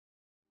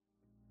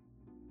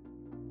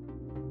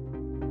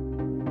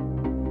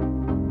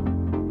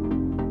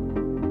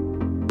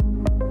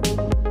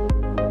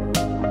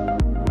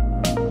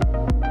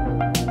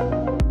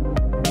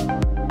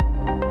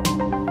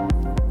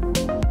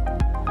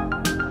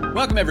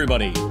Welcome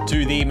everybody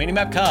to the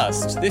Minimap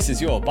Cast. This is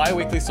your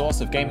bi-weekly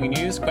source of gaming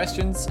news,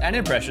 questions and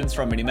impressions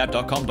from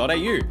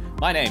minimap.com.au.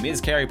 My name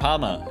is Kerry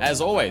Palmer.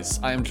 As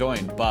always, I am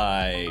joined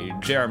by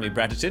Jeremy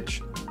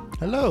Bratatich.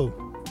 Hello.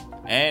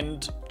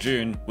 And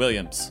June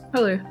Williams.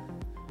 Hello.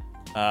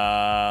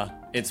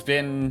 It's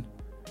been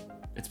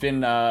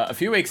a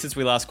few weeks since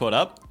we last caught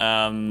up.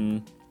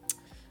 I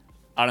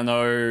don't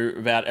know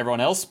about everyone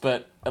else,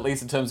 but at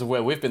least in terms of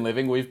where we've been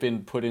living, we've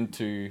been put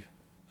into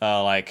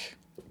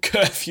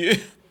curfew.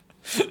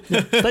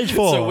 Stage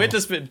 4. So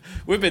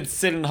we've been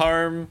sitting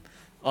home,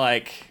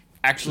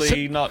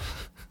 actually not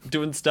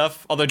doing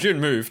stuff. Although June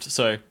moved,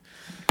 so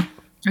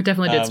I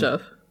definitely did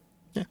stuff.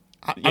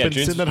 I've been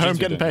sitting at home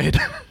getting paid.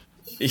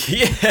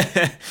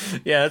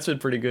 yeah, that's been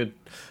pretty good.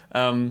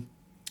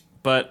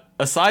 But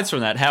aside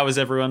from that, how has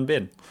everyone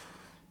been?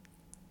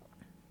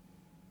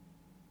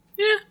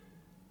 Yeah.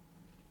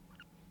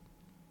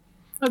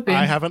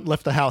 I haven't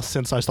left the house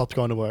since I stopped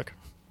going to work.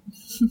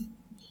 You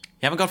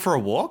haven't gone for a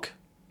walk?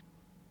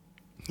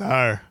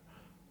 No. You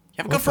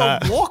haven't gone for a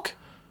walk?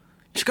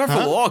 You should go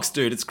for walks,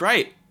 dude. It's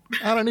great.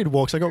 I don't need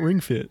walks. I got Ring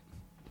Fit.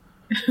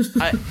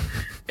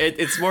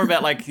 It's more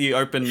about like the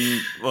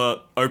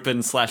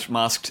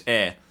open/masked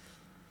air.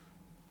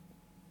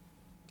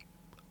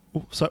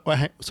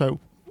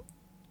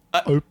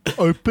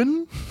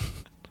 Open?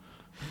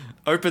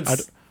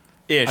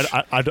 Open-ish.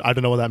 I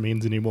don't know what that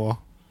means anymore.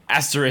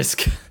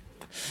 Asterisk.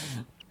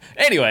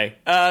 Anyway,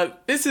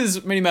 this is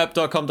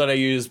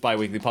minimap.com.au's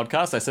bi-weekly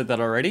podcast. I said that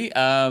already.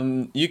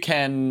 You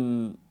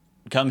can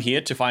come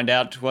here to find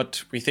out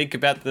what we think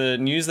about the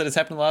news that has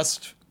happened the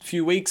last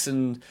few weeks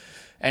and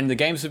the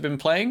games we've been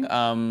playing.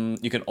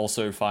 You can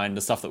also find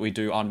the stuff that we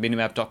do on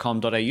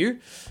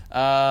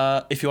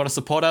minimap.com.au. If you want to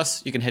support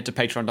us, you can head to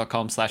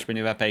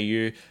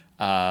patreon.com/minimapau.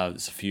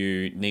 There's a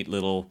few neat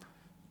little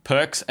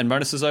perks and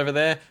bonuses over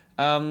there.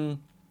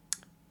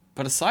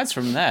 But aside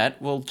from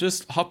that, we'll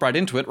just hop right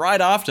into it. Right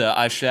after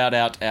I shout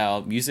out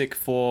our music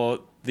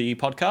for the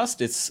podcast,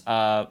 it's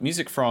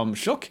music from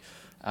Shook.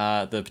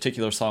 The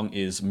particular song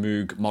is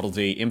Moog Model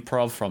D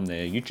Improv from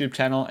their YouTube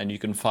channel, and you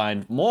can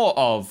find more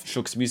of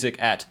Shook's music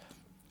at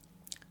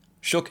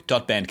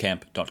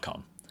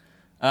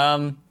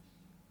shook.bandcamp.com.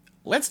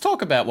 Let's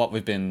talk about what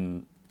we've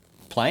been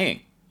playing.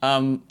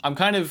 I'm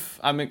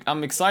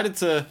excited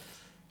to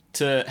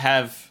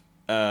have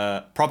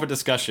a proper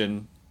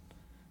discussion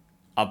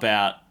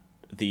about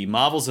the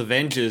Marvel's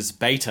Avengers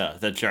beta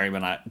that Jeremy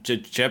and I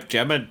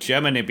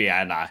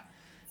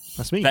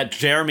That's me. That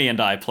Jeremy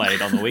and I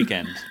played on the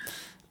weekend.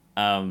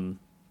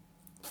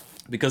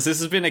 Because this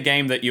has been a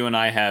game that you and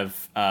I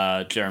have,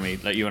 Jeremy,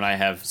 that you and I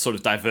have sort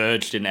of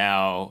diverged in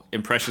our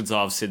impressions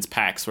of since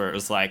PAX, where it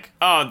was like,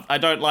 oh, I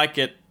don't like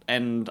it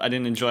and I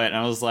didn't enjoy it. And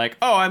I was like,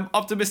 oh, I'm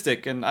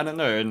optimistic and I don't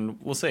know, and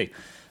we'll see.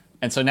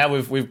 And so now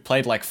we've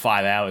played like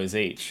 5 hours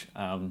each.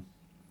 I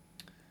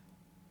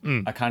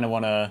kind of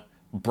want to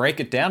break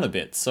it down a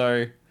bit.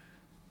 So,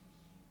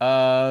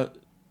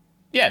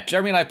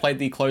 Jeremy and I played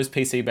the closed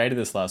PC beta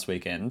this last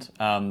weekend.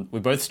 We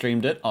both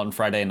streamed it on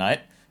Friday night.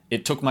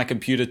 It took my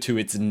computer to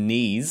its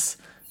knees.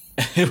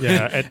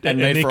 And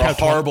made for a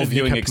horrible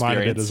viewing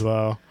experience as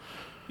well.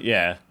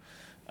 Yeah.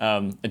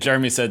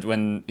 Jeremy said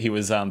when he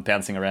was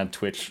bouncing around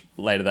Twitch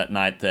later that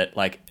night that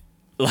like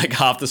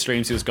half the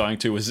streams he was going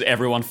to was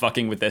everyone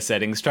fucking with their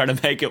settings, trying to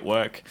make it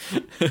work.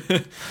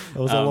 There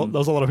was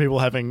a lot of people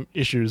having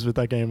issues with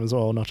that game as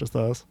well, not just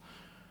us.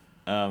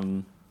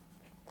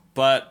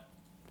 But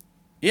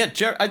yeah,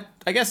 I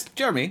guess,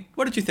 Jeremy,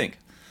 what did you think?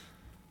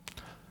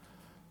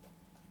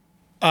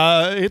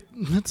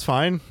 It's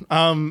fine.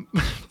 I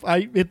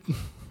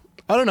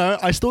don't know.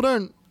 I still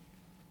don't.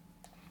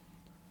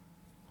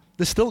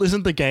 This still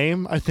isn't the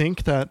game I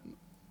think that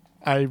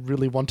I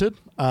really wanted.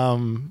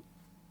 So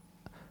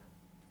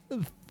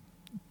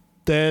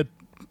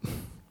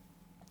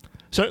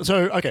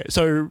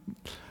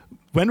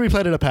when we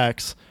played it at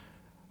PAX,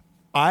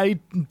 I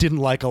didn't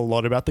like a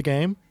lot about the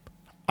game.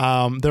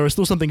 There are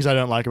still some things I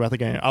don't like about the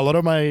game. A lot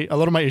of my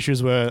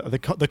issues were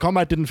the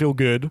combat didn't feel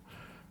good.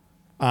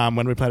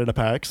 When we played it at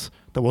PAX,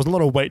 there wasn't a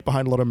lot of weight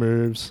behind a lot of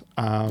moves,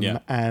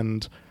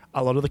 and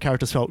a lot of the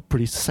characters felt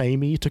pretty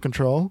samey to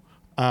control.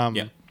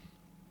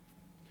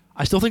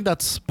 I still think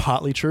that's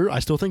partly true. I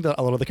still think that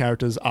a lot of the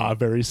characters are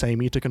very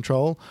samey to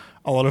control.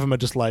 A lot of them are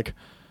just like,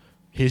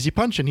 here's your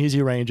punch and here's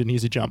your range and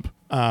here's your jump,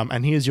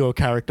 and here's your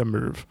character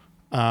move.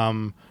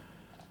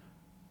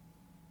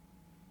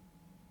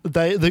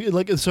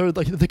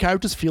 The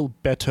characters feel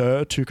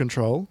better to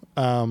control.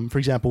 For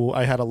example,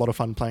 I had a lot of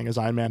fun playing as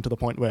Iron Man to the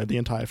point where the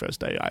entire first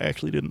day I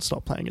actually didn't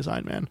stop playing as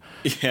Iron Man.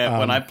 Yeah,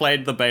 when I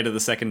played the beta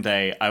the second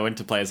day, I went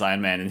to play as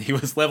Iron Man and he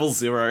was level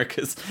 0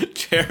 because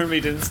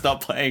Jeremy didn't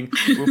stop playing.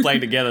 We were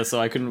playing together,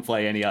 so I couldn't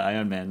play any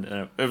Iron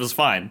Man. It was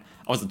fine.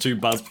 I wasn't too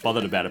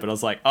bothered about it, but I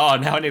was like, oh,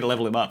 now I need to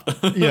level him up.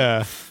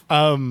 Yeah.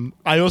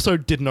 I also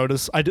did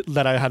notice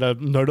that I had a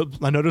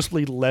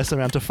noticeably less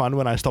amount of fun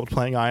when I stopped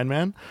playing Iron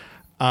Man.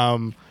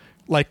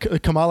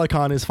 Like Kamala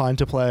Khan is fine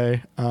to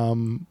play.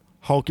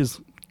 Hulk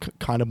is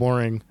kind of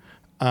boring.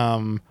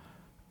 And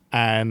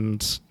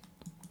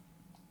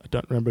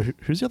don't remember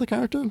who's the other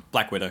character.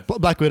 Black Widow.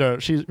 Black Widow.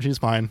 She's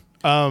fine.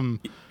 Can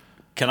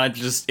I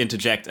just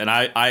interject? And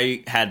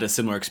I had a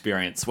similar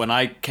experience when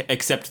I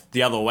accept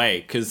the other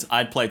way, because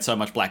I'd played so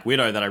much Black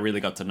Widow that I really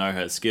got to know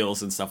her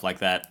skills and stuff like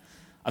that.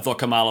 I thought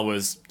Kamala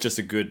was just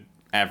a good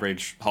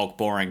average Hulk,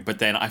 boring, but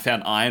then I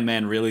found Iron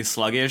Man really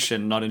sluggish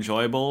and not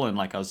enjoyable, and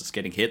like I was just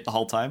getting hit the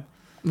whole time.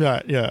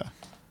 Yeah.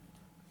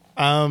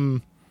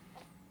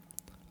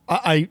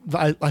 I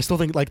still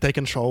think like they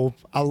control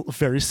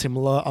very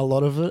similar a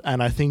lot of it,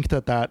 and I think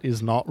that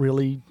is not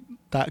really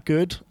that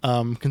good,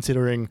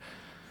 considering,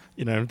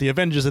 you know, the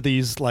Avengers are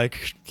these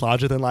like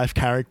larger than life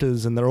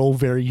characters, and they're all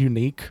very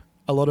unique,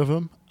 a lot of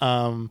them,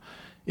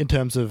 in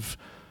terms of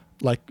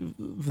like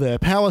their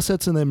power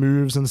sets and their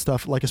moves and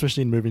stuff, like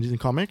especially in movies and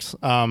comics,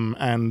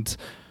 and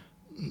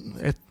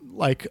it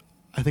like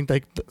I think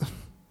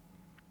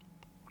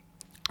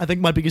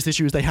my biggest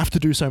issue is they have to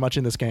do so much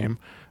in this game,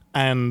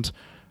 and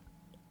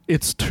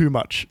it's too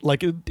much.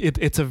 Like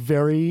it's a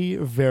very,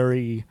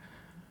 very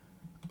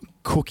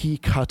cookie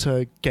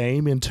cutter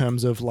game in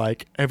terms of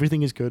like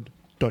everything is good.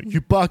 Don't you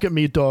bark at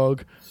me,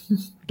 dog.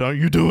 Don't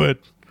you do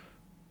it.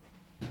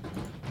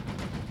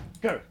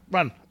 Go,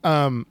 run.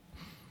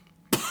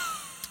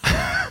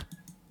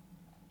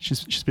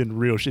 She's been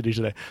real shitty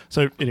today.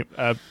 So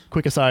anyway,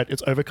 quick aside,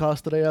 it's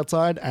overcast today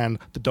outside, and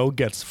the dog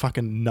gets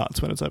fucking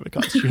nuts when it's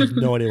overcast. She has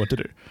no idea what to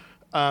do.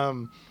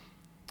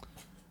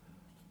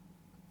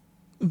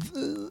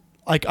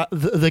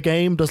 The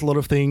game does a lot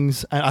of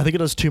things, and I think it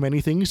does too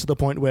many things to the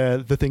point where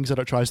the things that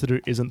it tries to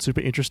do isn't super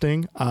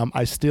interesting.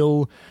 I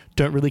still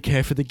don't really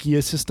care for the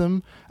gear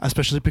system,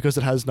 especially because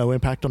it has no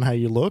impact on how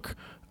you look,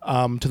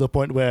 to the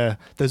point where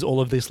there's all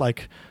of this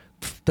like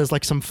there's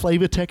like some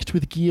flavor text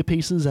with gear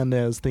pieces, and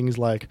there's things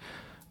like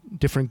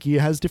different gear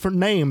has different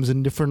names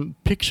and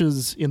different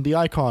pictures in the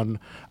icon.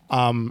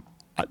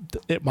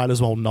 It might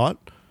as well not.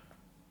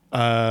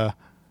 The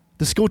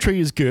skill tree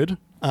is good,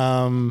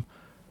 but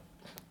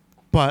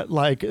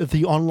like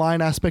the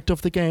online aspect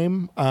of the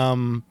game,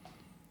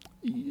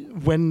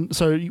 when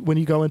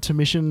you go into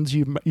missions,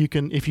 you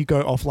can, if you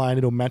go offline,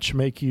 it'll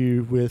matchmake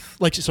you with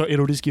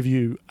it'll just give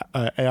you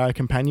AI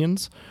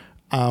companions.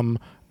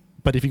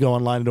 But if you go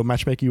online, it'll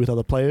matchmake you with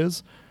other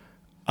players.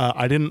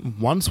 I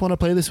didn't once want to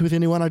play this with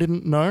anyone I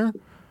didn't know.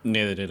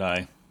 Neither did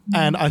I.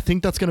 And I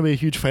think that's going to be a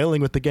huge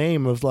failing with the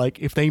game of like,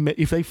 if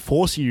they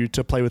force you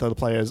to play with other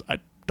players, I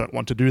don't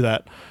want to do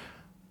that.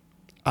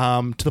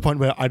 To the point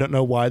where I don't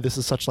know why this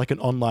is such like an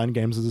online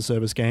games as a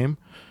service game.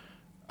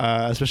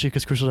 Especially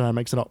because Crystal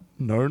Dynamics are not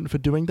known for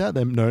doing that.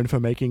 They're known for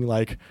making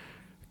like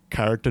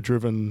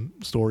character-driven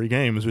story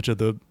games, which are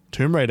the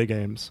Tomb Raider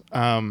games.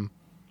 Can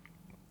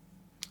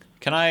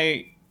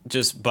I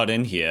just butt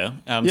in here?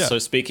 Yeah. So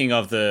speaking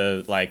of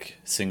the like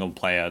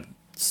single-player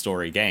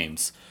story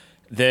games,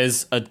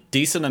 there's a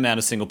decent amount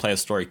of single-player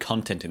story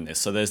content in this.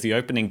 So there's the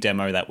opening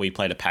demo that we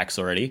played at PAX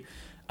already,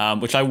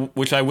 which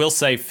I will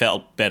say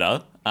felt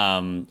better,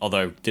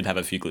 although did have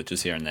a few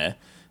glitches here and there.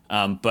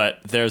 But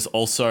there's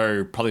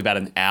also probably about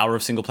an hour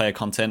of single-player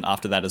content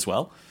after that as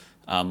well.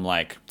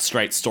 Like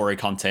straight story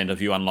content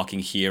of you unlocking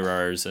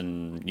heroes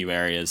and new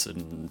areas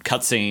and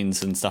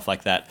cutscenes and stuff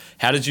like that.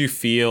 How did you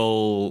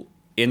feel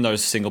in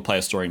those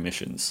single-player story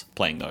missions,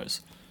 playing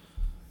those?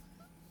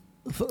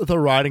 The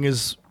writing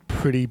is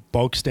pretty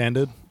bog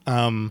standard.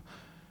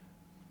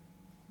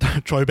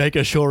 Troy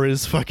Baker sure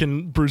is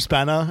fucking Bruce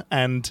Banner,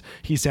 and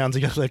he sounds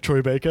exactly like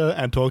Troy Baker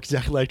and talks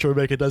exactly like Troy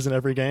Baker does in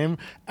every game,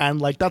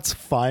 and like that's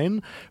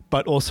fine,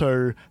 but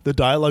also the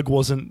dialogue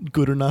wasn't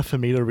good enough for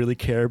me to really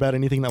care about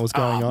anything that was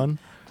going on.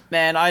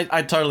 Man, I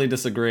totally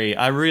disagree.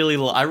 I really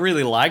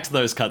liked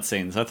those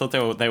cutscenes. I thought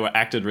they were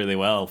acted really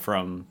well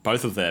from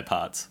both of their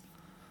parts.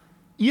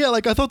 Yeah,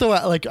 like I thought they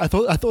were like I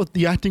thought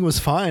the acting was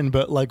fine,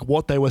 but like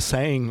what they were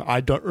saying,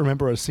 I don't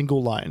remember a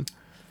single line.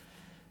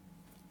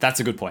 That's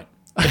a good point.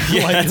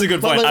 Yeah, like, that's a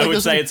good point. I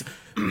would say it's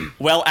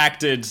well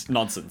acted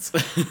nonsense.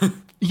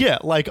 Yeah,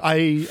 like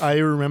I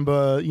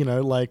remember, you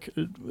know, like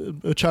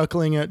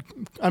chuckling at.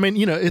 I mean,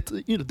 you know,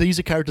 these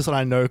are characters that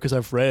I know because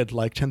I've read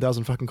like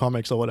 10,000 fucking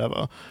comics or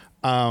whatever.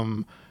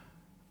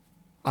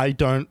 I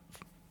don't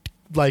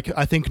like.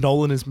 I think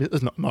Nolan is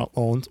not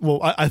Nolan. Well,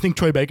 I think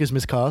Troy Baker's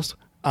miscast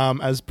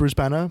as Bruce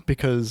Banner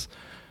because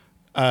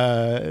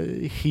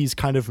he's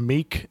kind of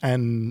meek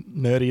and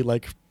nerdy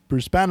like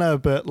Bruce Banner,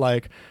 but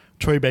like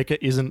Troy Baker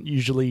isn't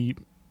usually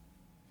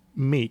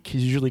meek.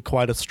 He's usually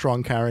quite a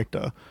strong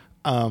character.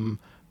 And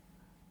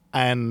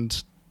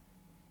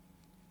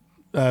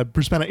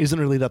Bruce Banner isn't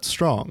really that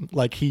strong.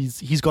 Like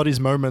he's got his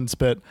moments,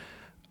 but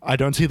I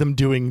don't see them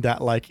doing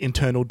that like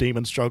internal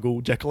demon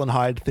struggle Jekyll and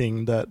Hyde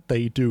thing that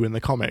they do in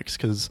the comics,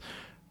 because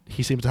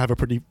he seems to have a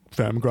pretty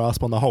firm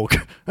grasp on the Hulk.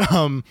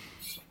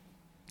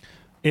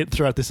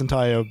 Throughout this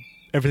entire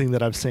everything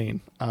that I've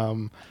seen.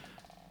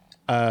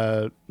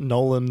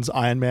 Nolan's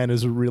Iron Man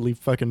is really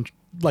fucking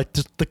like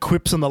just the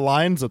quips and the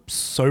lines are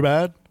so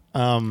bad.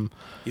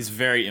 He's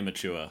very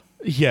immature.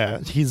 Yeah,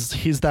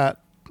 he's that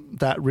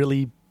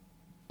really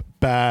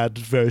bad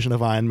version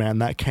of Iron Man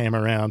that came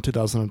around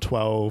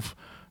 2012,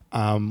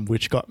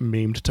 which got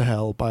memed to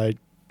hell by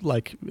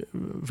like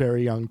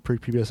very young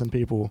prepubescent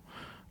people,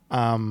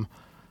 that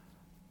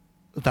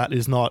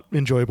is not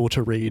enjoyable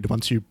to read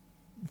once you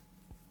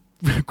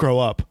grow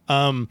up.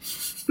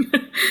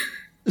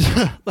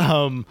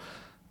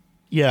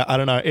 Yeah, I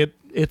don't know.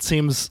 It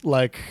seems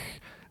like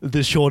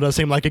this sure does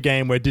seem like a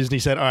game where Disney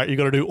said, all right, you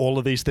got to do all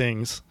of these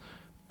things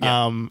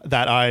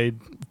that I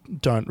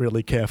don't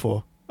really care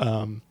for.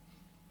 Yeah,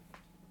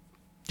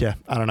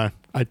 I don't know.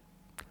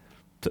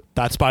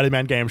 That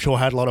Spider-Man game sure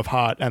had a lot of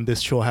heart, and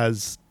this sure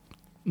has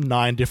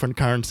 9 different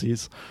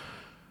currencies.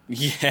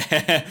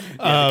 Yeah,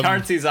 the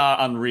currencies are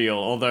unreal,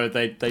 although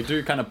they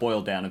do kind of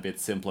boil down a bit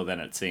simpler than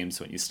it seems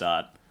when you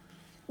start.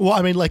 Well,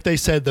 I mean, like they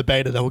said, the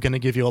beta, they were going to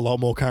give you a lot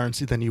more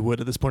currency than you would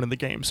at this point in the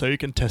game, so you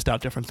can test out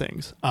different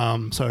things.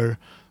 So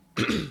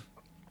if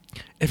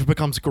it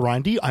becomes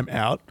grindy, I'm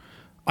out.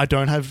 I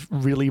don't have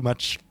really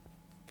much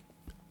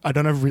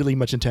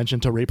intention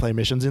to replay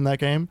missions in that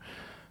game.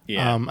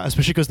 Yeah.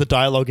 Especially because the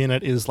dialogue in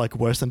it is like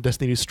worse than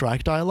Destiny 2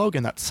 Strike dialogue,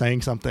 and that's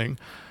saying something.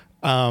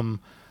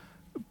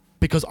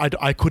 Because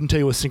I couldn't tell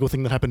you a single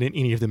thing that happened in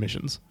any of the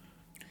missions.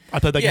 I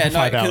played that game for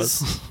 5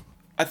 hours.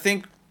 I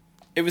think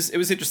it was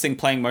interesting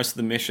playing most of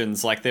the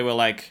missions. Like there were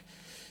like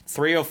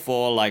 3 or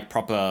 4 like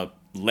proper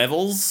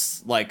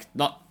levels, like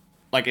not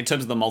like in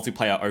terms of the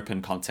multiplayer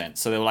open content.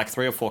 So there were like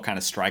 3 or 4 kind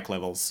of strike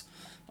levels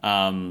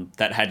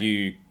that had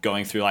you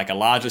going through like a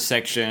larger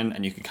section,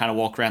 and you could kind of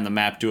walk around the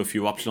map, do a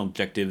few optional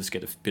objectives,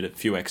 get a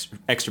few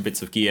extra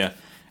bits of gear,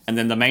 and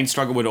then the main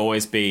struggle would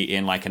always be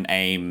in like an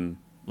aim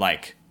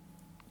like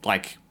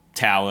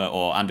tower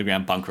or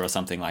underground bunker or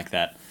something like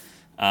that.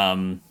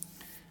 And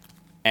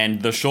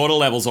the shorter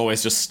levels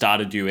always just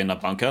started you in a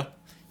bunker.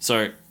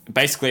 So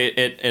basically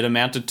it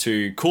amounted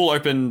to cool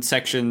open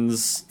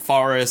sections,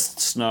 forest,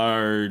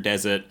 snow,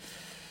 desert,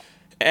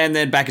 and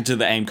then back into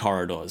the aim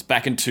corridors,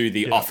 back into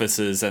the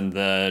offices and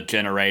the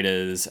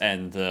generators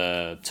and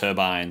the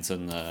turbines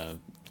and the,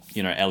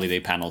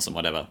 LED panels and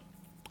whatever.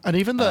 And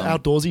even the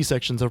outdoorsy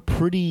sections are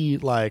pretty,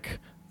 like,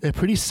 they're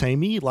pretty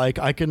samey. Like,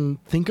 I can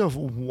think of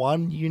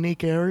one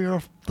unique area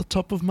off the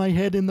top of my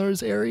head in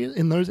those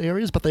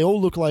areas, but they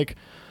all look like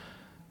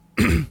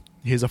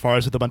here's a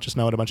forest with a bunch of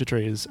snow and a bunch of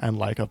trees and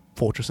like a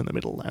fortress in the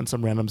middle and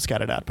some random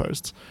scattered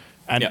outposts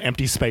and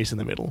empty space in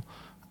the middle.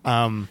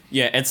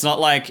 It's not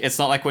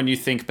like when you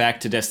think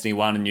back to Destiny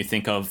 1 and you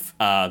think of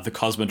the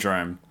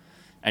Cosmodrome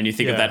and you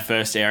think of that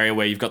first area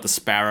where you've got the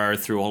Sparrow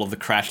through all of the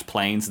crashed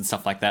planes and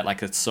stuff like that.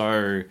 Like it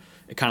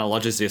kind of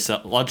lodges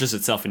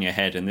itself in your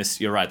head. And this,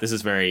 you're right, this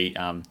is very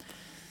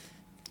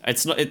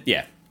it's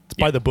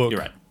by the book.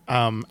 You're right.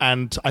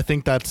 And I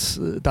think that's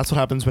what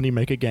happens when you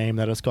make a game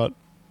that has got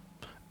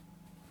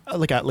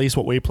like at least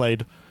what we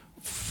played,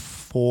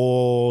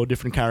 4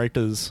 different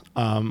characters,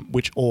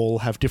 which all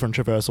have different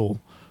traversal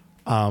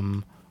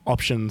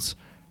options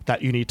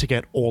that you need to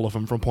get all of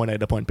them from point A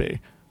to point B.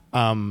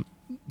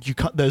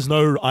 There's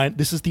no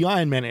this is the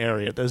Iron Man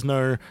area. There's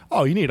no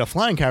you need a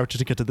flying character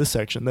to get to this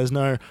section. There's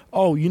no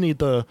you need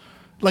the,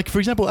 like, for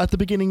example, at the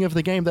beginning of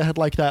the game they had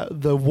like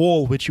the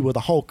wall which you were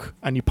the Hulk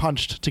and you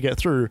punched to get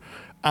through,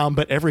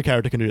 but every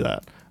character can do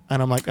that.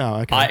 And I'm like,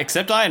 okay.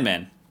 Except Iron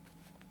Man.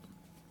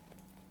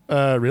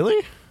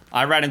 Really?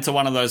 I ran into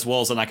one of those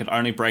walls and I could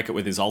only break it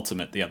with his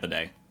ultimate the other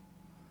day.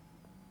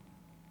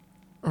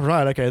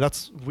 Right, okay,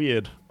 that's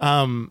weird.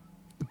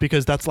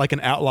 Because that's like an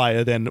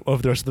outlier then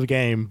of the rest of the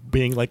game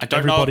being like I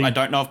don't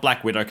know if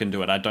Black Widow can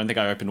do it. I don't think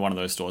I opened one of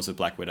those doors with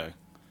Black Widow.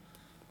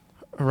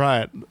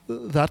 Right.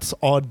 That's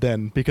odd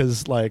then,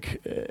 because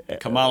like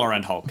Kamala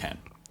and Hulk can.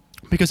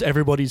 Because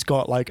everybody's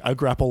got like a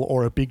grapple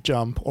or a big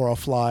jump or a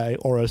fly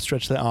or a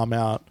stretch their arm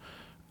out.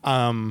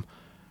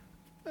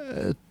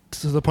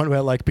 To the point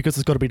where, like, because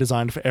it's got to be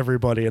designed for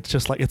everybody, it's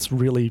just like it's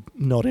really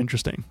not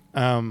interesting.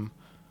 I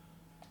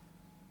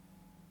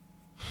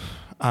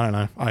don't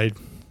know.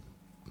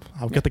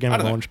 I'll get the game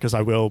at launch because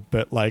I will,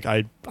 but like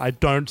I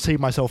don't see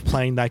myself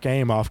playing that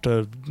game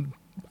after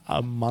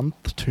a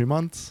month, 2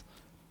 months.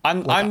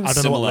 I'm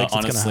similar,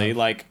 honestly.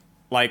 Like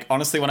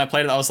honestly, when I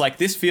played it, I was like,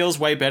 this feels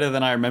way better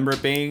than I remember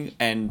it being,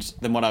 and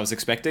than what I was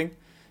expecting.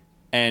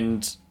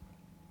 And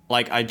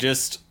like I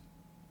just,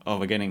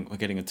 we're getting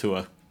a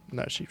tour.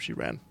 No, she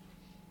ran.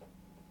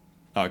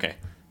 Oh, okay.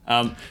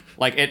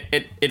 Like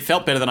it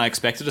felt better than I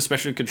expected,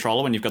 especially with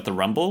controller when you've got the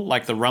rumble.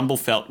 Like the rumble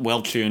felt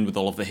well tuned with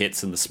all of the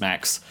hits and the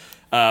smacks.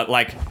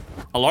 Like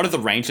a lot of the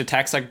ranged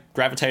attacks I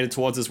gravitated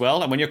towards as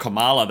well. And when you're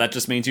Kamala, that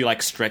just means you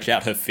like stretch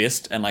out her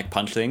fist and like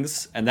punch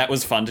things. And that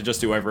was fun to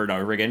just do over and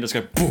over again. Just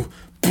go boo,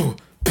 boo,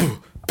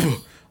 boo, boo.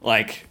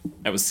 Like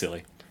that was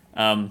silly.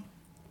 I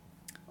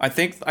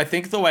think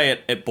the way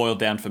it boiled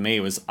down for me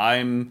was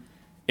I'm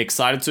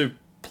excited to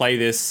play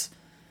this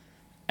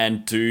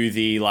and do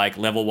the like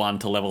level 1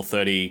 to level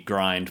 30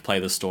 grind, play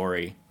the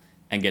story,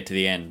 and get to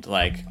the end.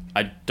 Like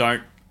I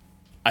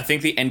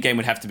think the end game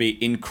would have to be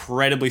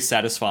incredibly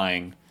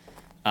satisfying.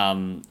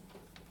 The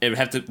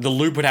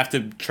loop would have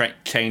to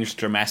change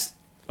dramatically.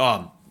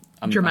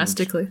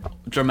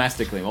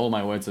 Dramatically. All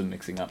my words are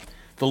mixing up.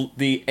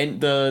 The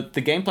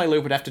gameplay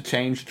loop would have to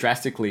change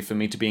drastically for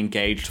me to be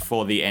engaged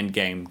for the end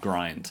game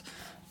grind.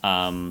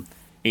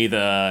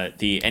 either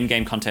the end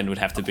game content would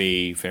have to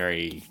be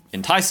very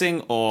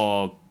enticing,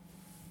 or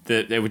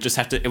it would just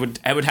have to it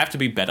would have to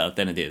be better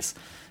than it is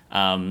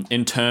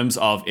in terms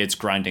of its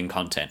grinding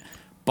content.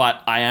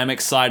 But I am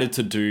excited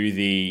to do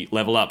the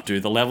level up, do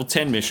the level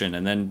 10 mission,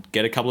 and then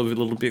get a couple of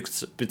little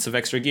bits of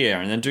extra gear,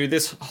 and then do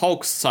this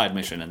Hulk side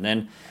mission, and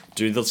then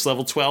do this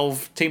level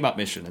 12 team up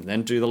mission, and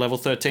then do the level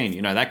 13.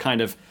 You know, that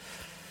kind of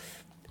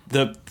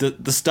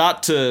the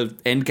start to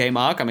end game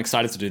arc. I'm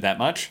excited to do that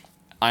much.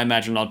 I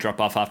imagine I'll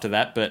drop off after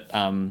that, but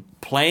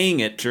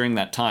playing it during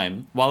that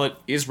time, while it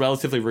is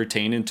relatively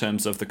routine in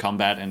terms of the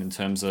combat and in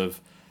terms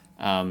of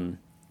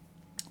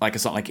like,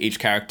 it's not like each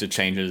character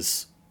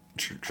changes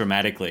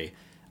dramatically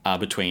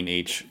between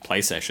each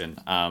play session.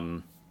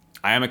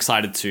 I am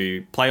excited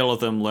to play all of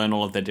them, learn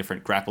all of their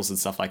different grapples and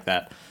stuff like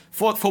that.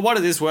 For what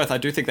it is worth, I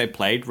do think they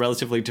played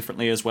relatively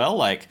differently as well.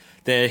 Like,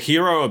 their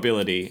hero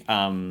ability,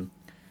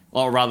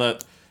 or rather,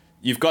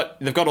 they've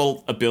got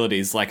all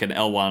abilities, like an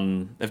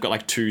L1. They've got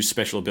like 2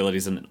 special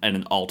abilities and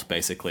an ult,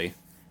 basically.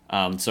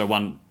 So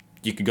one,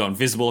 you could go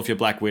invisible if you're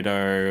Black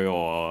Widow,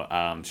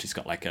 or she's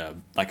got like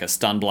a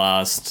stun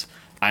blast.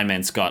 Iron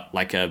Man's got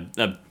like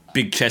a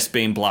big chest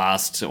beam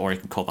blast, or you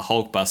can call the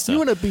Hulk Buster.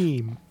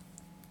 Unibeam.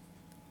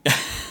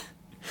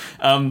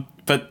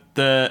 But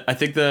I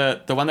think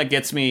the one that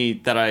gets me,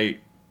 that I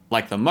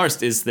like the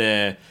most, is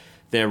their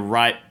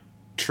right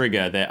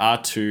trigger, their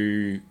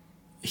R2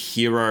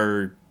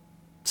 hero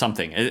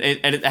something.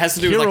 It has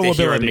to do with like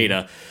the hero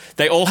meter.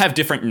 They all have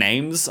different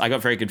names. I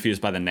got very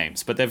confused by the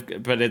names, but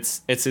it's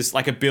this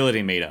like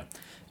ability meter,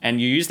 and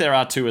you use their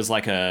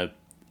R2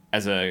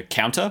 as a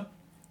counter.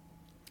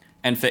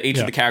 And for each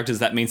of the characters,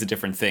 that means a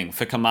different thing.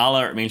 For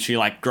Kamala, it means she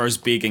like grows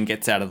big and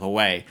gets out of the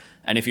way.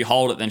 And if you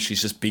hold it, then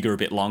she's just bigger a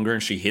bit longer,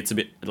 and she hits a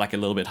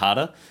little bit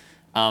harder.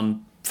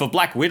 For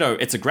Black Widow,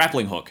 it's a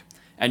grappling hook.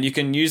 And you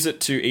can use it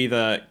to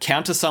either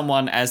counter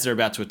someone as they're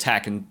about to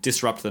attack and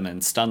disrupt them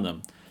and stun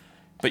them.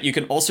 But you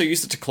can also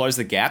use it to close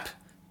the gap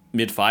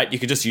mid-fight. You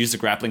could just use the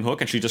grappling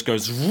hook, and she just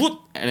goes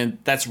whoop, and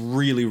that's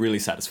really, really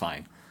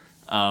satisfying.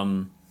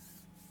 And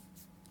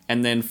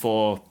then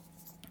for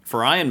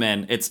Iron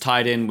Man, it's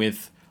tied in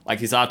with, like,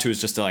 his R2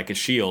 is just like a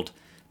shield.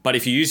 But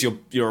if you use your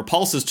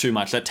repulsors too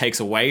much, that takes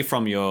away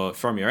from your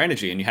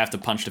energy, and you have to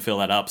punch to fill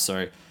that up.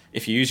 So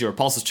if you use your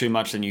repulsors too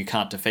much, then you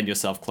can't defend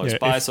yourself close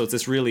by. So it's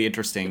this really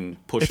interesting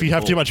push. If you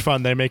have too much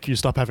fun, they make you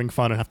stop having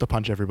fun and have to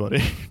punch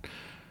everybody.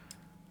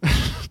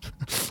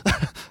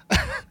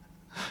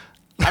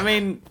 I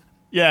mean,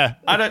 yeah,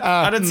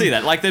 I don't see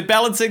that. Like, they're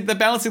balancing the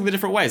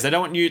different ways. They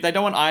don't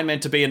want Iron Man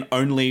to be an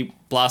only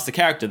blaster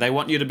character. They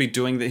want you to be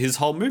doing his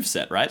whole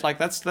moveset, right? Like,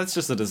 that's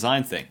just a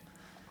design thing.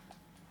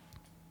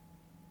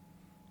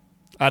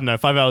 I don't know.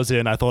 5 hours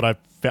in, I thought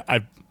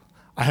I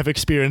have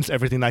experienced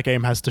everything that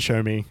game has to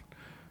show me.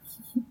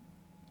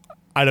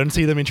 I don't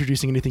see them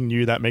introducing anything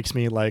new that makes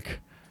me like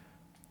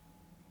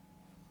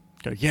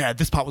go, yeah,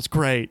 this part was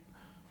great.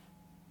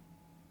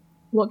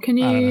 What can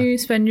you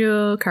spend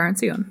your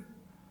currency on?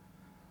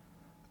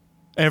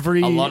 A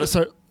lot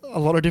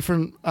of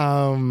different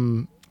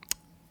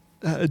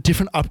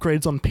different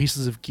upgrades on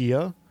pieces of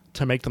gear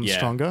to make them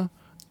stronger.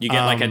 You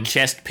get like a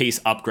chest piece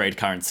upgrade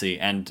currency,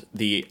 and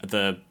the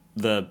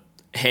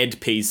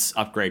head piece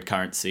upgrade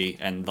currency,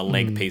 and the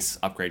leg piece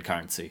upgrade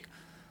currency.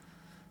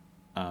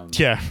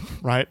 Yeah,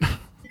 right.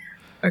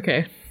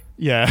 Okay.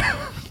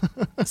 Yeah.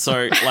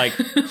 So, like,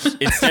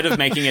 instead of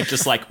making it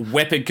just like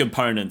weapon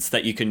components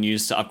that you can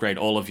use to upgrade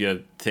all of your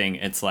thing,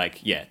 it's like,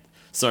 yeah.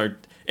 So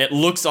it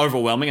looks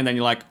overwhelming, and then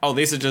you're like, oh,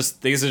 these are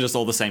just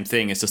all the same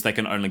thing. It's just they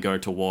can only go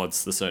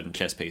towards the certain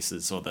chest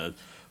pieces, or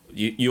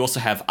you also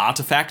have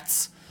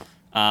artifacts,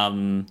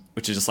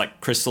 which are just like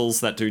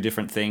crystals that do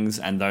different things,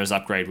 and those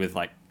upgrade with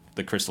like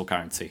the crystal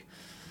currency.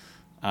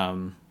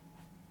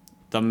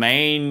 The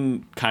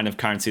main kind of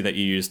currency that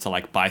you use to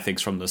like buy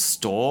things from the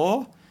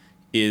store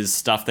is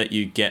stuff that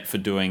you get for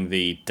doing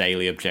the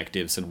daily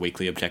objectives and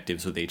weekly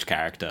objectives with each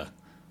character.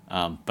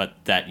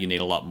 But that you need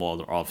a lot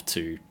more of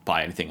to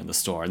buy anything in the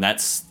store. And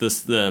that's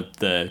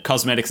the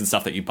cosmetics and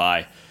stuff that you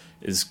buy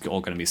is all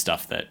going to be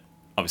stuff that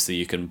obviously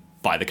you can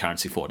buy the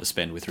currency for to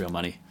spend with real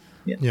money.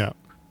 Yeah.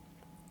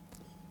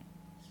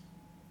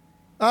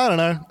 I don't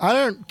know. I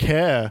don't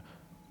care.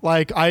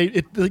 Like, I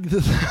don't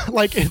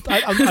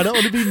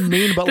want to be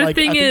mean, but the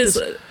thing is,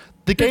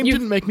 the game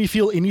didn't make me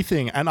feel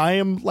anything, and I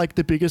am like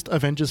the biggest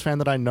Avengers fan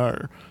that I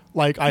know.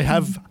 Like, I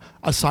have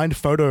a signed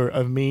photo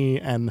of me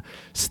and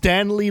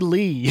Stanley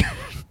Lee.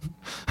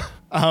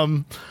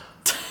 I've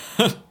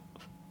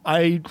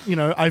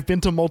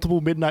been to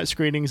multiple midnight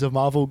screenings of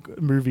Marvel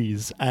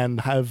movies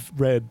and have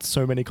read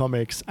so many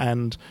comics,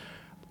 and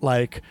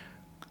like,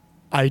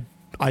 I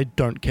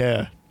don't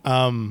care.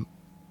 And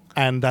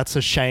that's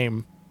a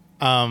shame.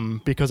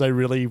 Because I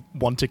really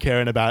want to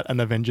care about an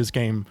Avengers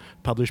game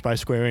published by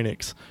Square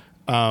Enix.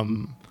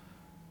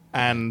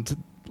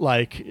 And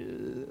like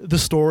the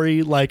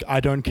story, like,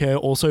 I don't care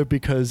also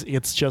because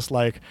it's just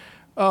like,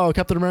 oh,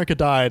 Captain America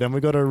died and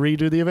we got to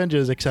redo the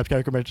Avengers, except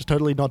Captain America's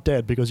totally not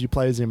dead because you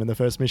play as him in the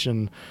first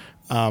mission.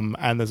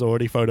 And there's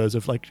already photos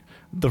of like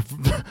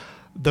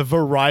the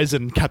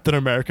Verizon Captain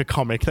America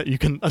comic that you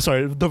can. The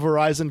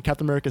Verizon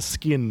Captain America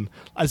skin,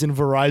 as in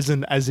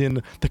Verizon, as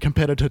in the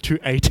competitor to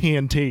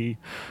AT&T,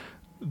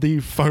 the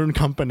phone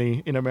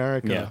company in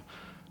America.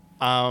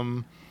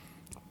 Yeah.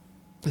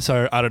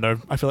 So I don't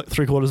know. I feel like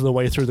 3/4 of the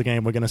way through the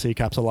game, we're going to see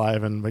Cap's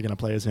alive and we're going to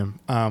play as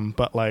him.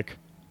 But like,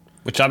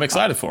 which I'm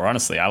excited for.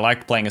 Honestly, I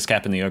liked playing as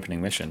Cap in the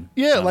opening mission.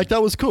 yeah, like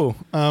that was cool.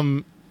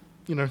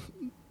 You know,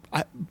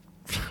 I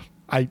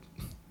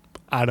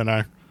don't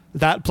know.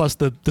 That plus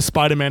the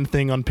Spider-Man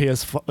thing on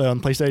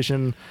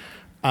PlayStation.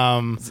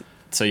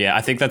 So yeah,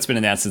 I think that's been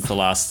announced since the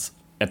last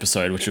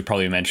episode, which we'll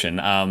probably mention.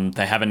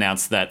 They have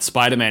announced that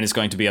Spider-Man is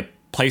going to be a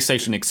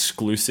PlayStation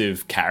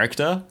exclusive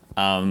character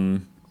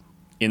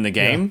in the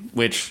game,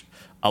 which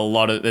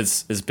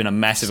there's been a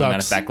massive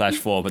amount of backlash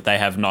for, but they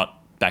have not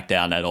backed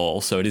down at all.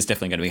 So it is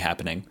definitely going to be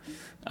happening.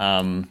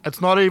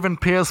 It's not even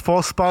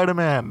PS4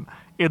 Spider-Man.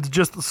 It's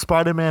just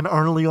Spider-Man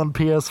only on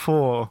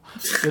PS4.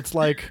 It's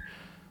like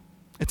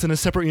it's in a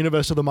separate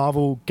universe to the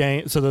Marvel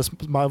game. So there's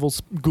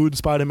Marvel's good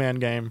Spider-Man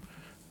game.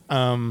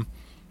 Yeah.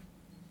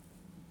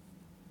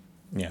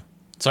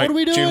 So what are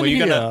we doing June, were you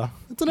here? gonna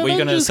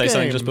Avengers say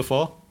something game. just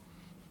before?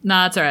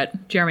 Nah, it's all right.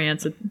 Jeremy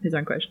answered his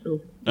own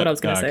question. What I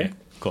was going to say. Okay.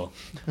 Cool.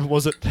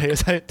 Was it?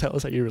 Tell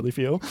us how you really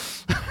feel.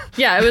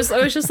 Yeah, it was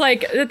just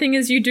like, the thing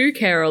is, you do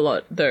care a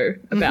lot though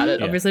about it,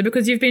 Yeah. obviously,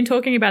 because you've been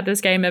talking about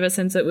this game ever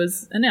since it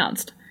was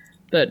announced.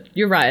 But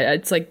you're right.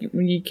 It's like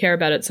when you care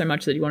about it so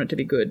much that you want it to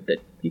be good, that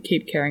you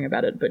keep caring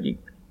about it, but you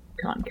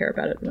can't care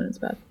about it when it's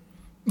bad.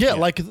 Yeah,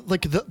 like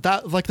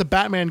the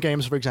Batman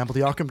games, for example,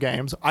 the Arkham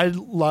games. I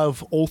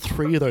love all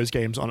three of those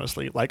games,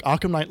 honestly. Like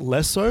Arkham Knight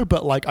less so,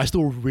 but like I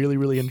still really,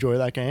 really enjoy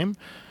that game.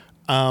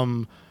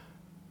 Arkham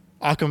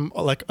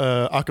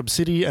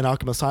City and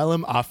Arkham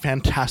Asylum are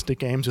fantastic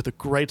games with a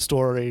great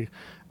story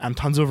and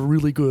tons of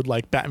really good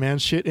like Batman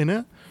shit in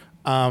it.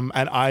 And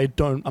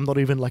I'm not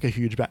even like a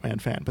huge Batman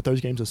fan, but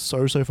those games are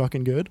so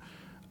fucking good.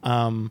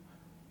 Yeah.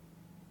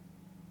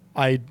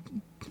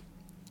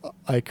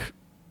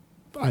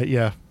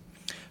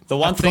 The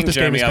one thing, this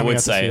game is Jeremy, I coming would out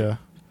this say, year.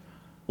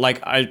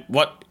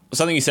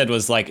 something you said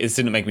was like, it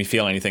didn't make me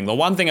feel anything. The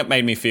one thing it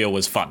made me feel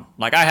was fun.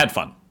 Like I had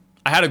fun.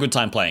 I had a good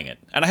time playing it.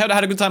 And I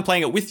had a good time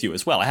playing it with you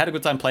as well. I had a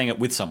good time playing it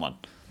with someone.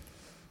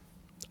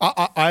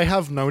 I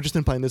have no interest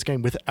in playing this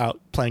game without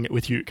playing it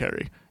with you,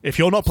 Kerry. If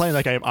you're not playing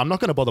that game, I'm not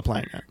going to bother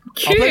playing it.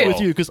 I'll play it with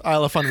you because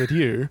I'll have fun with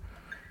you.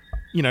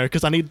 You know,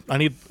 because I need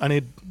someone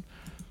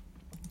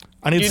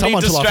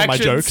to laugh at my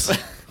jokes.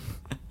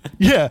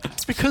 Yeah,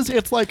 because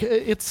it's like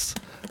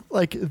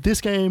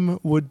this game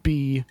would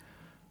be.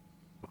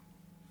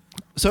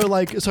 So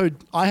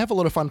I have a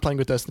lot of fun playing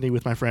with Destiny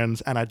with my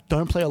friends, and I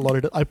don't play a lot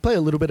of it. I play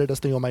a little bit of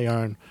Destiny on my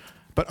own,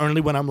 but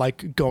only when I'm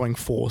like going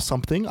for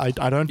something. I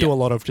don't do a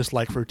lot of just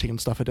like routine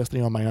stuff for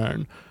Destiny on my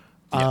own.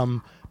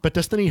 But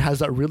Destiny has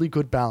that really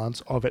good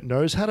balance of it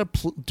knows how to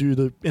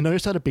it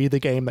knows how to be the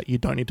game that you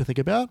don't need to think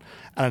about,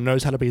 and it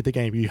knows how to be the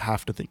game you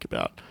have to think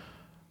about.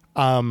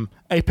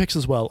 Apex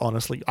as well,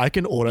 honestly. I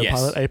can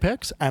autopilot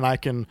Apex, and I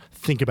can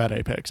think about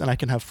Apex, and I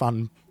can have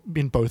fun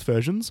in both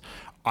versions.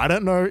 I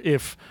don't know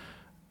if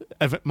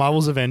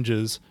Marvel's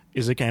Avengers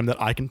is a game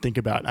that I can think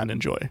about and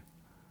enjoy.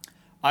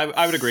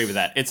 I would agree with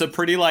that. It's a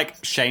pretty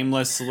like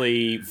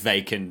shamelessly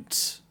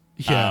vacant,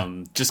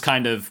 just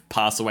kind of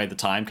pass away the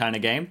time kind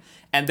of game.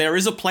 And there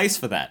is a place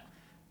for that.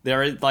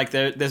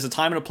 There's a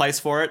time and a place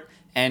for it.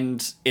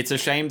 And it's a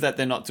shame that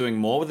they're not doing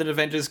more with an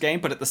Avengers game.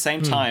 But at the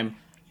same time,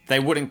 they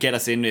wouldn't get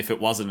us in if it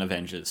wasn't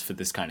Avengers for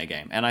this kind of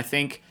game. And I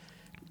think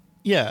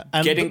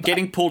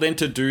getting pulled in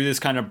to do this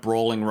kind of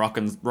brawling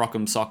rock'em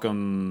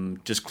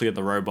sock'em, just clear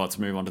the robots,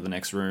 move on to the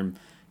next room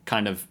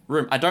kind of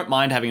room. I don't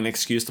mind having an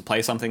excuse to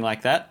play something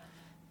like that.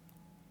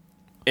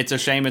 It's a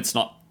shame it's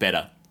not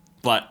better,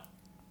 but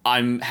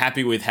I'm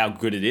happy with how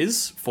good it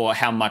is for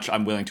how much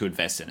I'm willing to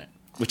invest in it,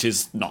 which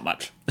is not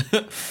much.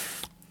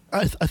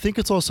 I think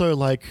it's also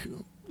like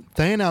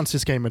they announced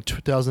this game in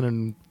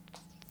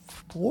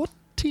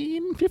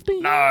 2014,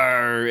 15?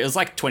 No, it was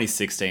like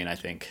 2016, I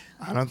think.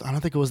 I don't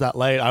think it was that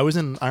late. I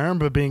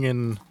remember being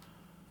in.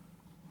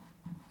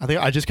 I think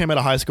I just came out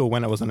of high school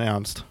when it was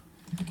announced.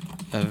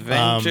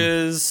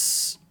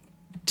 Avengers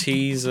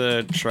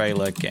teaser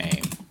trailer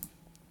game.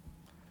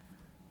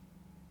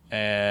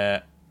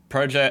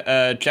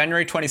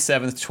 January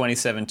 27th,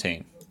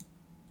 2017.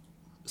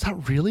 Is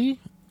that really?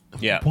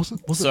 Yeah. Was it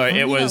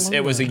it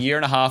was a year. year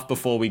and a half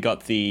before we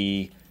got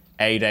the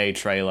A-Day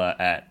trailer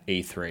at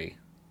E3.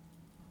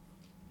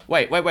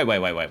 Wait.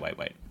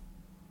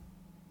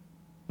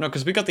 No,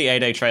 because we got the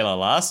A-Day trailer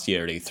last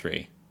year at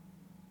E3.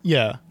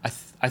 Yeah.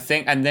 I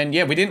think, and then,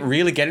 we didn't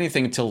really get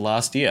anything until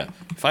last year.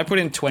 If I put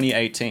in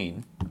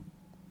 2018,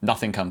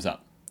 nothing comes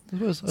up.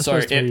 So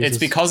it's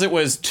because it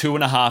was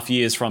 2.5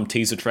 years from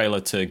teaser trailer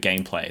to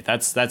gameplay.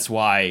 That's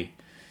why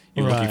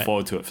you're looking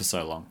forward to it for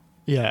so long.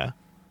 Yeah.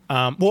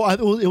 It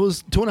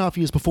was 2.5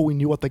 years before we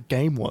knew what the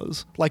game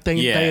was. Like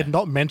they had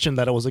not mentioned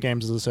that it was a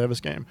games as a service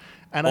game.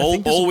 And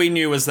all we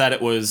knew was that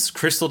it was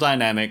Crystal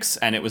Dynamics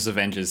and it was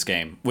Avengers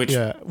game, which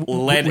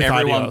led with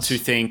everyone IDOS. to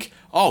think,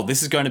 oh,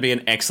 this is going to be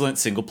an excellent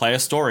single-player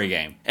story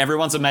game.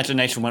 Everyone's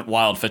imagination went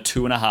wild for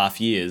 2.5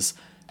 years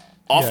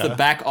off the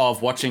back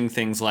of watching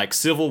things like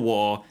Civil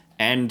War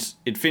and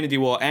Infinity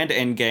War and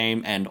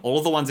Endgame and all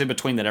of the ones in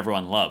between that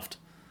everyone loved.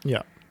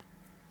 Yeah.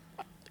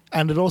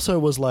 And it also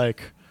was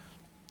like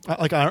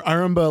I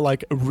remember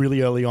like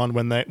really early on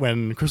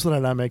when Crystal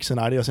Dynamics and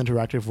Eidos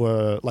Interactive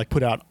were like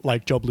put out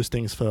like job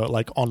listings for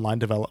like online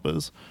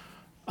developers.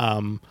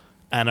 And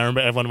I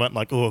remember everyone went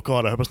like, oh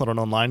God, I hope it's not an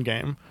online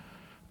game.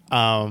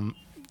 I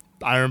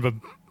remember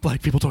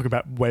like people talking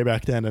about way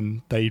back then,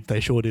 and they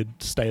sure did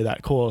stay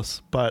that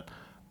course. But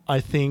I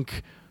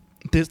think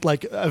this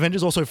like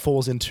Avengers also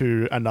falls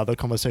into another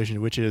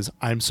conversation, which is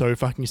I'm so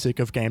fucking sick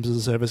of games as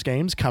a service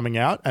games coming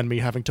out and me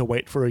having to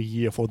wait for a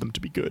year for them to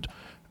be good.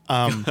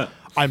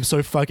 I'm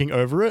so fucking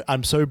over it.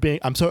 I'm so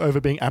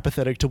over being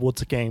apathetic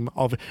towards a game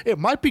of it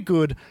might be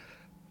good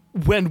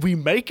when we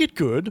make it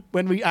good,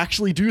 when we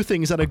actually do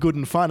things that are good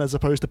and fun, as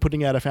opposed to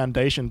putting out a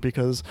foundation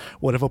because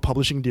whatever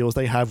publishing deals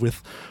they have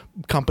with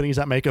companies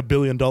that make $1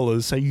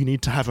 billion say you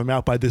need to have them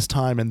out by this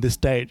time and this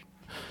date.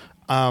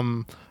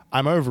 I'm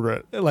over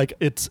it. Like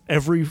it's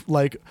every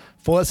like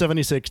Fallout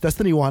 76,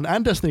 Destiny 1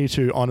 and Destiny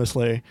 2,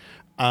 honestly.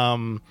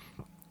 The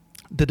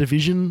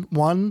Division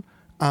 1,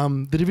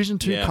 the Division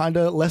 2 kind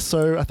of less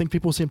so. I think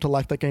people seem to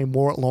like that game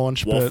more at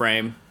launch.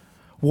 Warframe.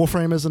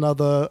 Warframe is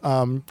another.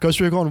 Ghost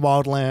Recon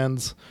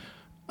Wildlands.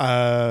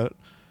 For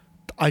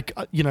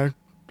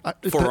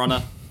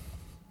Honor.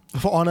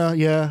 For Honor,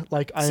 yeah.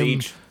 Like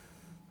Siege.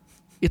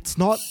 It's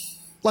not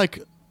like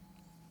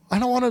I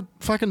don't want to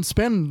fucking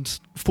spend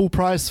full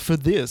price for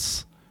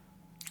this.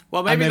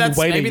 Well, maybe that's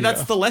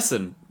the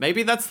lesson.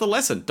 Maybe that's the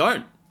lesson.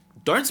 Don't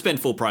spend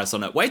full price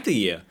on it. Wait the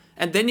year,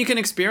 and then you can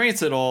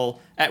experience it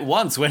all at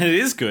once when it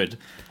is good.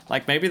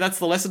 Like maybe that's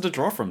the lesson to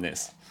draw from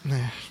this.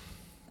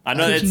 I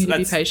know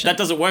that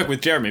doesn't work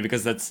with Jeremy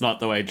because that's not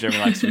the way Jeremy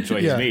likes to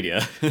enjoy his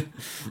media.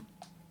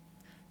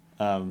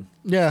 No.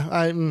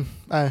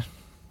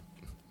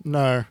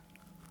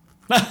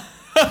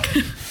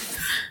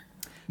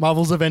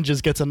 Marvel's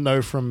Avengers gets a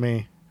no from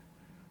me.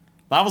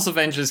 Marvel's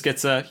Avengers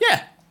gets a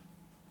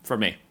from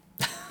me.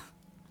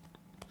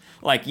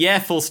 Like,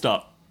 full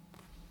stop.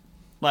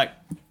 Like,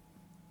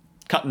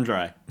 cut and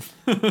dry.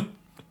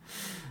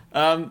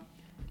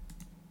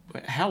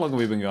 How long have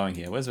we been going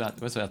here? Where's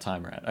our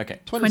timer at? Okay.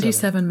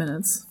 27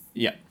 minutes.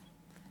 Yeah.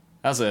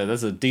 That's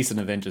a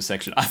decent Avengers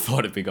section. I thought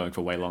it'd be going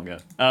for way longer.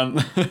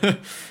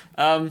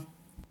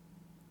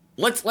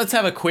 Let's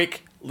have a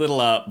quick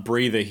little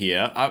breather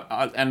here.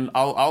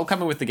 I'll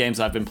come in with the games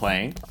I've been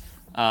playing.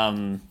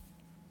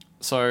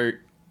 So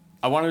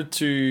I wanted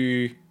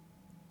to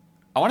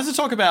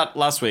talk about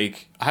last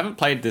week. I haven't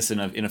played this in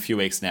a few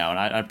weeks now, and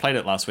I played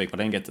it last week, but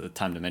I didn't get to the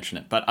time to mention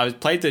it. But I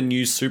played the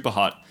new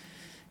Superhot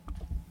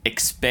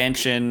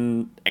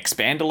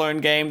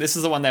expandalone game. This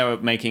is the one they were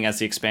making as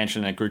the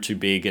expansion, and it grew too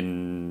big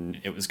and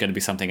it was going to be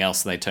something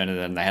else, and they turned it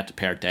and they had to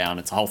pare it down.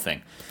 It's a whole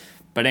thing.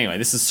 But anyway,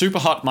 this is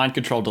Superhot Mind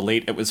Control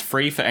Delete. It was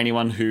free for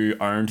anyone who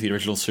owned the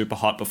original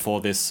Superhot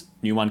before this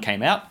new one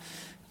came out.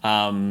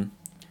 I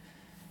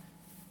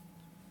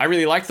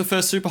really liked the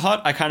first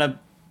Superhot. I kind of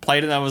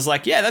played it and I was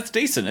like, yeah, that's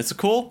decent. It's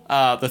cool.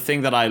 The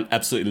thing that I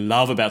absolutely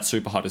love about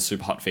Superhot is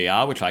Superhot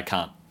VR, which I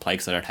can't play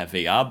because I don't have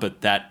VR,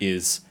 but that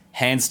is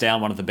hands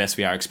down one of the best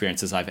VR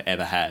experiences I've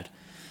ever had.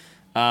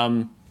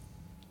 And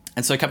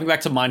so coming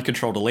back to Mind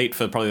Control Delete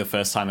for probably the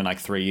first time in like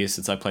 3 years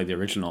since I played the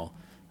original,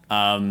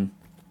 I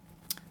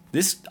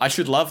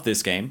should love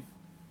this game,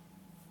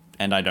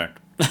 and I don't.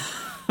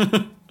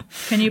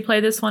 Can you play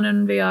this one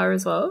in VR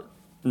as well?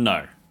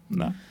 No,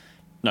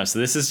 so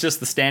this is just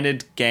the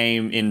standard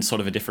game in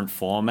sort of a different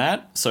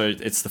format. So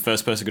it's the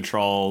first person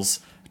controls,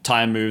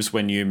 time moves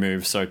when you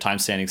move, so time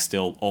standing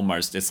still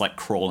almost. It's like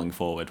crawling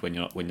forward when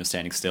you're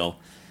standing still.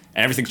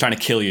 And everything's trying to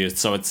kill you,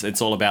 so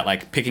it's all about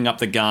like picking up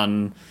the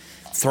gun,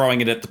 throwing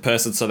it at the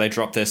person so they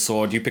drop their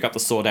sword. You pick up the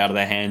sword out of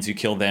their hands, you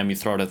kill them, you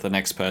throw it at the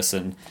next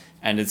person.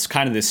 And it's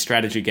kind of this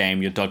strategy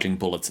game. You're dodging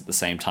bullets at the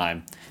same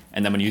time.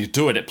 And then when you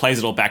do it, it plays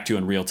it all back to you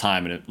in real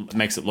time, and it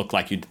makes it look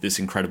like you did this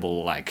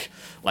incredible like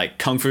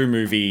kung fu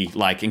movie,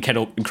 like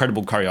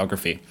incredible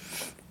choreography.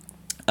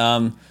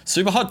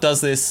 Superhot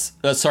does this.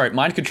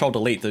 Mind Control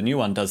Delete, the new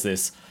one, does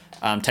this.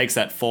 Takes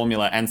that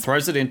formula and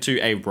throws it into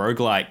a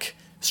roguelike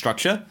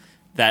structure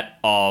that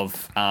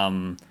of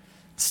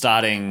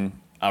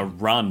starting a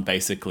run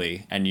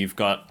basically, and you've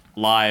got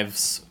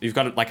lives. You've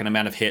got like an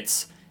amount of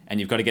hits. And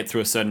you've got to get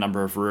through a certain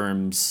number of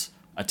rooms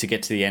to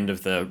get to the end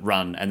of the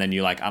run, and then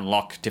you like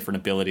unlock different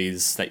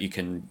abilities that you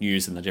can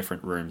use in the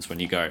different rooms when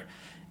you go.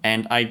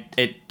 And I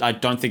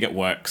don't think it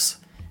works.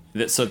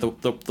 So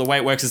the way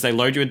it works is they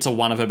load you into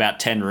one of about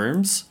 10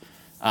 rooms.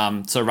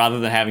 So rather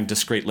than having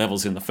discrete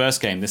levels in the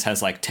first game, this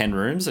has like 10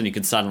 rooms, and you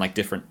can start in like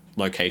different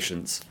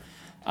locations.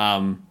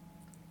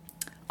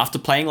 After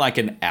playing like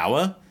an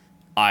hour,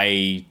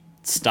 I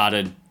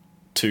started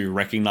to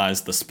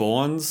recognize the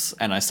spawns,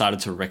 and I started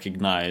to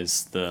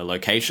recognize the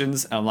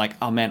locations, and I'm like,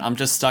 oh man, I'm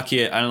just stuck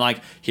here. And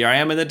like, here I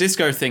am in the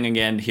disco thing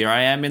again, here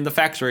I am in the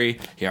factory,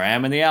 here I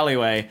am in the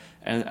alleyway,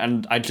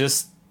 and I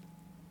just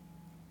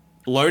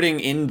loading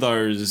in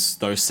those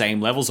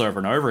same levels over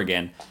and over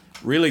again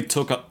really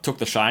took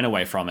the shine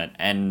away from it,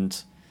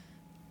 and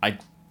I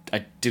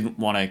didn't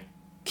want to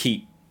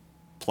keep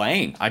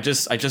playing. I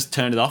just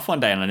turned it off one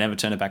day and I never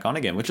turned it back on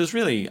again, which is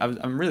really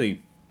I'm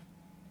really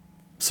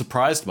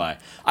surprised by.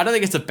 I don't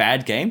think it's a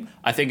bad game.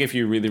 I think if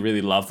you really,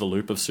 really love the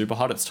loop of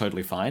Superhot, it's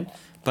totally fine.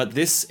 But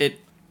the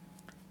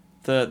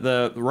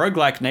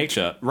roguelike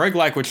nature,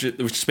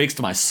 which speaks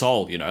to my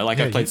soul, you know, like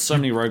I've played so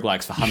many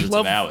roguelikes for hundreds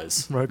of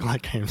hours.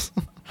 Roguelike games.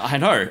 I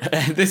know.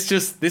 This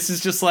is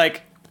just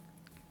like,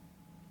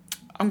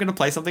 I'm gonna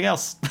play something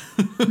else.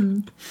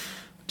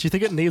 Do you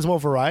think it needs more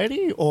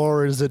variety,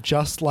 or is it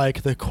just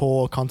like the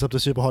core concept of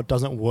Superhot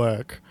doesn't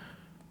work?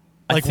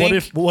 Like,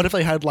 what if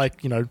they had,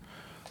 like, you know,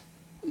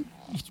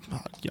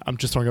 I'm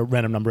just throwing a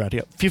random number out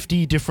here,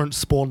 50 different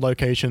spawn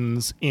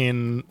locations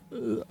in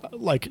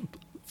like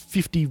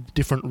 50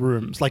 different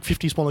rooms, like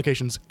 50 spawn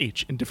locations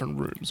each in different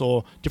rooms,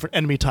 or different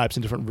enemy types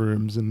in different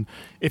rooms, and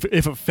if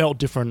it felt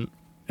different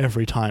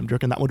every time, do you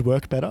reckon that would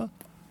work better?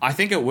 I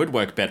think it would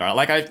work better.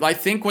 Like, I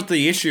think what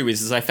the issue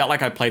is I felt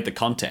like I played the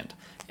content.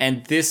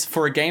 And this,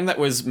 for a game that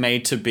was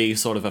made to be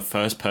sort of a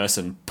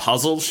first-person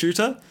puzzle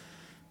shooter,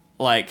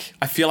 like,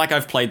 I feel like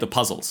I've played the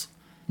puzzles.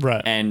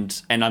 Right. And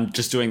I'm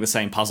just doing the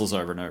same puzzles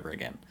over and over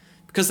again.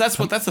 Because that's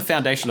the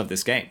foundation of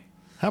this game.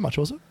 How much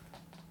was it?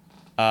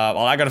 Well,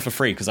 I got it for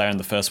free because I owned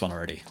the first one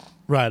already.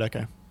 Right,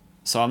 okay.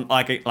 So I'm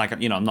like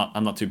you know,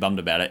 I'm not too bummed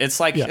about it. It's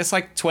like it's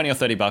like $20 or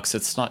 $30.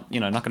 It's not, you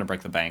know, not going to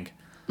break the bank.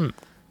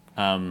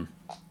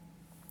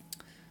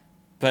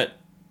 But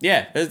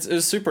yeah,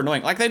 it's super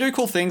annoying. Like, they do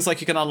cool things.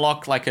 Like, you can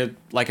unlock like an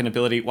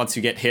ability once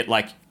you get hit.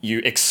 Like, you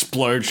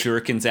explode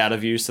shurikens out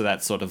of you, so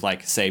that sort of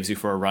like saves you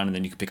for a run, and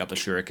then you can pick up the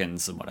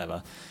shurikens and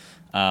whatever.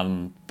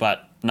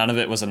 But none of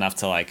it was enough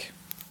to like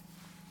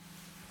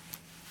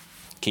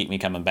keep me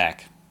coming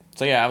back.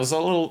 So yeah, I was a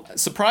little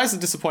surprised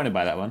and disappointed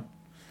by that one.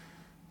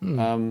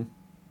 And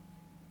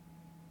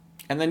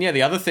then yeah,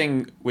 the other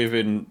thing we've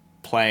been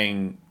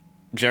playing,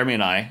 Jeremy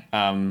and I,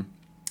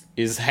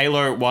 is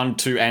Halo 1,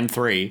 2, and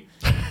 3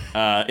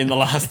 in the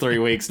last 3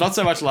 weeks. Not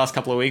so much the last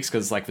couple of weeks,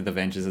 because like with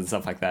Avengers and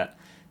stuff like that,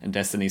 and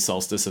Destiny's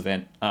Solstice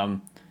event.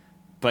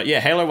 But yeah,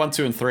 Halo 1,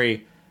 2, and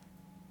 3,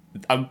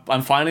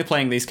 I'm finally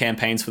playing these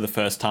campaigns for the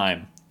first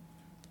time,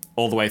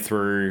 all the way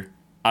through,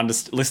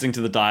 listening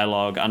to the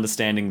dialogue,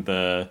 understanding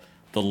the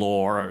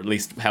lore, or at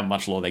least how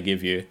much lore they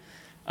give you.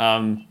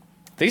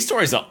 These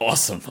stories are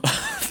awesome.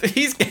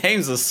 These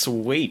games are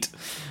sweet.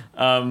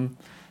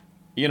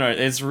 You know,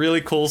 it's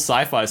really cool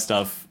sci-fi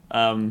stuff.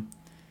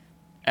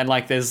 And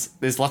like,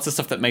 there's lots of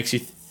stuff that makes you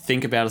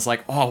think about. It's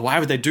like, oh, why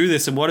would they do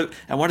this? And what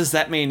does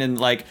that mean? And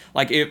like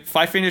if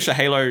I finish a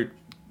Halo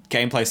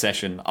gameplay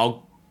session,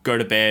 I'll go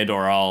to bed,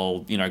 or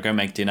I'll, you know, go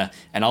make dinner,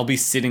 and I'll be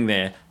sitting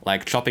there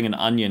like chopping an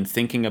onion,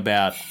 thinking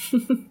about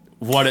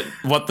what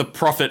the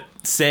prophet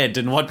said,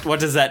 and what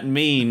does that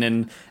mean,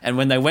 and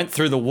when they went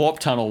through the warp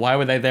tunnel, why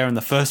were they there in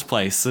the first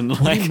place? And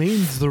like, what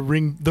means the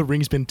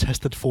ring's been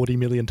tested 40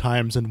 million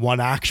times in one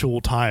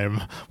actual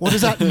time? What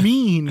does that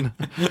mean?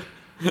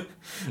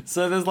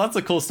 So there's lots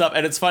of cool stuff,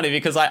 and it's funny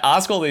because I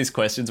ask all these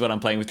questions when I'm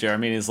playing with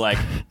Jeremy, and he's like,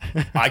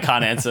 I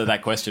can't answer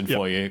that question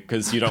for you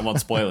because you don't want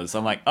spoilers.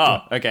 I'm like, oh,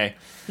 okay.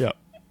 Yeah.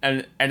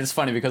 And it's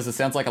funny because it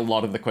sounds like a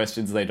lot of the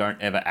questions they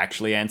don't ever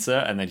actually answer,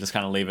 and they just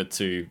kind of leave it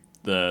to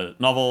the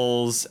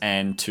novels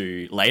and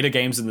to later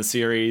games in the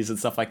series and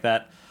stuff like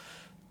that.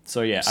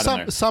 So yeah, I don't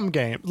know. Some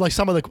games, like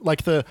some of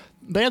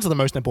they answer the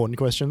most important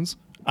questions.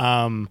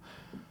 I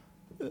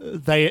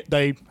think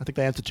they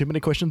answer too many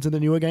questions in the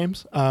newer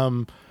games.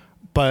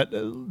 But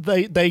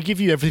they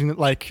give you everything.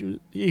 Like,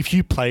 if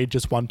you played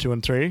just 1, 2,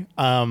 and 3,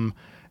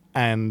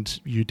 and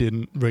you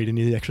didn't read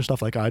any of the extra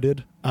stuff like I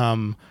did,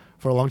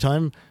 for a long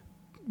time,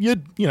 you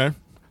know,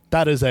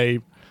 that is a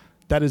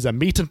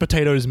meat and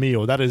potatoes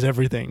meal. That is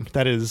everything.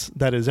 That is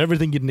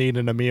everything you'd need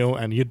in a meal,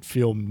 and you'd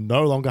feel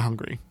no longer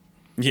hungry.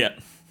 Yeah.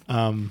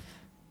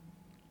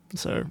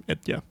 So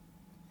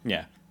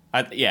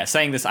yeah.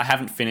 Saying this, I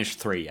haven't finished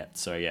 3 yet.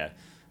 So yeah.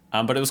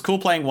 But it was cool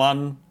playing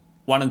 1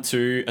 and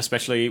 2,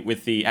 especially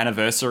with the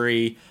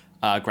anniversary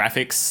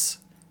graphics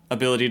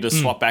ability to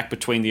swap back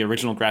between the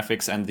original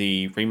graphics and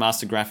the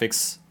remastered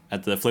graphics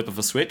at the flip of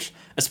a switch.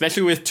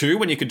 Especially with 2,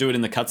 when you could do it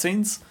in the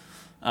cutscenes.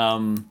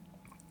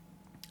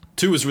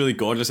 2 was really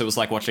gorgeous. It was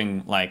like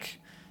watching like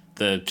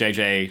the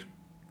JJ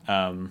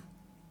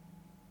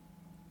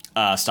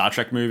Star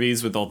Trek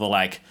movies with all the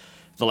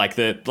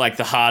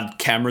hard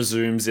camera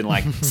zooms in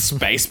like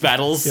space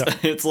battles. Yeah.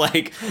 It's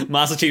like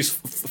Master Chief's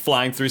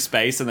flying through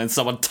space, and then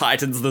someone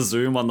tightens the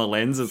zoom on the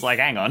lens. It's like,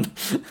 hang on.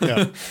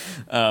 Yeah.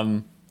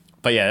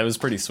 But yeah, it was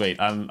pretty sweet.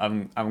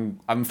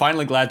 I'm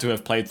finally glad to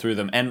have played through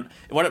them. And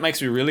what it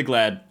makes me really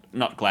what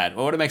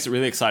it makes it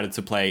really excited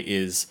to play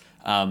is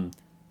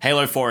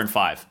Halo 4 and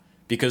 5,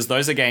 because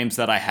those are games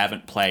that I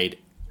haven't played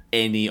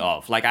any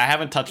of. Like, I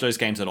haven't touched those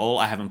games at all.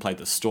 I haven't played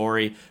the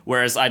story.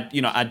 Whereas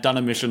I'd done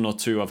a mission or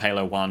two of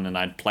Halo 1, and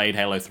I'd played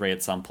Halo 3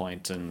 at some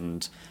point,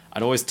 and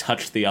I'd always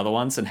touched the other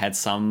ones and had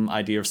some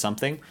idea of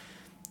something.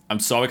 I'm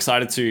so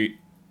excited to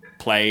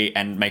play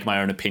and make my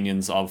own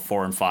opinions of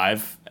 4 and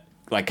 5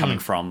 like coming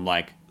from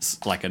like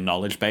a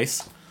knowledge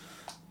base.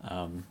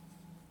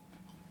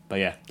 But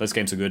yeah, those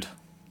games are good.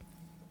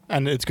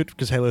 And it's good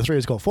because Halo 3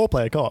 has got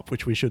 4-player co-op,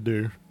 which we should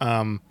do.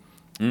 Halo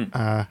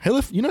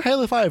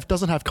 5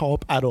 doesn't have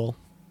co-op at all.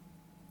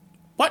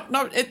 What?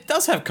 No, it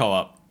does have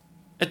co-op.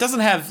 It doesn't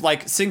have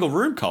like single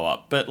room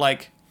co-op, but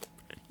like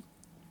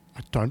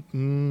I don't.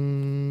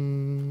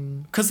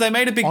 because they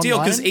made a big deal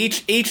because Online?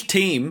 each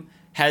team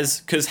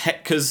has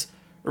because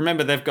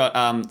remember they've got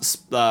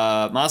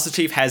Master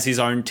Chief has his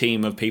own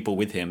team of people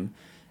with him.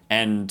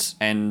 And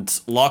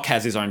Locke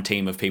has his own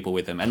team of people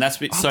with him, and that's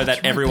so that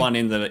right. everyone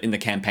in the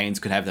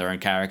campaigns could have their own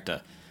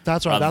character.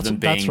 That's right. Rather than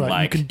That's being,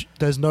 right. like,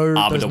 There's no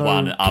Arbiter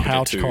 1 and Arbiter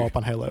couch 2. co-op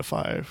on Halo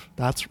 5.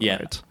 That's Yeah.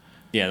 right.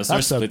 Yeah, there's no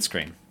That's a- split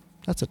screen.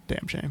 That's a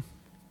damn shame.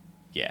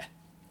 Yeah.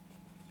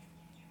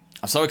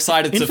 I'm so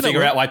excited to Infinite figure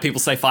World- out why people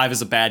say 5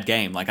 is a bad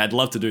game. Like, I'd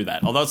love to do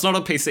that. Although it's not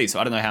on PC, so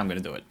I don't know how I'm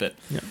going to do it, but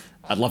Yeah.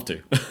 I'd love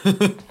to.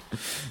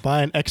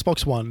 Buy an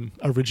Xbox One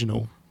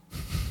original.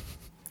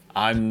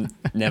 I'm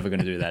never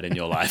going to do that in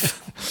your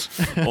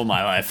life. Or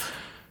my life.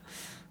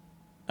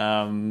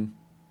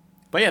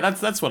 But yeah,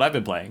 that's what I've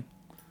been playing.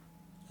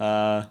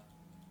 Kerry,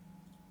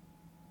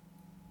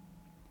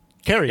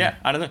 Yeah,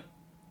 I don't know.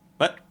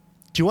 What?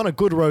 do you want a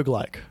good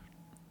roguelike?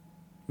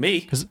 Me?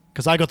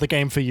 Because I got the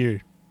game for you.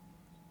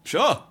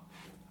 Sure.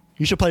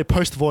 You should play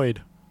Post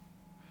Void.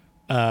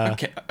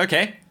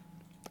 Okay.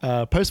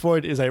 Post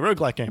Void is a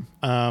roguelike game.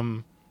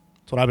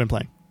 That's what I've been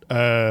playing.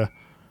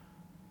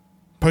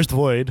 Post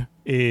Void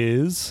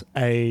is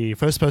a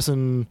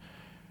first-person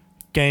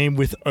game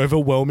with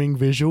overwhelming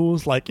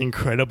visuals, like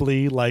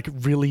incredibly, like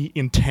really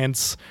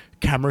intense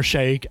camera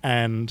shake,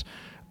 and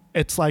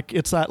it's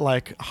that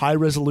like high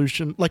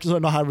resolution, like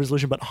not high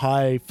resolution, but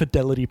high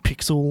fidelity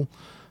pixel,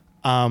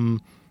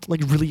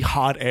 like really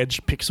hard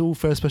edge pixel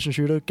first-person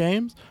shooter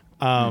games.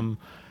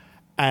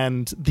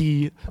 And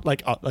the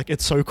like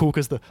it's so cool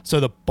because the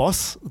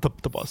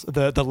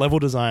level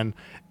design,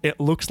 it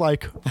looks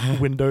like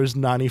Windows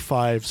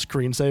 95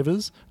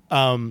 screensavers.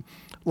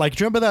 Like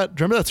do you remember that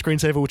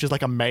screensaver which is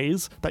like a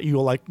maze that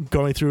you're like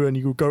going through and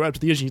you go out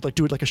to the edge and you like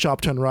do it like a sharp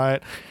turn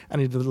right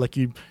and you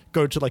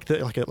go to like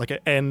an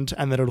end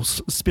and then it'll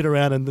spin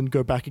around and then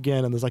go back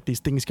again and there's like these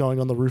things going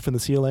on the roof and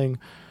the ceiling.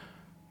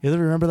 You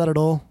ever remember that at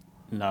all?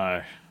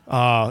 No.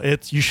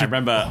 You should.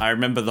 I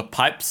remember the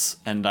pipes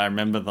and I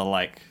remember the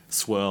like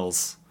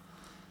swirls.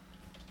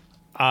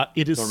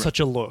 It is such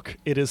a look.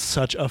 It is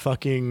such a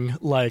fucking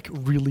like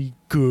really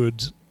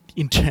good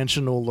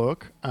intentional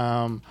look.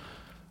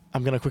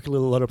 I'm gonna quickly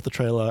load up the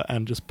trailer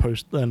and just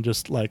post and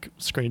just like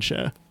screen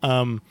share.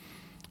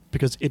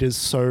 Because it is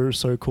so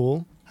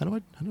cool. How do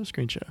I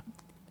screen share?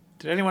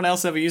 Did anyone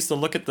else ever used to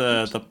look at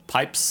the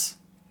pipes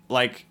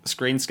like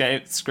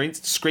screensaver?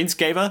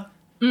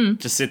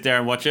 Just sit there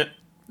and watch it.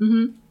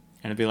 Mm-hmm.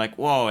 And it'd be like,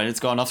 whoa, and it's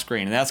gone off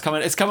screen, and now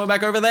it's coming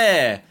back over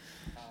there.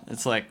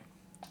 It's like,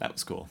 that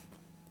was cool.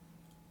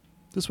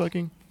 This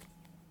working?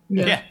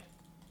 Yeah.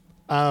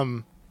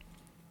 It's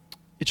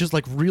just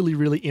like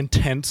really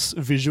intense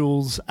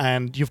visuals,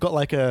 and you've got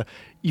like a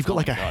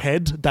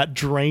head that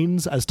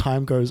drains as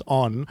time goes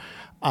on,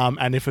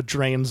 and if it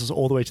drains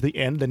all the way to the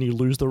end, then you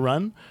lose the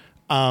run,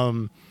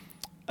 and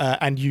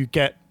you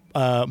get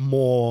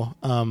more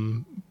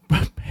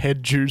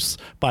head juice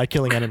by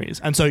killing enemies,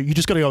 and so you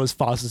just got to go as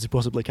fast as you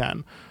possibly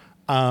can.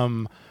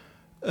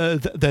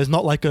 There's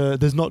not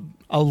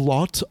a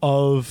lot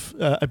of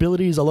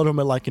abilities. A lot of them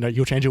are like,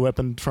 you'll change your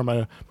weapon from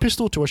a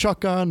pistol to a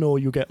shotgun, or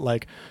you get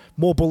like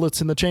more bullets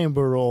in the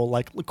chamber, or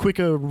like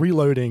quicker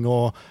reloading,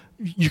 or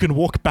you can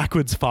walk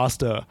backwards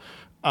faster.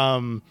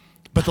 But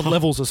the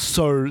levels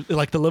are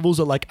the levels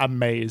are like a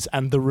maze,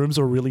 and the rooms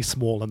are really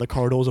small, and the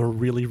corridors are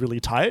really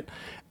tight,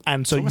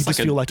 and so you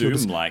just feel like you're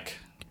just like.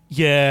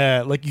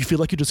 Yeah, like you feel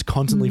like you're just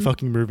constantly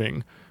fucking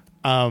moving.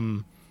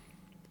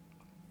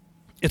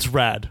 It's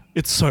rad.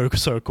 It's so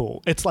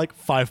cool. It's like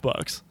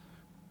 $5.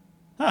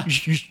 Huh.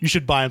 You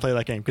should buy and play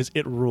that game because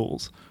it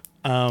rules.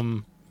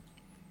 Oh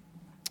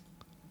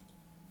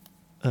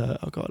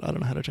god, I don't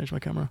know how to change my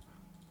camera.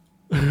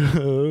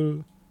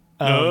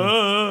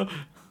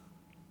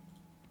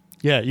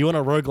 Yeah, you want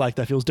a roguelike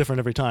that feels different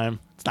every time.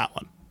 It's that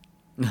one.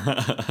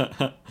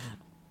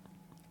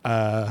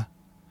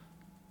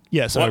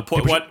 Yeah, so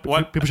people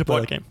should play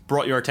that game.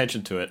 Brought your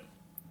attention to it?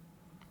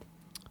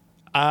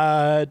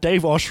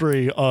 Dave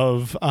Oshry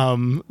of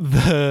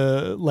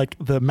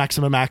the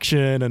Maximum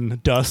Action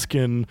and Dusk,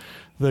 and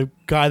the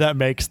guy that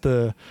makes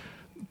the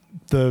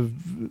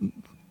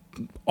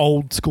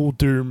old school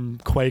Doom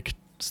Quake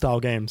style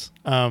games.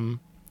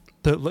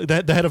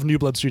 The head of New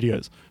Blood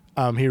Studios.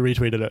 He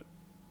retweeted it.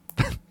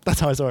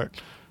 That's how I saw it.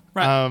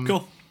 Right.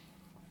 Cool.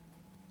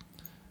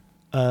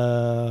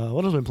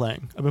 What have I been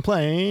playing? I've been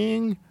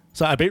playing.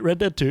 So I beat Red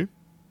Dead 2.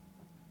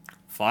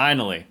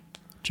 Finally.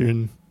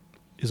 June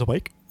is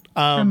awake.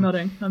 I'm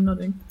nodding.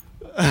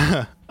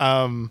 I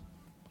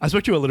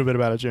spoke to you a little bit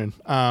about it, June.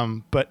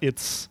 But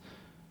it's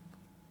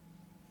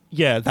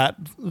that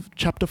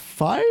chapter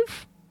 5?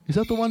 Is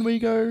that the one where you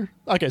go?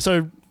 Okay,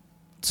 so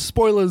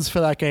spoilers for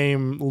that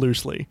game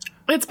loosely.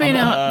 It's been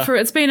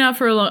out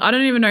for a long. I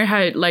don't even know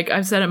how. Like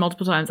I've said it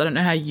multiple times. I don't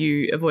know how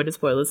you avoided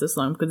spoilers this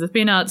long because it's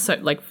been out so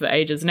like for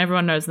ages, and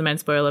everyone knows the main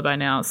spoiler by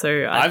now.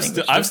 So I've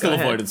still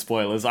avoided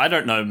spoilers. I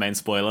don't know main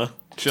spoiler.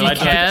 Should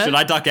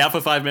I duck out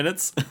for 5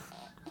 minutes?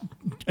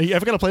 Are you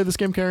ever gonna play this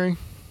game, Carrie?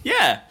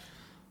 Yeah.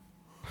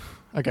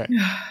 Okay.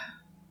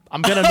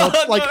 I'm gonna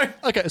not like.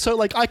 No. Okay, so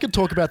like I could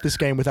talk about this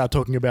game without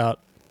talking about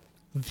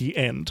the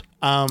end.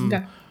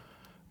 Okay.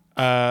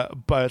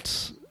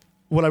 But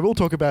what I will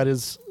talk about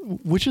is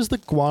which is the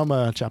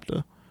Guarma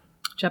chapter.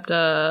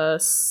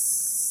 There's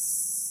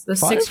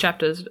 6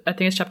 chapters. I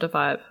think it's chapter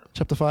 5.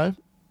 Chapter 5?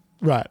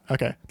 Right,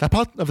 okay. That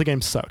part of the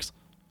game sucks.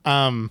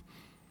 That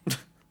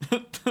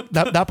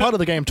part of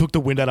the game took the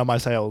wind out of my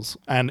sails.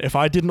 And if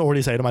I didn't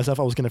already say to myself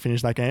I was going to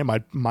finish that game,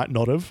 I might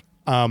not have.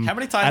 How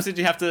many times did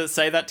you have to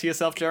say that to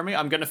yourself, Jeremy?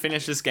 I'm going to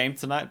finish this game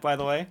tonight, by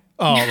the way.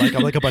 Oh,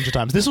 like a bunch of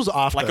times. This was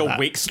after Like a that.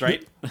 week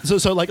straight.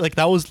 So like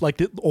that was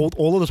like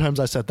all of the times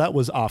I said that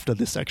was after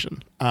this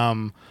section.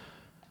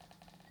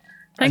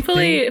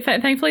 Thankfully,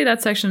 that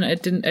section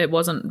it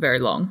wasn't very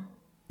long.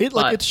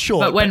 It's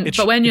short. But when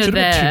you're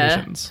there, 2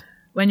 missions.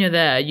 when you're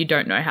there, you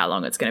don't know how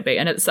long it's going to be,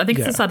 and I think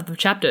it's the start of the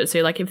chapter. So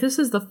you're like, if this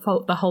is the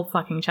whole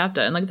fucking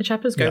chapter, and like the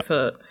chapters go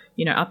for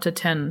up to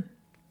 10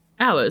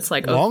 hours,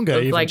 like longer.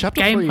 of Even like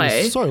chapter gameplay, 3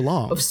 is so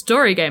long. of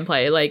story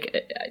gameplay. Like,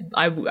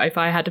 if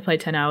I had to play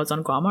 10 hours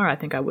on Guarma, I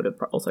think I would have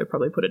also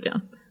probably put it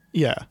down.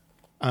 Yeah.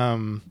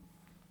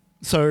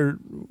 So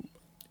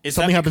Is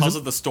that something happens- because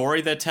of the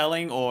story they're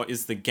telling, or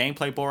is the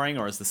gameplay boring,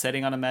 or is the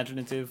setting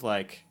unimaginative?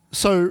 Like,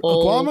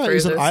 All Guarma three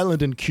is of an those.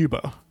 island in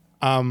Cuba,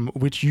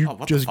 which you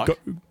what just the go.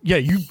 fuck? Yeah,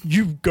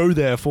 you go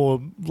there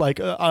for like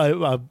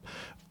a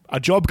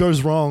job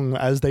goes wrong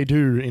as they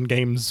do in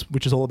games,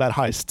 which is all about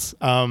heists.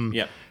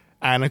 yep.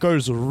 And it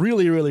goes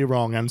really, really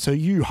wrong, and so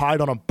you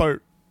hide on a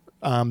boat.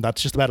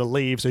 That's just about to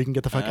leave, so you can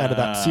get the fuck out of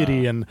that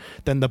city, and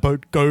then the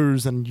boat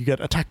goes, and you get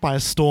attacked by a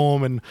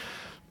storm, and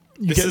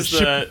you This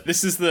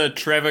get is the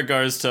Trevor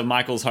goes to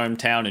Michael's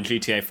hometown in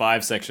GTA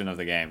 5 section of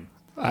the game.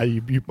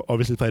 You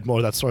obviously played more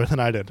of that story than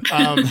I did.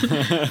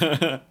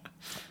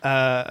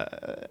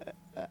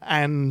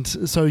 And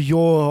so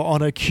you're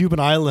on a Cuban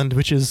island,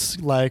 which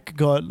is like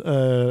got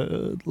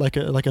like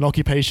an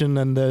occupation,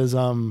 and there's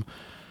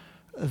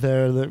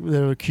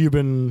there are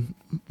Cuban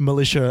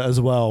militia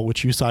as well,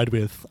 which you side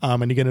with,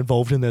 and you get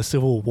involved in their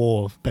civil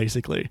war,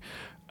 basically.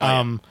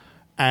 And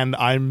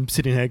I'm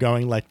sitting here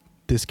going like,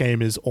 this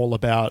game is all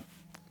about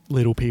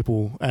little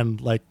people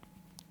and like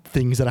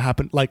things that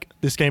happen. Like,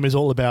 this game is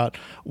all about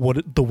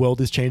the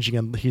world is changing,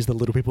 and here's the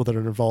little people that are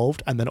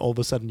involved, and then all of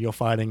a sudden you're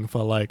fighting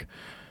for like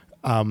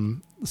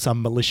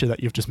some militia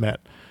that you've just met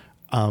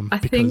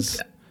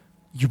because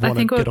you want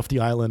to get off the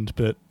island.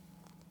 But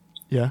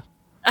yeah,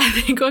 I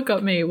think what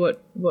got me,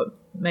 what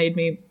made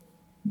me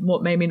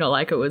not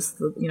like it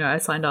was, I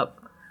signed up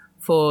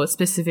for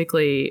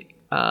specifically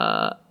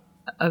a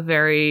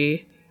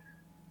very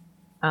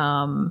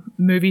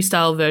movie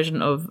style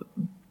version of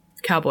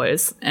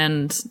Cowboys,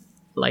 and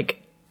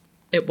like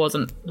it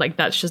wasn't like,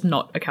 that's just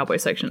not a cowboy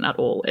section at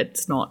all.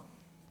 It's not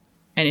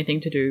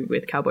anything to do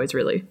with cowboys,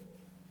 really.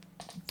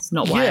 It's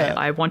not why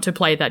I want to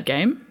play that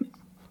game.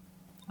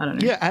 I don't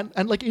know. Yeah,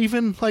 and like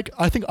even like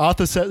I think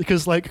Arthur said,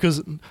 because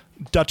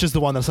Dutch is the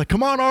one that's like,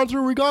 come on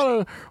Arthur, we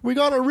gotta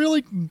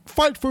really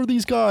fight for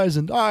these guys,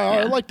 and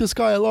I like this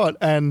guy a lot,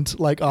 and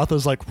like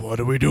Arthur's like, what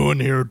are we doing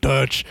here,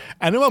 Dutch?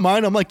 And in my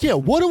mind I'm like, yeah,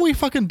 what are we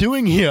fucking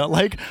doing here?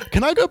 Like,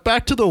 can I go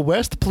back to the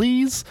West,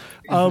 please?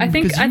 I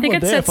think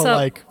it sets for up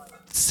like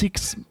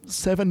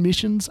 6-7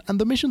 missions, and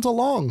the missions are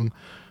long.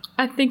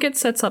 I think it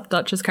sets up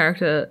Dutch's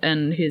character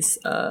and his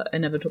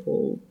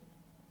inevitable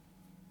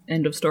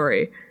end of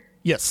story.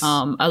 Yes.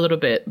 A little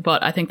bit,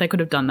 but I think they could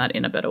have done that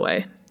in a better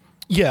way.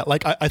 Yeah,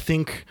 like I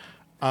think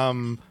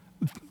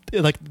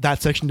like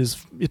that section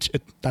is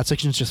that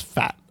section is just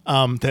fat.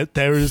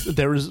 There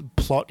is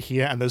plot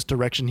here and there's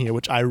direction here,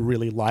 which I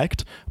really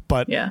liked,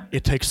 but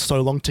it takes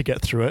so long to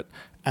get through it,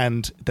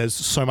 and there's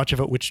so much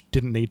of it which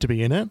didn't need to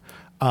be in it.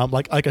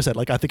 Like I said,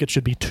 like I think it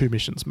should be 2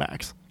 missions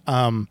max.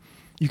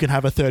 You can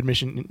have a third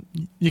mission.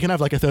 You can have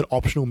like a third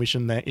optional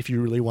mission there if you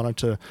really wanted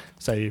to.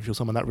 Say, if you're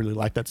someone that really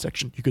liked that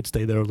section, you could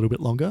stay there a little bit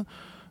longer.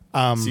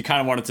 So you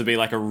kind of want it to be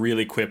like a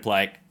really quick,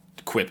 like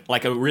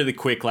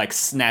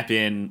snap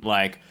in,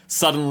 like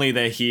suddenly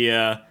they're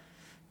here,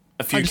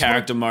 a few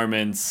character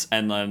moments,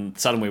 and then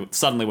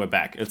suddenly we're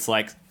back. It's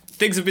like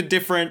things have been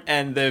different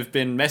and they've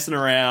been messing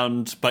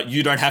around, but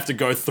you don't have to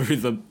go through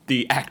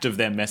the act of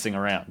them messing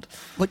around.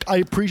 Like, I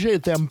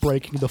appreciate them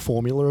breaking the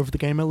formula of the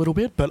game a little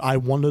bit, but I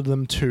wanted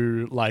them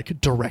to like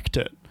direct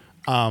it.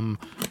 I've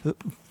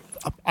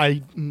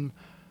been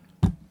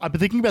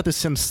thinking about this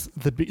since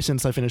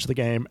I finished the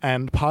game,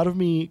 and part of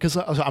me, because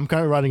I'm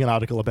currently writing an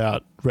article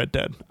about Red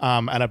Dead,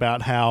 and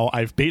about how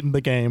I've beaten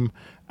the game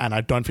and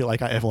I don't feel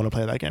like I ever want to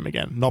play that game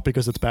again. Not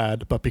because it's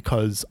bad, but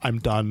because I'm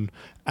done,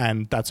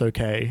 and that's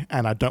okay,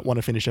 and I don't want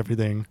to finish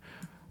everything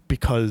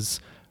because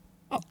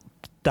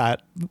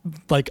that,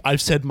 like,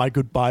 I've said my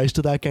goodbyes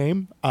to that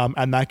game,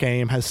 and that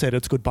game has said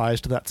its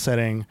goodbyes to that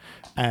setting,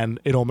 and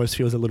it almost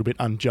feels a little bit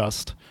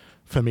unjust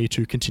for me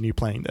to continue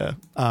playing there.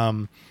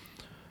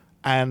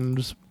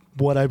 And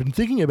what I've been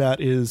thinking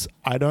about is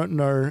I don't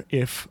know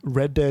if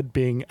Red Dead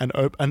being an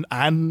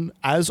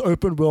as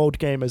open world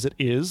game as it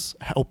is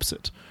helps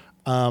it.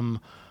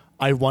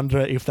 I wonder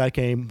if that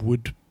game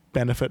would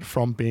benefit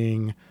from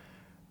being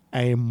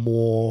a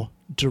more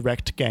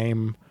direct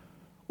game,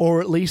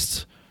 or at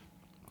least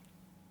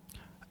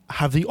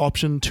have the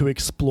option to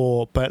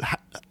explore, but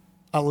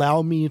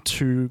allow me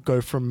to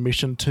go from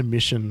mission to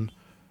mission,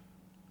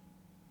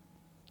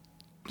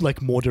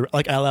 like more direct,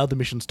 like allow the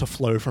missions to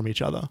flow from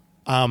each other.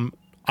 I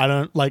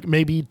don't like,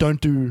 maybe don't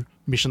do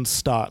mission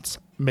starts,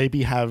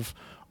 maybe have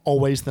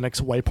always the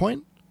next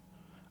waypoint,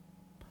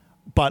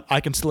 but I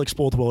can still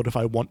explore the world if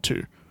I want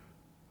to.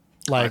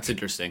 Like, that's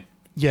interesting.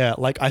 Yeah,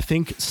 like I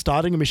think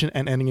starting a mission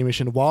and ending a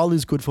mission, while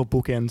is good for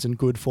bookends and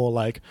good for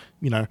like,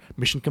 you know,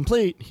 mission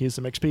complete, here's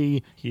some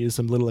XP, here's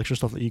some little extra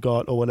stuff that you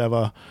got or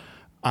whatever.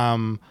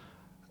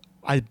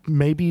 I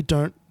maybe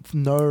don't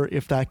know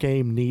if that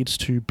game needs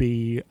to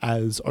be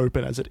as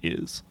open as it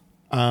is.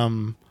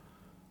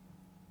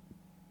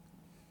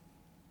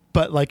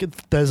 But like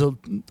there's a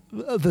lot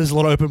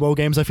of open world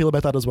games I feel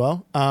about that as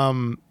well.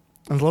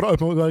 There's a lot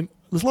of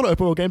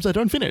open world games I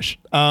don't finish.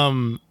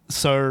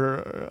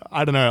 So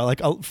I don't know.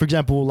 Like for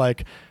example,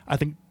 like I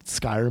think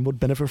Skyrim would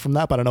benefit from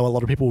that, but I know a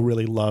lot of people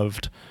really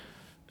loved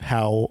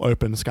how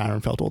open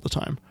Skyrim felt all the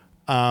time.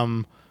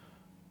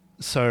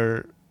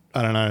 So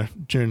I don't know,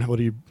 June. What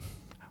do you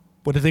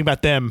think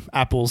about them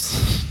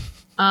apples?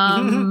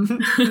 I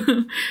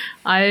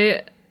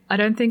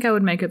don't think I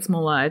would make it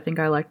smaller. I think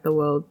I like the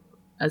world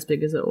as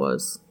big as it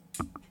was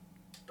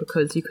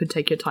because you could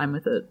take your time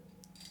with it.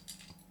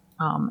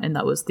 And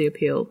that was the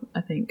appeal,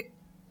 I think.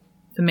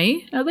 For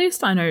me, at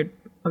least. I know,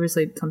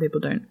 obviously, some people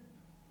don't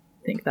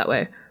think that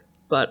way.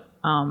 But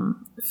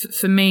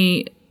for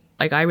me,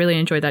 like, I really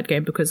enjoyed that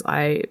game because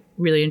I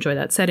really enjoy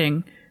that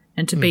setting.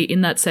 And to be in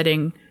that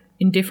setting,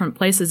 in different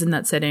places in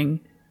that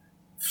setting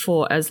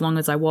for as long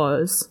as I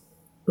was,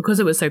 because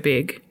it was so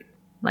big,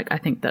 like, I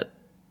think that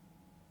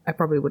I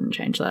probably wouldn't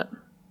change that,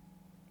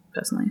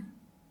 personally.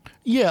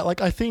 Yeah, like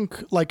I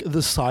think like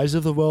the size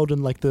of the world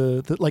and like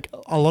the like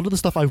a lot of the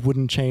stuff I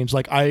wouldn't change.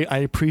 Like I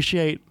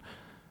appreciate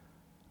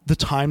the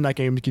time that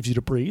game gives you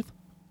to breathe.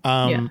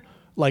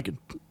 Like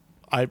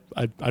I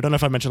don't know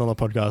if I mentioned on the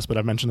podcast, but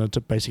I mentioned it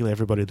to basically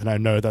everybody that I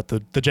know that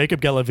the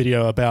Jacob Geller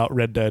video about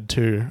Red Dead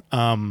 2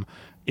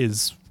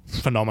 is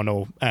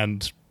phenomenal,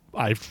 and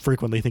I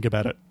frequently think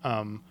about it.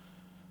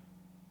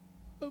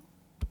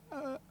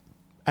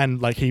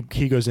 And like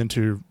he goes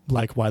into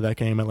like why that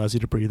game allows you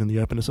to breathe in the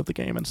openness of the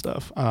game and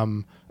stuff,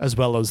 as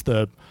well as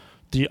the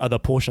other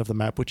portion of the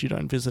map which you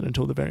don't visit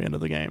until the very end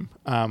of the game,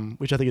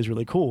 which I think is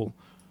really cool.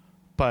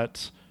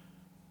 But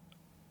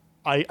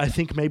I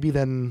think maybe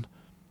then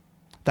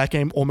that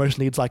game almost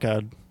needs like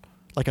a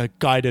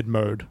guided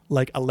mode,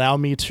 like allow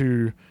me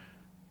to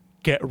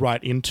get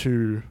right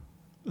into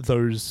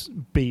those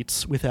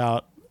beats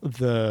without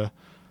the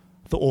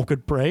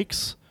awkward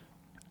breaks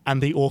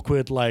and the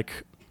awkward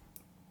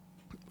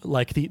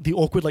the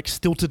awkward like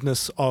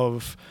stiltedness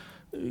of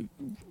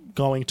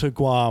going to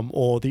Guam,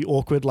 or the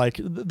awkward like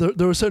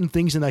there are certain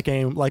things in that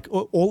game, like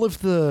all of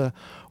the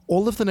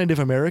Native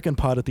American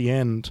part at the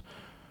end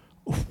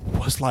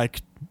was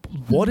like,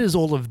 what is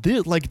all of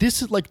this? Like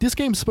this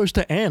game's supposed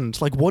to end.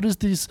 Like what is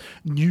this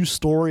new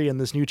story and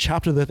this new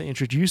chapter that they're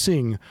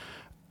introducing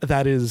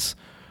that is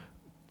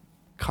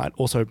kind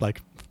also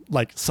like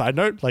side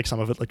note, like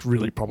some of it like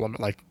really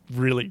problematic,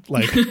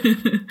 like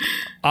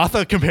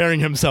Arthur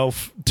comparing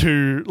himself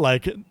to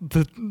like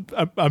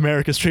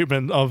America's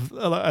treatment of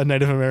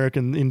Native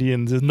American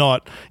Indians is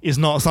not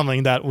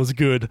something that was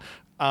good.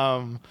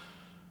 I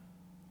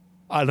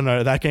don't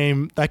know, that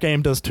game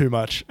does too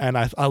much, and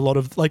a lot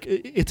of like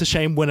it's a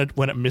shame when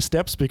it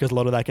missteps, because a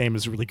lot of that game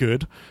is really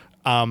good.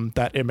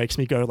 That it makes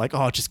me go like,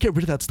 oh, just get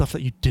rid of that stuff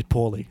that you did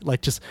poorly.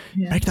 Like just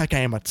make that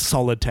game a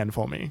solid 10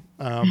 for me.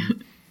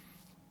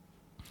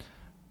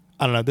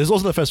 I don't know. There's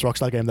also the first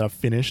Rockstar game that I've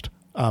finished.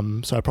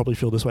 So I probably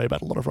feel this way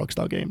about a lot of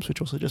Rockstar games, which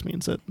also just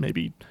means that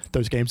maybe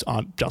those games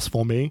aren't just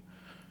for me.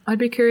 I'd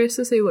be curious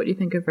to see what you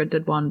think of Red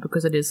Dead 1,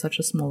 because it is such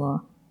a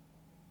smaller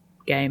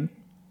game.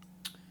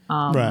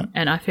 Right.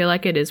 And I feel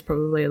like it is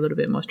probably a little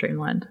bit more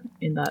streamlined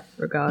in that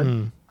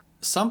regard.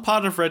 Some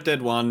part of Red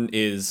Dead 1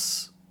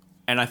 is,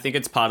 and I think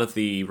it's part of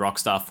the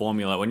Rockstar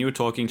formula. When you were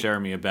talking,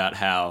 Jeremy, about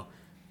how,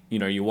 you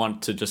know, you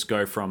want to just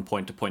go from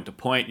point to point to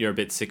point, you're a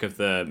bit sick of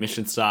the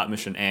mission start,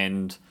 mission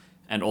end,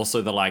 and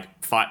also the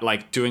like fight,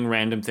 like doing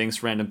random things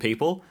for random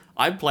people.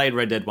 I played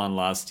Red Dead 1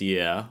 last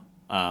year,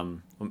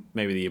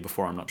 maybe the year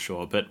before, I'm not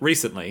sure, but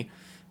recently.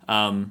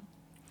 And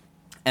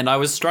I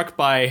was struck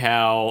by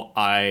how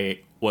I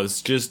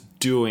was just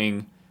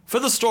doing, for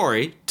the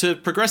story, to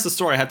progress the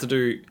story, I had to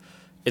do,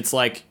 it's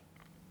like,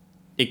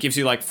 it gives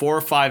you like 4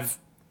 or 5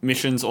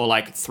 missions, or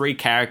like 3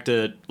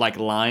 character like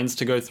lines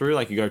to go through.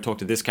 Like you go talk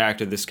to this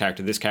character, this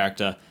character, this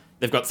character.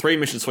 They've got 3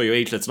 missions for you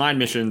each. That's 9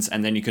 missions,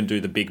 and then you can do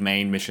the big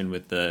main mission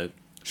with the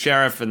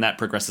sheriff, and that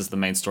progresses the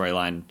main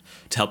storyline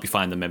to help you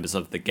find the members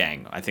of the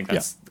gang. I think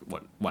that's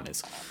what 1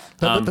 is.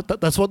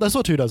 That's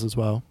what 2 does as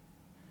well.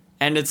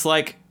 And it's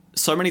like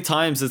so many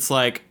times it's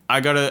like I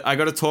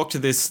gotta talk to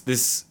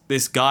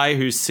this guy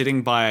who's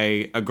sitting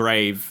by a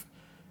grave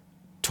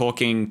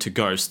talking to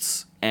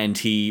ghosts, and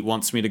he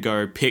wants me to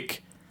go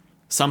pick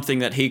something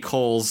that he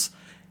calls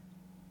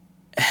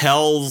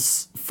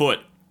Hell's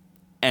Foot.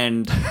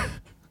 And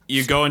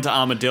you go into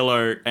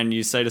Armadillo and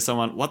you say to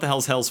someone, what the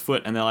hell's Hell's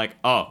Foot? And they're like,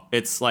 oh,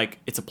 it's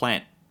a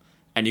plant.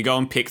 And you go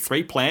and pick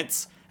 3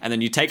 plants, and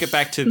then you take it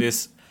back to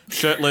this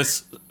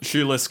shirtless,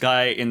 shoeless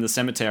guy in the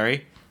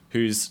cemetery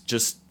who's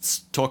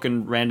just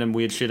talking random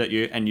weird shit at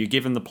you, and you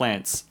give him the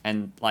plants,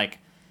 and like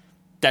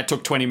that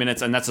took 20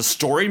 minutes, and that's a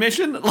story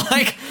mission.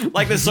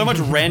 like there's so much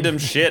random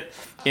shit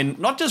in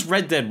not just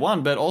Red Dead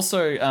 1, but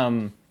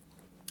also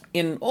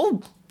in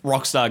all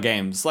Rockstar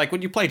games. Like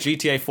when you play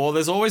GTA 4,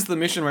 there's always the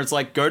mission where it's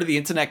like go to the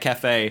internet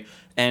cafe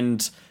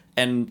and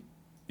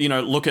you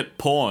know, look at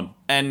porn,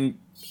 and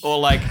or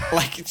like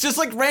it's just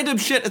like random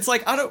shit. It's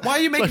like, why are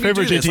you making me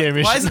do this?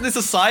 Like, why isn't this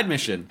a side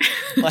mission?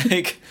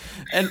 Like,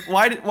 and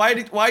why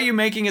are you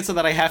making it so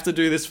that I have to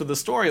do this for the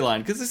storyline?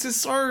 Because this is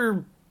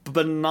so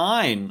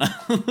benign.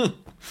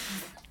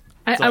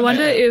 I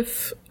wonder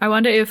if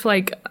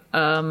like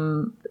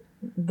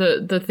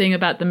the thing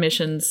about the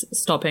missions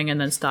stopping and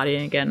then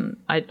starting again,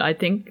 I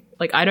think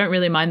like I don't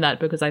really mind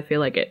that, because I feel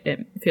like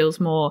it feels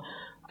more.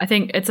 I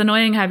think it's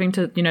annoying having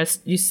to, you know,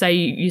 you say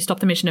you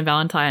stop the mission in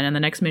Valentine and the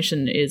next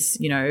mission is,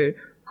 you know,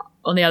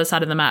 on the other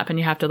side of the map, and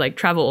you have to like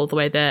travel all the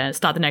way there and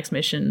start the next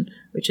mission,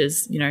 which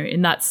is, you know,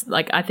 and that's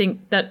like, I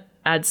think that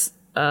adds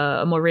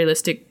a more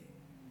realistic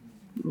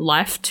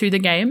life to the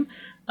game.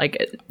 Like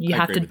you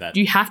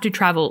have to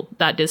travel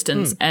that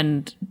distance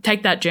and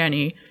take that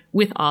journey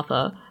with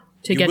Arthur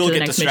to get to the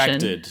next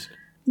mission.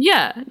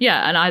 Yeah,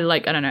 and I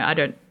don't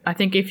know. I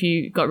think if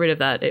you got rid of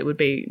that, it would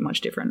be much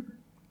different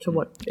to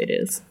what it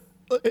is.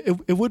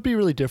 It would be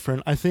really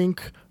different. I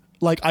think,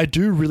 like, I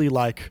do really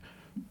like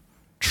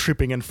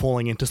tripping and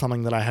falling into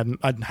something that I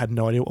had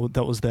no idea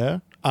that was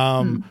there.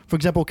 For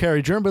example,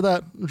 Carrie, do you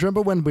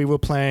remember when we were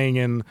playing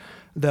and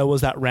there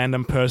was that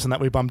random person that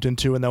we bumped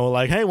into and they were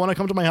like, hey, want to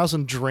come to my house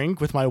and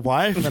drink with my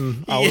wife?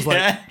 And I was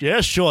like,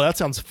 yeah, sure, that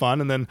sounds fun.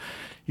 And then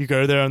you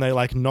go there and they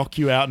like knock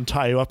you out and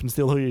tie you up and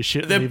steal all your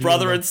shit. Their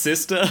brother and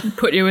sister.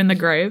 Put you in the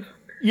grave.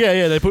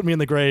 Yeah, they put me in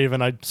the grave,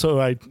 and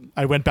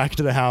I went back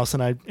to the house,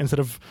 and I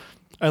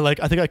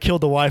think I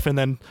killed the wife and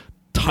then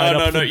tied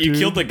up the dude. You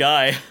killed the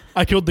guy.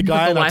 I killed the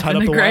guy and I tied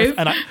up the wife,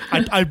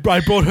 and I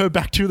brought her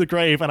back to the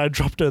grave and I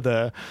dropped her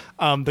there.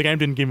 The game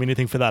didn't give me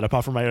anything for that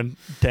apart from my own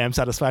damn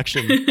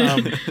satisfaction.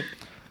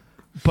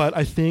 But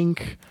I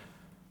think,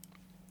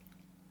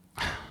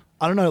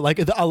 I don't know, like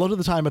a lot of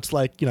the time it's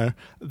like, you know,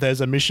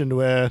 there's a mission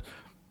where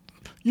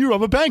you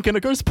rob a bank and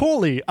it goes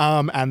poorly,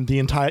 and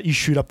you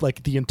shoot up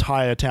like the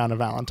entire town of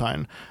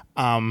Valentine.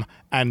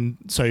 And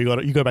so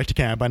you go back to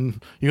camp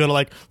and you gotta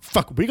like,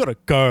 fuck, we gotta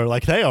go.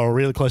 Like they are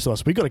really close to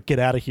us. We gotta get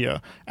out of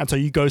here. And so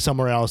you go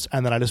somewhere else.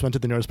 And then I just went to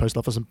the nearest post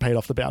office and paid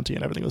off the bounty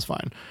and everything was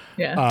fine.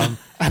 Yeah.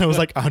 And it was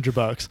like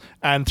 $100.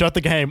 And throughout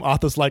the game,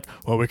 Arthur's like,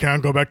 well, we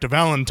can't go back to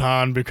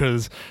Valentine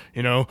because,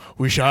 you know,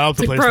 we shut up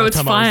the place. Bro,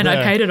 it's fine.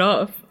 I paid it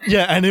off.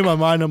 Yeah. And in my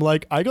mind, I'm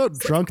like, I got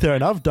drunk there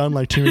and I've done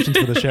like 2 missions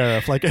for the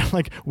sheriff. Like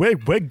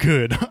we're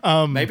good.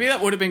 Maybe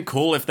that would have been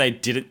cool if they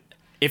did it.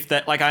 If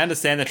that, like, I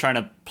understand they're trying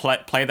to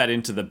play that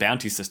into the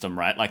bounty system,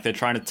 right? Like they're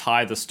trying to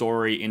tie the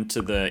story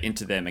into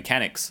their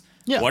mechanics.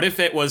 Yeah. What if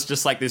it was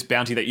just like this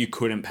bounty that you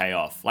couldn't pay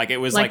off? Like it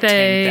was like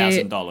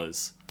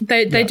 $10,000.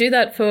 They do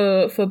that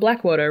for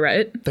Blackwater,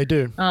 right? They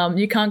do.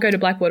 You can't go to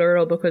Blackwater at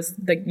all because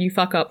you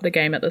fuck up the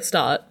game at the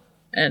start,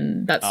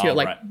 and that's the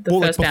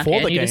first bounty,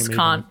 and you just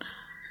can't. Even.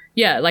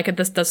 Yeah, like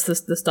that's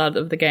the start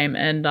of the game,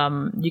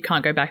 and you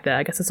can't go back there.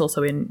 I guess it's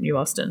also in New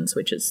Austins,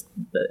 which is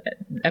the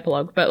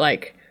epilogue, but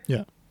like.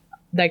 Yeah.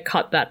 They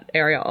cut that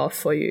area off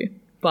for you,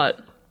 but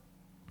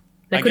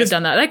they could have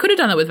done that. They could have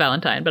done that with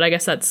Valentine, but I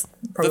guess that's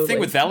probably... The thing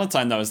with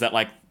Valentine, though, is that,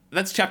 like,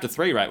 that's chapter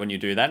 3, right, when you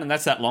do that, and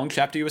that's that long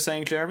chapter you were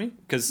saying, Jeremy?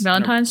 Because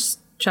Valentine's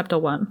chapter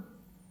 1.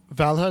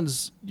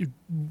 Valentine's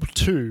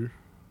 2.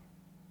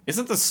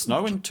 Isn't the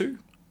snow in 2?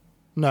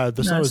 No,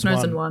 the snow is 1.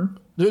 Snow's in 1.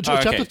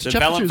 Chapter 2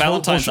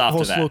 Valentine's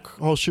after that.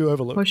 Horseshoe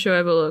Overlook. Horseshoe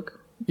Overlook.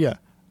 Yeah,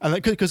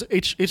 and because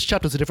each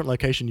chapter is a different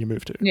location you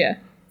move to. Yeah,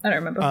 I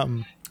don't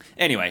remember.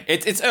 Anyway,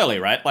 it's early,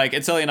 right? Like,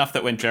 it's early enough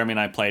that when Jeremy and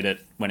I played it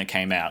when it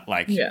came out,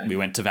 like, we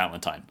went to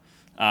Valentine.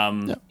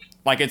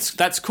 Like,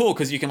 that's cool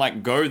because you can,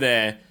 like, go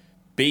there,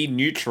 be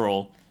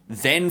neutral,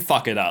 then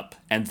fuck it up,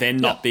 and then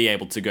not be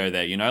able to go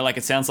there, you know? Like,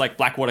 it sounds like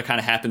Blackwater kind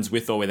of happens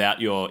with or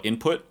without your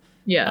input.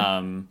 Yeah.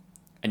 And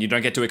you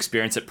don't get to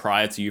experience it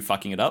prior to you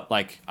fucking it up.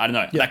 Like, I don't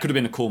know. Yeah. That could have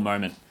been a cool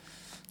moment.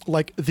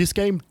 Like, this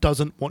game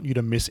doesn't want you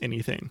to miss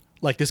anything.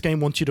 Like, this game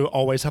wants you to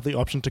always have the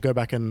option to go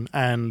back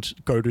and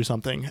go do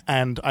something.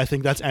 And I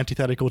think that's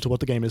antithetical to what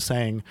the game is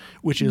saying,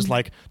 which is,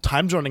 like,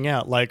 time's running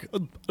out. Like,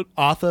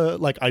 Arthur,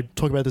 like, I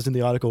talk about this in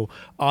the article,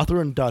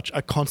 Arthur and Dutch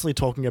are constantly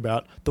talking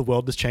about the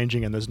world is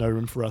changing and there's no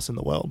room for us in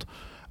the world.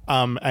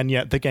 And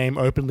yet the game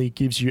openly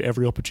gives you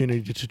every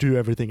opportunity to do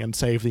everything and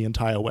save the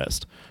entire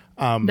West.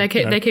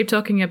 They keep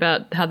talking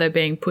about how they're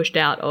being pushed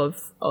out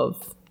of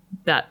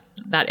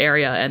that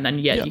area, and then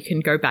you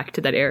can go back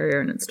to that area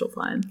and it's still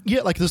fine.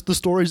 Yeah, like the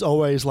story's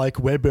always like,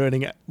 we're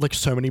burning like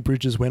so many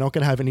bridges, we're not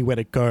going to have anywhere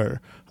to go.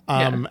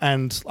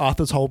 And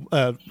Arthur's whole,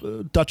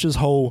 Dutch's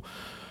whole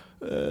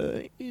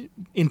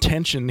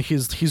intention,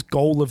 his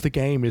goal of the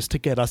game is to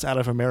get us out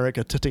of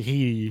America to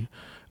Tahiti,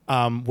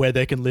 where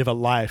they can live a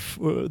life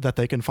that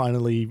they can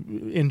finally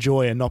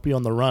enjoy and not be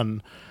on the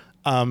run.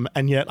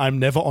 And yet I'm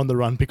never on the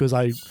run because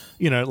I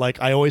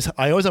always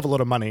have a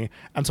lot of money,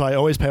 and so I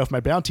always pay off my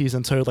bounties,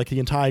 and so like the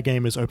entire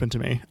game is open to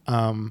me.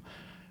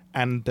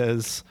 And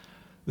there's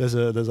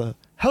a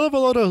hell of a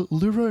lot of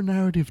Luro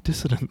narrative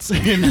dissonance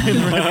in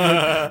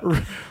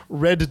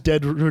Red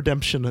Dead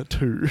Redemption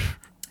 2.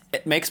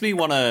 It makes me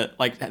want to,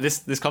 like,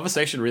 this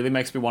conversation really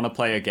makes me want to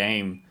play a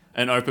game,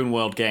 an open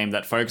world game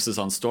that focuses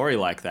on story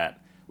like that,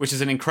 which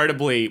is an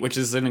incredibly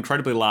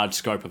large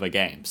scope of a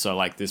game. So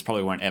like this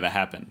probably won't ever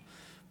happen.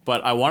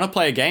 But I want to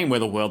play a game where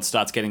the world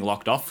starts getting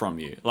locked off from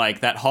you.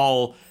 Like that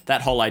whole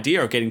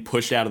idea of getting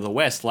pushed out of the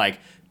West, like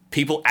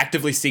people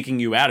actively seeking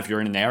you out if you're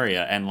in an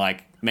area, and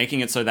like making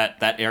it so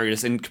that area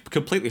is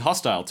completely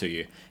hostile to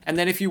you. And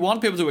then if you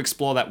want people to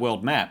explore that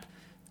world map,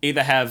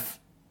 either have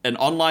an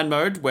online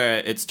mode where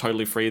it's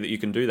totally free that you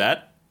can do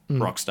that,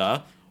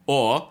 Rockstar,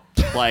 or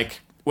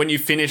like when you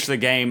finish the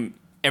game,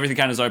 everything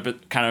kind of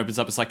opens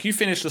up. It's like, you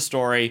finish the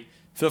story,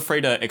 feel free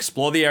to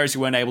explore the areas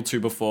you weren't able to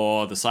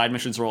before. The side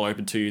missions are all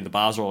open to you. The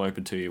bars are all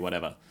open to you,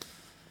 whatever.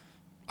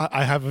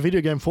 I have a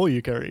video game for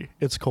you, Kerry.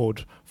 It's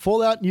called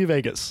Fallout New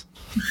Vegas.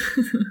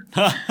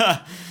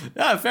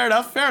 Yeah, fair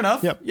enough.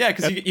 Yep. Yeah,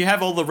 because you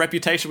have all the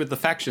reputation with the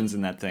factions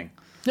in that thing.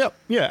 Yep.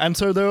 Yeah, and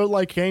so there are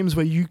like games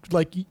where you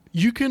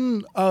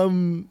can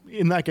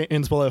in that game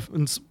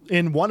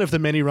in one of the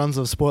many runs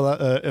of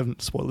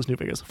Spoilers New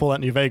Vegas, Fallout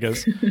New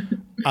Vegas,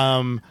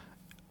 you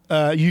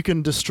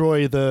can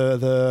destroy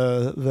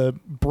the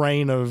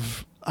brain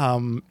of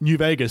New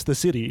Vegas, the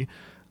city,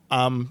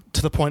 to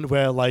the point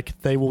where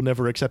like they will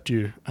never accept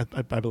you,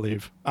 I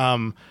believe.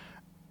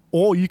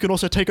 Or you can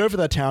also take over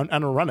that town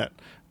and run it,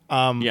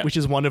 which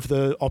is one of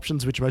the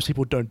options which most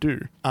people don't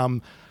do.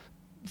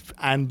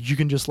 And you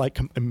can just like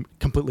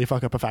completely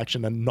fuck up a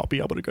faction and not be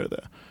able to go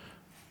there.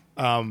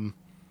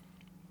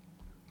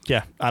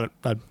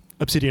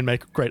 Obsidian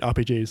make great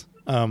RPGs.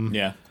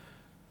 Yeah.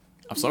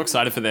 I'm so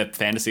excited for their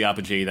fantasy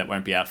RPG that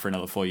won't be out for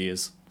another 4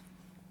 years.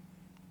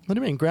 What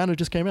do you mean? Grounded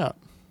just came out.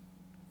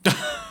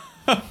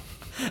 I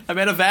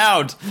meant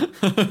Avowed.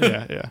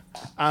 Yeah.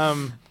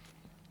 I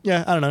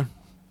don't know.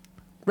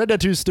 Red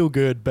Dead 2 is still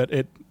good, but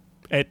it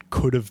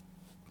could have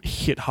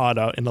hit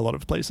harder in a lot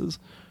of places.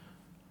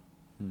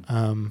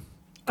 I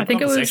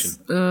think it was...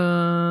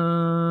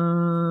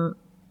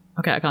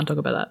 okay, I can't talk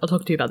about that. I'll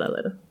talk to you about that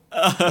later.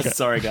 Okay.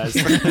 Sorry, guys.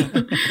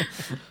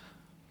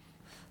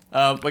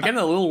 We're getting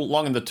a little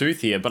long in the tooth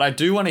here, but I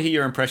do want to hear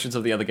your impressions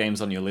of the other games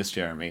on your list,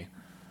 Jeremy.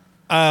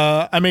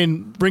 I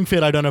mean, Ring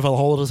Fit, I don't have a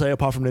whole lot to say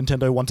apart from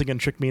Nintendo once again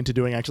tricked me into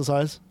doing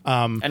exercise.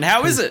 And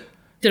how is it?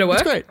 Did it work?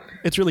 It's great.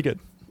 It's really good.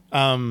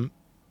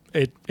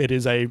 It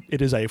is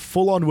a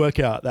full-on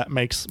workout that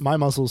makes my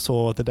muscles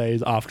sore the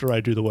days after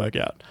I do the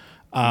workout,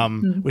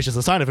 which is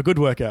a sign of a good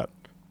workout.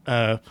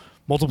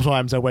 Multiple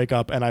times I wake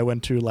up and I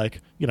went to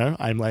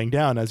I'm laying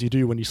down as you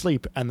do when you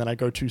sleep, and then I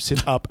go to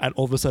sit up and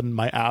all of a sudden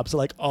my abs are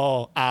like,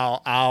 oh,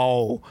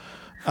 ow.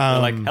 They're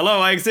like, hello,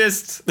 I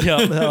exist.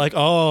 Yeah, they're like,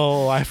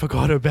 oh, I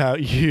forgot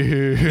about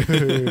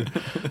you.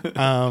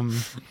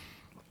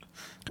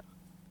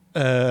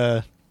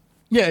 Yeah,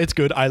 it's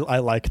good. I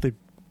like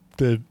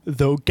the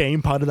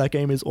game part of that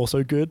game is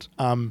also good.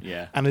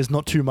 And it's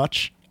not too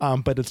much,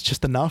 but it's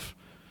just enough.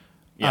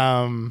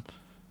 Yeah.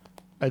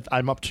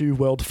 I'm up to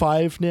World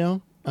 5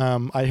 now.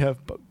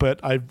 But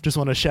I just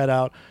want to shout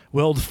out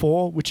World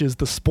 4, which is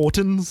the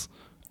Sportans,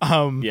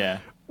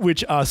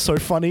 which are so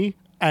funny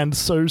and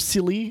so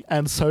silly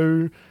and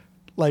so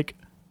like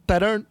they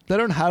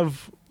don't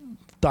have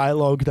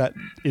dialogue that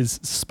is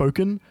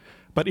spoken,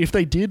 but if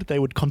they did, they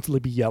would constantly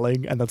be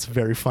yelling, and that's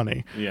very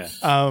funny. Yeah.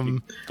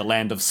 The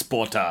land of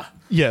Sporta.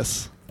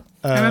 Yes.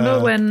 I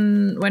remember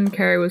when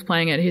Kerry was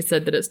playing it, he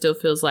said that it still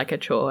feels like a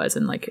chore, as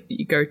in like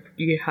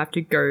you have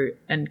to go,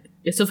 and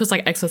it still feels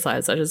like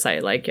exercise, I should say,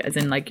 like as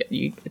in like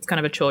it's kind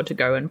of a chore to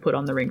go and put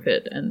on the Ring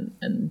Fit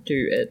and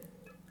do it.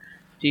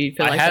 Do you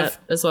feel that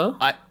as well?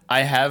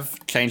 I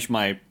have changed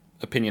my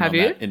opinion on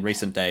that in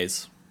recent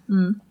days.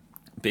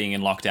 Being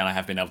in lockdown, I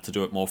have been able to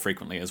do it more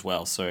frequently as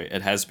well, so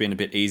it has been a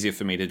bit easier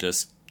for me to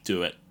just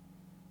do it.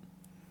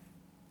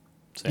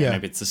 So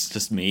maybe it's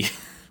just me.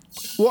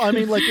 Well, I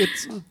mean, like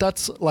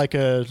that's like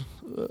I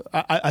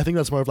think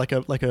that's more of like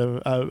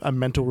a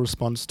mental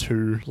response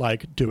to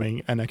like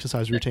doing an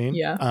exercise routine.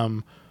 Yeah.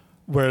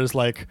 Whereas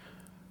like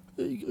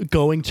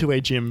going to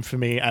a gym for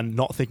me and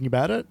not thinking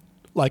about it,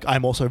 like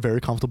I'm also very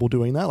comfortable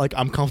doing that. Like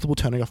I'm comfortable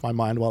turning off my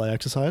mind while I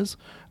exercise.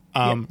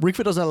 Ring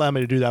Fit doesn't allow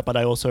me to do that, but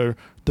I also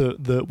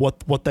the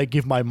what they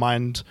give my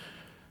mind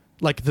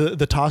like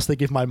the tasks they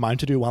give my mind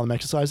to do while I'm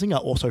exercising are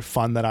also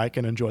fun that I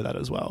can enjoy that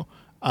as well.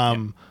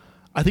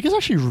 I think it's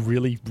actually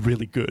really,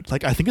 really good.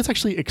 Like, I think it's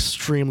actually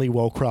extremely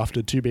well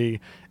crafted to be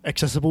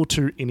accessible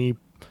to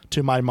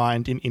my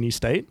mind in any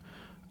state.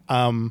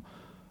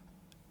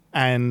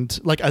 And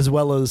like, as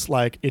well as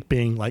like it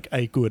being like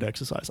a good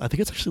exercise. I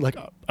think it's actually like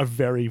a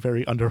very,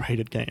 very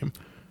underrated game.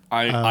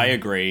 I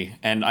agree.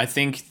 And I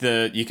think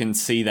that you can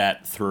see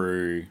that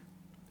through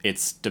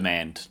its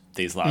demand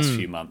these last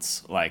few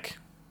months. Like,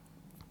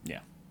 yeah.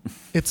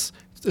 It's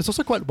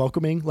also quite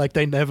welcoming. Like,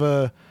 they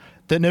never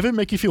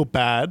make you feel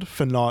bad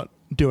for not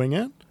doing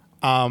it.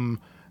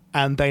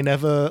 And they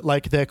never,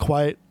 like, they're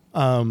quite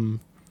like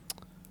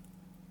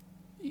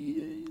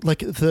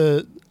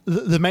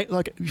the main,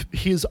 like,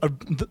 here's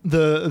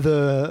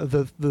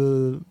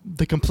the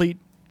complete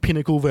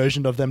pinnacle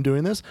version of them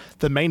doing this.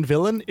 The main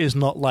villain is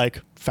not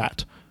like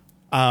fat.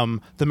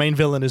 The main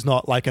villain is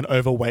not like an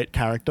overweight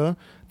character.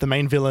 The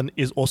main villain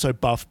is also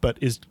buff, but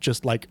is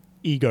just like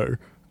ego.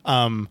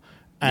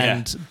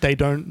 And they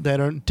don't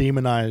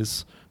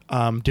demonize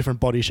different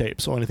body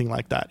shapes or anything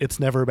like that. It's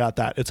never about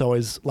that. It's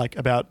always like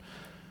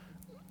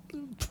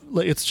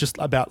it's just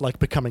about like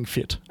becoming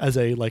fit as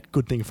a like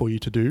good thing for you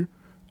to do.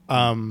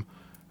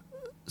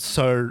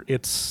 So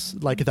it's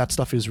like that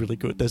stuff is really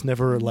good. There's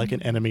never like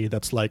an enemy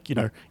that's like, you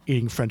know,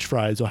 eating French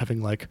fries or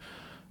having like,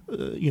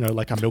 you know,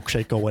 like a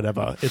milkshake or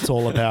whatever. It's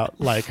all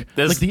about like,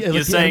 the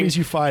enemies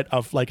you fight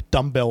of like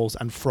dumbbells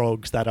and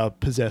frogs that are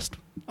possessed.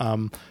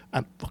 And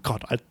oh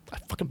God, I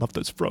fucking love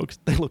those frogs.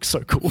 They look so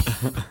cool.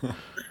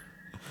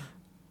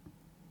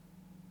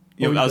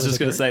 I was just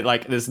gonna say,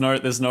 like, there's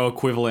no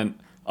equivalent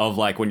of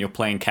like when you're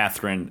playing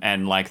Catherine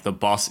and like the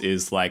boss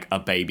is like a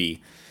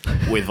baby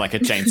with like a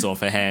chainsaw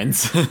for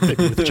hands.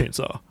 Baby with a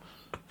chainsaw.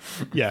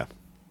 Yeah,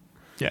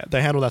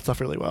 they handle that stuff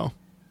really well.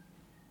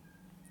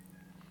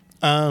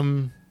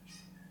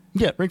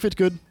 Yeah, Ring Fit's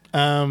good.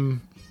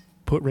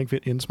 Put Ring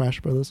Fit in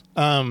Smash Brothers.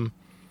 And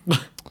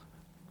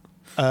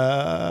yeah,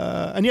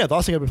 the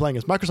last thing I've been playing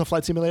is Microsoft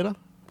Flight Simulator.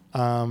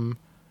 I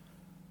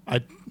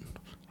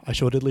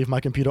sure did leave my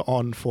computer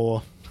on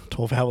for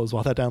 12 hours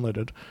while that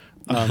downloaded,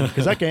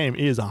 because that game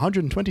is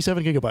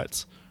 127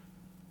 gigabytes.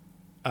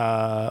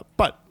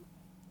 But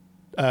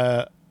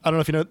I don't know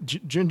if you know,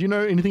 June, do you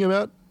know anything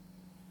about?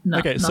 No,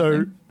 okay,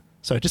 nothing.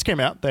 so it just came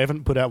out. They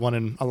haven't put out one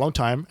in a long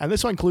time, and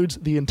this one includes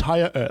the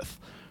entire Earth.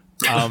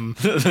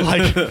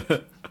 Like,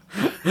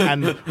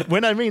 and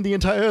when I mean the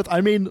entire Earth,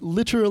 I mean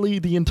literally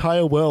the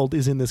entire world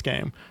is in this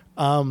game.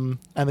 And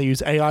they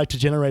use AI to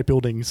generate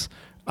buildings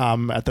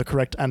at the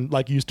correct, and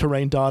like use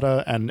terrain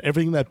data and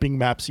everything that Bing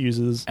Maps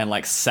uses, and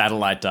like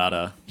satellite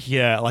data.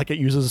 Yeah, like it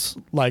uses,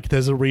 like,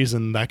 there's a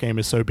reason that game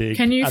is so big.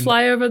 Can you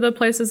fly over the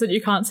places that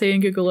you can't see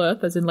in Google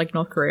Earth, as in like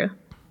North Korea?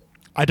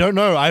 I don't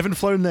know. I haven't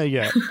flown there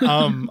yet.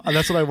 And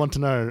that's what I want to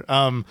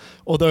know.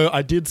 Although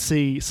I did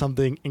see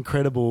something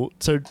incredible.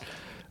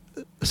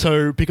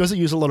 So because it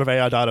uses a lot of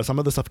AI data, some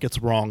of the stuff gets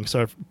wrong.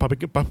 So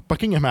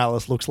Buckingham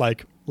Palace looks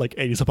like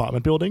 80s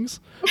apartment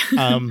buildings.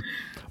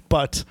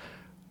 But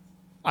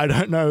I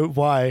don't know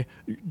why.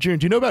 June,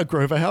 do you know about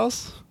Grover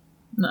House?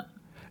 No.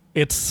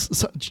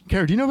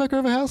 Kerry, do you know about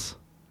Grover House?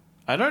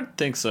 I don't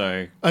think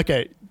so.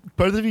 Okay.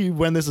 Both of you,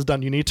 when this is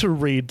done, you need to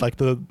read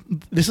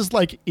this is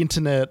like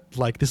internet,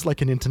 like this is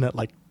like an internet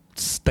like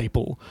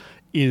staple,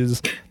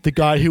 is the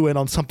guy who went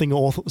on something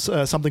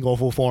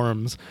awful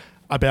forums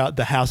about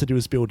the house that he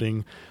was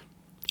building.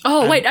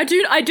 Oh, wait, I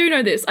do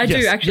know this. I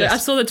do actually. Yes. I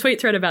saw the tweet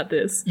thread about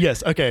this.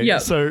 Yes. Okay.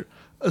 Yep.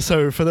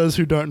 So for those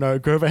who don't know,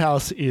 Grover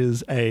House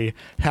is a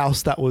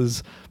house that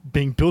was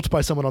being built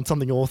by someone on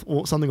something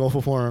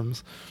awful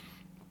forums,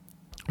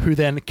 who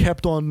then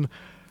kept on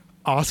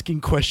asking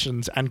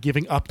questions and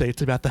giving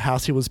updates about the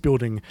house he was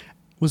building,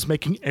 was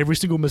making every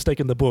single mistake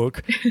in the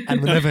book,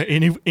 and whenever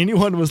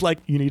anyone was like,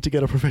 "You need to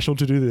get a professional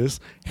to do this,"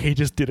 he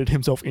just did it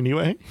himself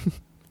anyway.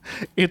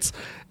 There's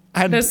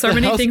so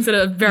many things that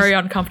are very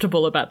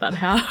uncomfortable about that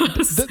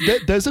house.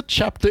 There's a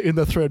chapter in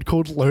the thread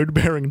called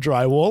load-bearing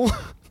drywall.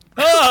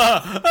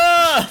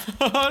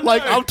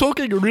 Like, I'm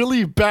talking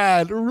really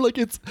bad. Like,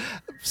 it's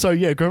so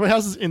yeah. Grover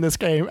House is in this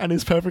game and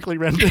is perfectly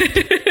rendered.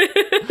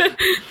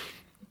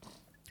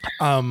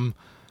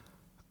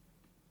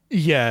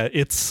 Yeah,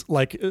 it's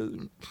like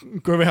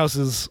Grover House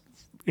is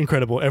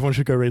incredible. Everyone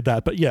should go read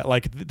that. But yeah,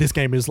 like this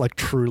game is like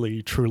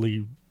truly,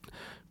 truly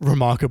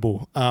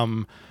remarkable.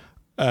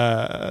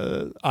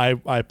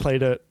 I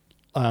played it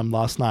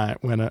last night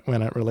when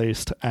it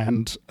released,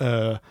 and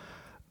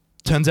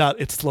turns out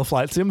it's still a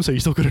flight sim, so you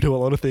still got to do a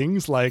lot of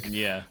things like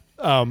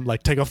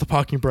like take off the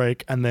parking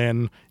brake and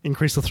then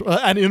increase the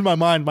and in my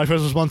mind my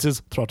first response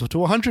is throttle to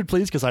 100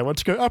 please, because I want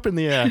to go up in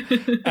the air.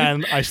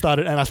 and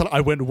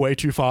I went way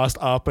too fast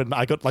up, and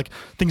I got like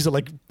things are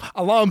like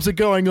alarms are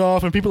going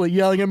off and people are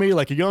yelling at me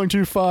like, "You're going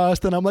too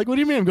fast," and I'm like, "What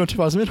do you mean I'm going too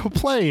fast? I'm in a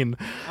plane."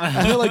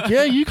 And they're like,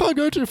 "Yeah, you can't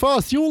go too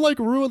fast, you'll like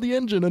ruin the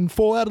engine and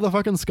fall out of the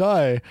fucking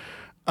sky."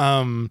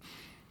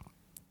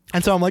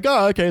 And so I'm like,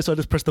 "Oh, okay." So I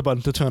just press the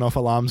button to turn off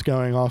alarms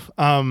going off.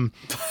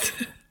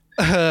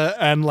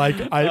 and like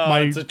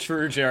it's a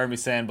true Jeremy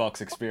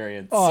Sandbox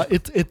experience.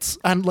 It's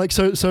and like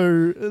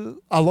so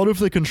a lot of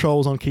the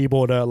controls on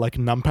keyboard are like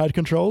numpad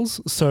controls.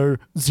 So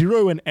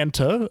 0 and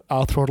enter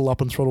are throttle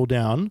up and throttle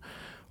down.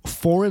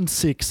 4 and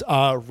 6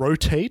 are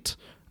rotate.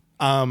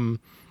 8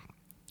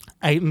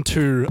 and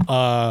 2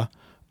 are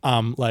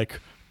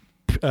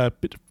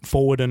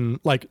forward and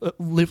like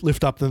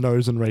lift up the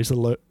nose and raise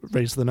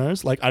the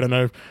nose. Like I don't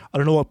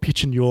know what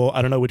pitch in your,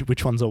 I don't know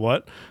which ones are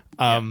what.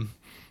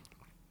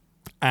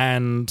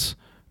 And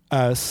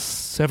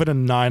 7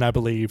 and 9, I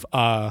believe,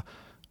 are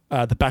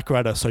the back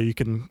rudder, so you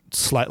can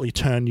slightly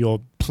turn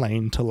your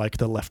plane to like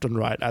the left and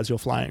right as you're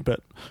flying,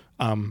 but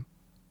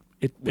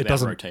it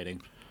doesn't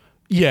rotating.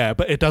 Yeah,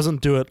 but it doesn't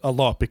do it a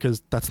lot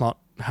because that's not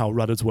how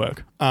rudders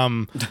work.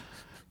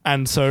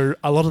 And so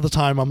a lot of the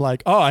time I'm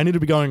like, oh, I need to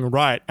be going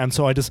right, and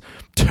so I just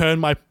turn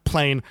my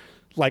plane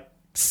like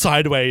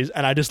sideways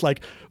and I just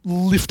like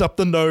lift up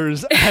the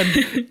nose,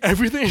 and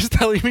everything is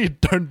telling me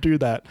don't do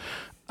that.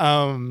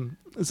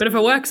 But if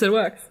it works, it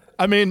works.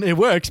 I mean, it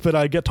works, but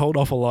I get told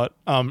off a lot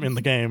in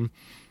the game.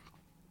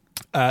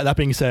 That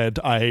being said,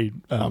 I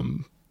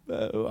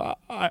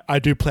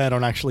do plan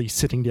on actually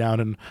sitting down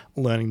and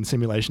learning the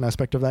simulation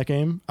aspect of that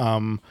game,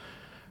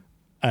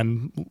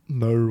 and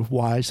know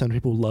why some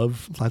people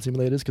love flight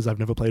simulators, because I've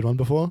never played one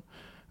before.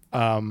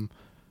 But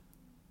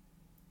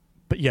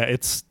yeah,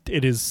 it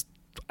is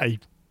a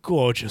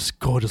gorgeous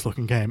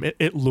looking game.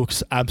 It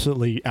looks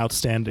absolutely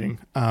outstanding.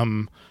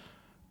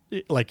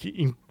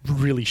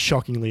 Really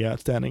shockingly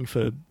outstanding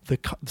for the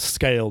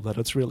scale that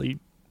it's really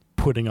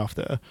putting off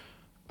there.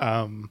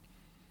 And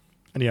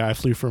yeah, I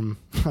flew from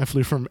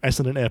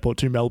Essendon Airport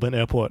to Melbourne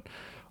Airport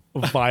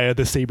via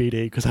the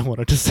CBD because I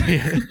wanted to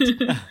see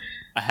it.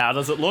 How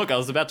does it look? I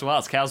was about to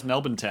ask, how's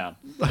Melbourne town?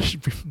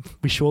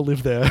 We sure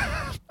live there.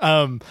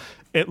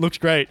 It looks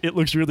great. It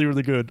looks really,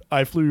 really good.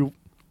 I flew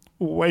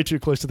way too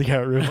close to the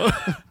Yarra River.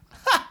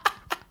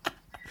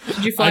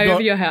 Did you fly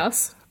over your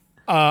house?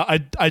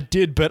 I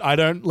did, but I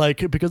don't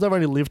because I've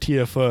only lived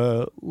here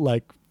for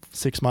like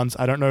 6 months.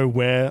 I don't know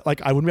where.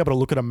 Like, I wouldn't be able to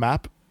look at a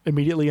map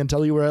immediately and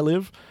tell you where I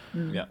live.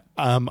 Yeah.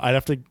 I'd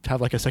have to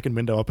have like a second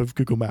window up of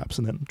Google Maps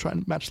and then try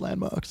and match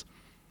landmarks.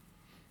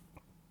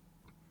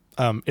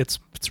 It's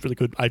really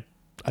good.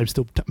 I'm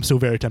still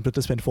very tempted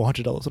to spend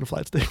 $400 on a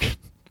flight stick.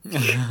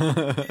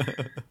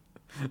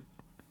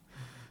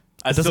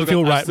 I doesn't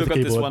feel right. I've still got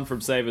this one from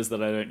Savers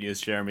that I don't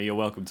use, Jeremy. You're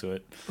welcome to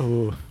it.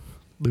 Oh,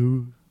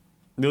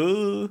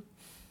 no.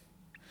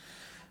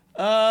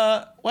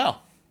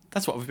 Well,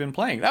 that's what we've been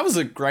playing. That was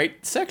a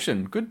great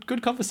section.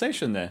 Good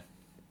conversation there.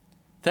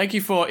 Thank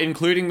you for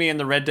including me in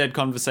the Red Dead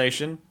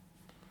conversation.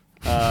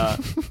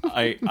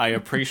 I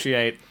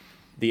appreciate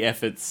the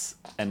efforts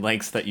and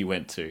lengths that you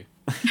went to.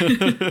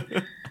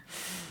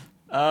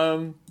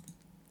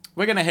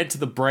 We're going to head to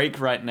the break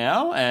right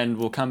now, and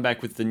we'll come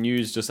back with the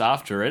news just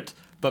after it.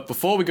 But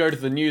before we go to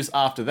the news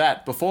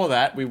before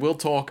that, we will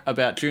talk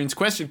about June's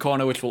Question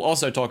Corner, which we'll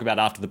also talk about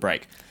after the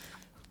break.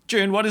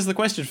 June, what is the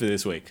question for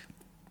this week?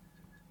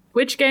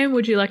 Which game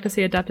would you like to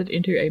see adapted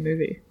into a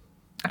movie?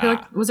 I feel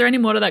like, was there any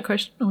more to that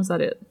question, or was that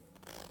it?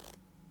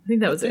 I think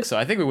that was it. So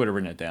I think we would have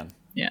written it down.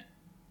 Yeah.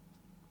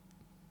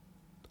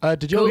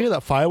 Did you all hear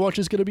that Firewatch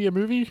is going to be a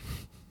movie?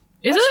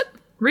 Is it?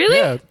 Really?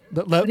 Yeah.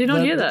 I did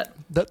not hear that.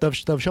 They've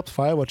shopped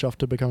Firewatch off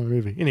to become a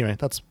movie. Anyway,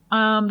 that's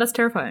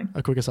terrifying.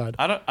 a quick aside.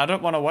 I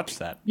don't want to watch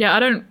that. Yeah,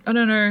 I don't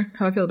know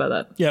how I feel about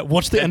that. Yeah,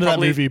 watch the end of that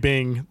movie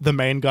being the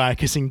main guy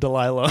kissing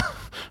Delilah.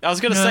 I was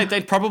going to say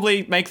they'd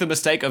probably make the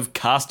mistake of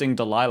casting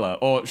Delilah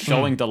or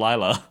showing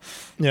Delilah.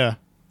 Yeah.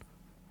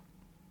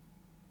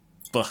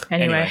 Ugh.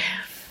 Anyway.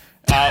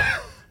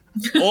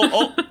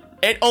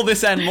 All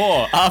this and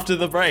more after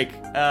the break.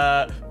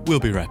 We'll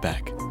be right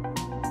back.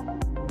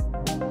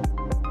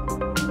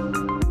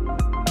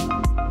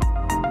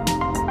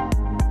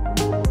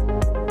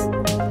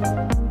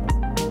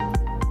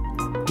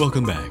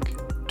 Welcome back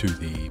to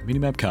the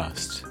Minimap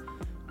Cast.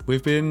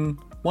 We've been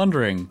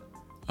wondering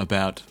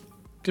about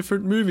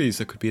different movies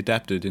that could be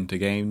adapted into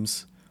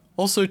games.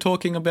 Also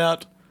talking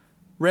about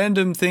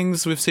random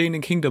things we've seen in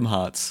Kingdom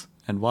Hearts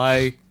and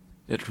why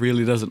it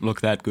really doesn't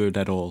look that good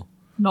at all.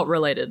 Not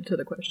related to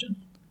the question.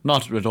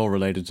 Not at all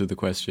related to the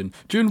question.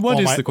 June, what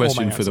is the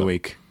question for the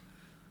week?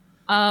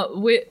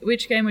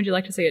 Which game would you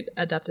like to see it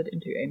adapted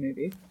into a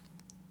movie?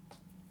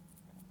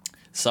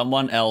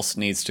 Someone else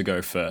needs to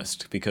go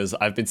first, because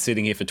I've been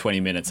sitting here for 20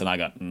 minutes and I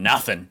got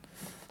nothing.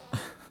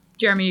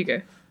 Jeremy, you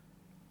go.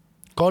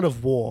 God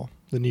of War,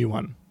 the new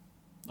one.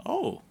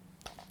 Oh.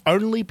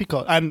 Only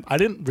because... And I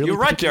didn't really... You're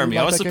right, Jeremy.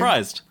 I was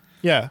surprised.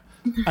 Game. Yeah.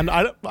 And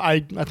I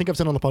think I've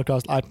said on the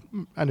podcast,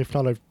 and if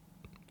not,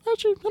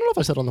 actually, I don't know if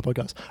I said on the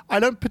podcast.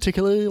 I don't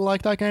particularly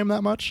like that game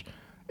that much.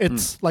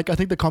 It's I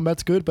think the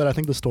combat's good, but I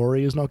think the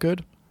story is not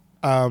good.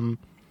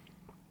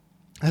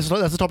 That's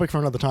a topic for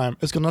another time.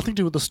 It's got nothing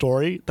to do with the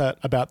story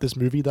about this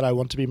movie that I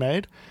want to be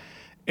made.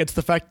 It's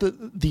the fact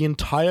that the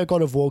entire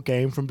God of War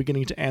game, from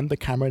beginning to end, the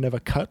camera never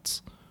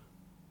cuts.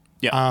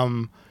 Yeah.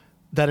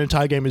 That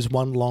entire game is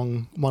one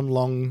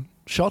long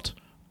shot.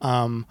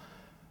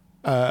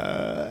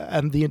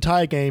 and the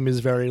entire game is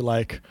very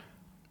like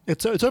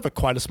it's over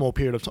quite a small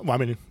period of time.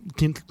 Well, I mean,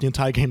 the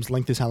entire game's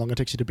length is how long it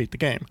takes you to beat the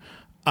game.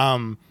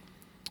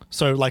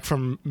 So like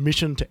from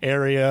mission to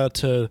area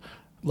to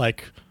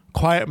like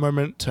quiet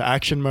moment to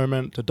action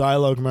moment to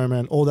dialogue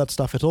moment, all that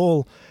stuff. It's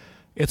all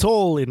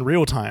in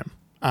real time.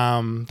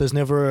 There's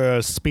never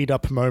a speed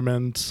up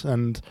moment,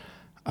 and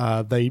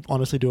they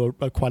honestly do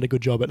quite a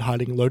good job at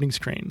hiding loading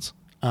screens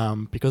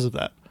because of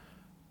that.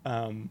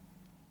 And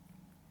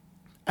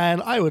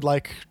I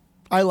like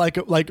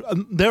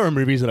there are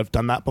movies that have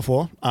done that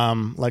before,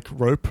 like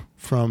Rope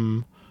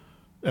from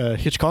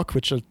Hitchcock,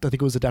 which I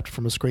think was adapted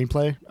from a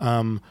screenplay.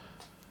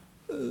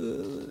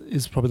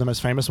 Is probably the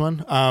most famous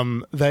one.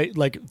 They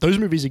like those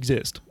movies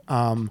exist.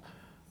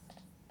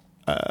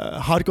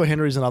 Hardcore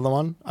Henry is another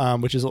one,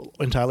 which is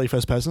entirely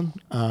first person.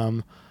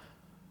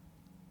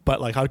 But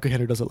like Hardcore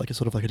Henry does it like a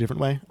sort of like a different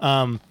way.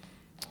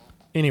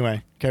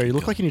 Anyway, Gary, you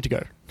look like you need to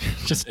go.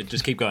 Just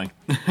keep going.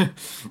 I'm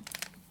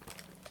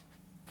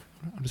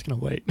just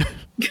gonna wait.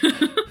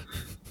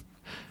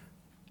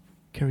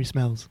 Carrie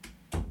smells.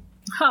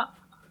 Ha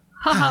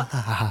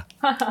ha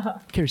ha.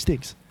 Carrie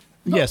stinks.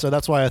 Yeah, so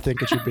that's why I think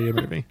it should be a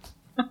movie.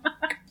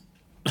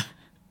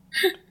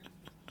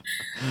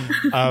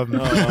 You're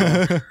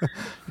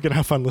gonna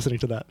have fun listening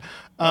to that.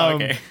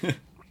 Okay.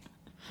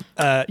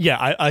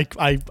 Yeah,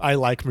 I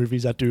like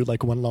movies that do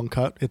like one long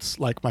cut. It's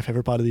like my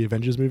favorite part of the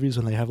Avengers movies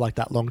when they have like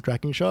that long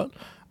tracking shot.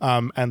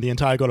 And the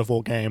entire God of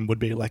War game would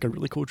be like a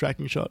really cool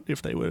tracking shot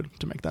if they were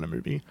to make that a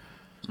movie.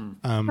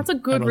 That's a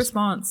good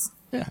response.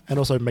 Yeah, and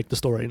also make the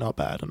story not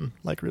bad and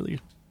like really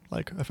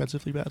like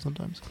offensively bad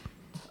sometimes.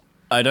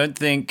 I don't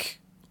think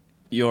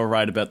you're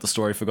right about the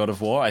story for God of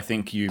War. I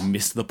think you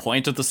missed the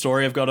point of the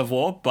story of God of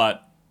War,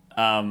 but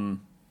I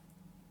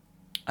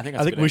think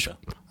that's a good answer.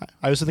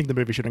 I also think the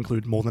movie should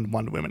include more than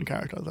one women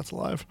character that's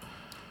alive.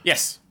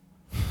 Yes.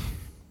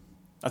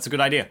 That's a good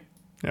idea.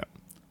 Yeah.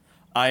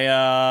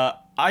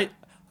 I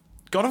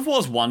God of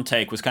War's one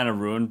take was kind of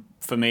ruined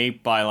for me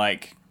by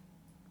like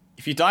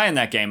if you die in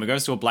that game, it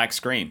goes to a black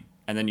screen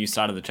and then you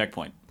start at the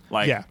checkpoint.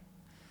 Like yeah.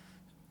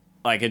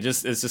 Like it's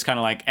just kind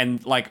of like,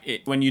 and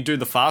like when you do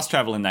the fast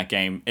travel in that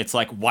game, it's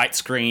like white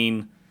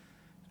screen,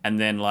 and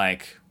then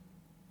like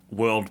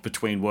world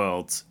between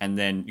worlds, and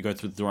then you go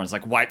through the door and it's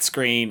like white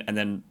screen, and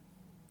then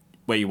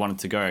where you wanted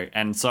to go.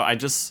 And so I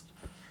just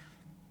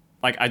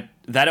like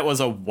it was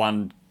a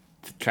one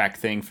track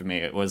thing for me.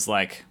 It was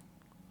like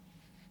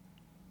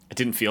it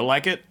didn't feel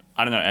like it.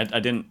 I don't know. I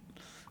didn't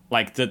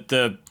like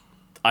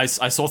I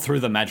saw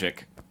through the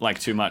magic like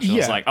too much. I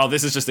was like, oh,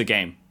 this is just a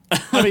game.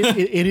 I mean,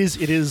 it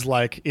is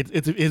like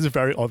it is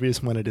very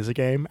obvious when it is a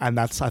game, and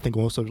that's I think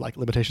also like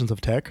limitations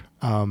of tech.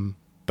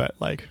 But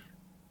like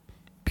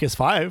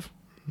PS5.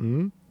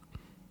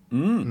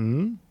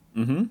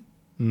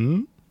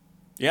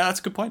 Yeah, that's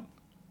a good point.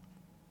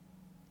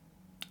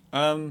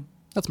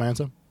 That's my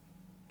answer.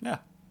 Yeah,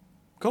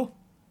 cool.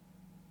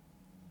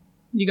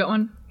 You got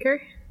one,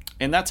 Carrie?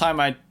 In that time,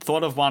 I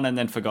thought of one and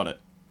then forgot it.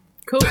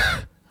 Cool.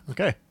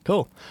 Okay,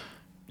 cool.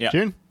 Yeah.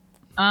 June?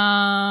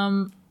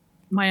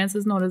 My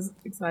answer's not as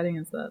exciting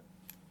as that.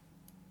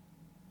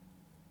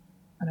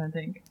 I don't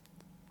think.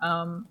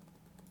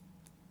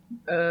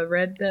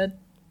 Red Dead.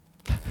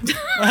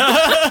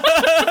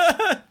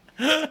 I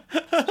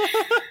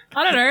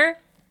don't know.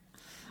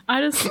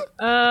 I just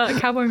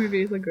cowboy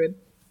movies are good.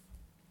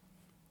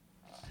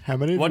 How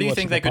many? What do you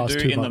think they could do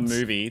in the months?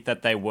 movie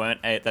that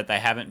they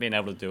haven't been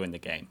able to do in the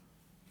game?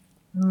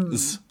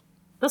 That's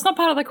not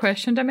part of the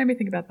question. Don't make me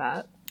think about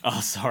that.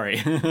 Oh,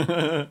 sorry.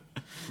 I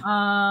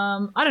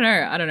don't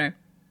know.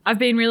 I've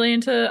been really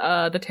into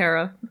The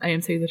Terror,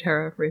 AMC's The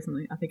Terror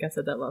recently. I think I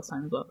said that last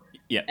time as well.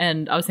 Yeah.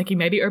 And I was thinking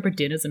maybe Obra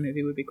Dinn as a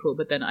movie would be cool,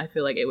 but then I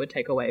feel like it would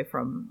take away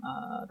from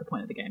the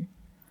point of the game.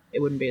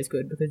 It wouldn't be as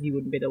good because you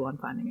wouldn't be the one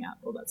finding out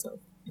all that stuff.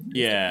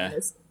 Yeah.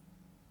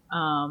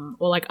 Or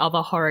like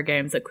other horror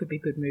games that could be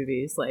good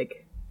movies.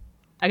 Like,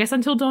 I guess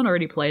Until Dawn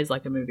already plays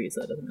like a movie,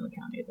 so it doesn't really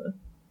count either.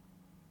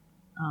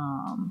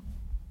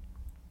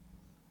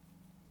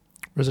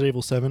 Resident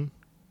Evil 7.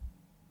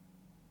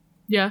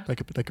 Yeah, That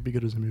could be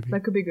good as a movie.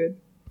 that could be good.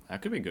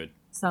 That could be good.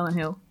 Silent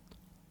Hill.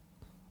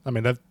 I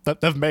mean,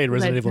 they've made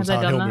Resident Evil and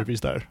have they Silent Hill done that? movies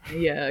though.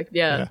 Yeah.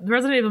 Yeah. The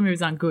Resident Evil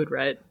movies aren't good,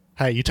 right?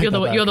 Hey, you take You're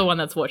that back. you're the one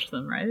that's watched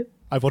them, right?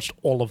 I've watched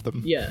all of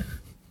them. Yeah.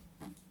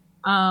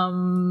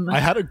 I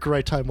had a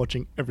great time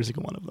watching every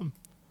single one of them,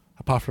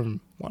 apart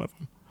from one of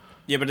them.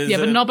 Yeah, but Yeah,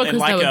 but not because in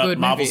like they were good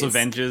Marvel's movies.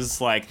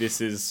 Avengers, like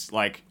this is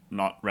like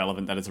not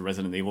relevant that it's a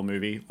Resident Evil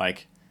movie.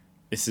 Like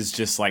this is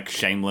just like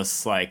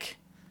shameless like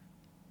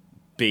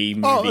B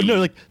movie. Oh no,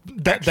 like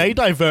they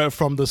divert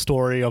from the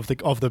story of the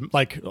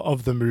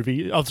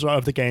movie of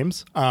the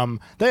games.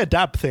 They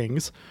adapt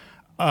things,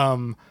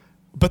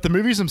 but the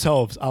movies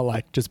themselves are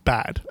like just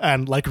bad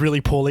and like really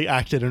poorly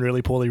acted and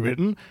really poorly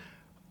written.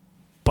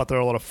 But they're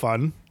a lot of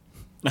fun.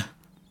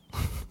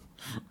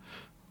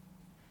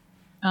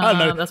 I don't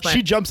know. That's why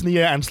She jumps in the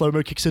air and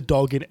slow-mo kicks a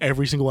dog in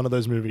every single one of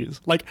those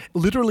movies. Like,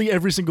 literally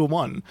every single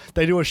one.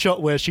 They do a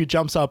shot where she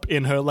jumps up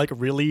in her, like,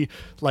 really,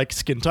 like,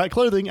 skin-tight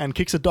clothing and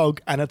kicks a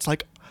dog, and it's,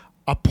 like,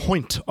 a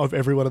point of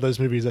every one of those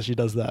movies that she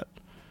does that.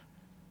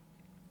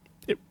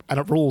 And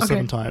it rules Okay.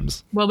 7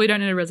 times. Well, we don't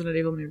need a Resident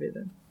Evil movie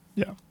then.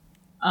 Yeah.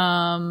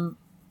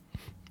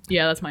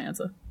 Yeah, that's my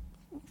answer.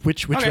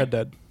 Which Okay. Red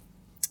Dead?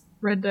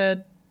 Red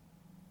Dead.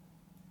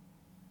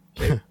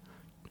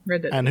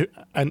 Red Dead.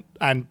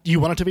 And you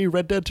want it to be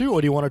Red Dead 2,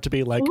 or do you want it to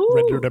be like Ooh.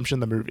 Red Dead Redemption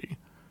the movie?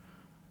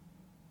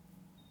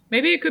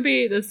 Maybe it could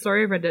be the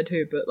story of Red Dead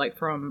 2, but like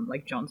from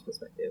like John's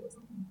perspective or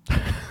something.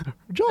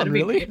 John, That'd be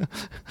really? neat.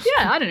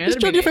 Yeah, I don't know. Is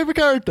that'd John be your neat. favorite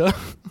character?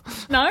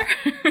 No.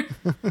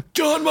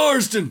 John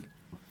Marsden.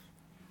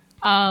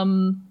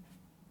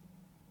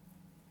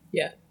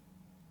 Yeah.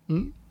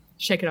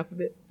 Shake it up a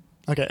bit.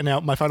 Okay, and now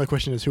my final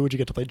question is, who would you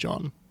get to play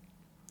John?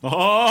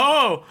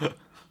 Oh,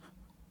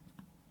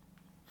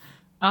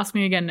 Ask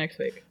me again next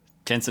week.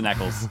 Jensen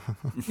Ackles.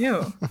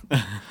 Ew.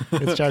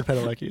 It's Jared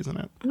Padalecki, isn't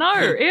it? No,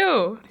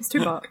 ew. He's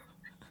too buff.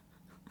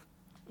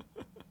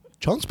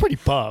 John's pretty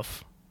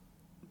buff.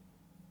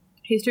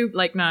 He's too,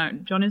 like, no,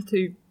 John is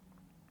too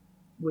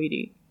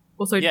weedy.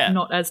 Also, Yeah.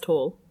 not as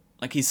tall.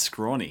 Like he's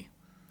scrawny.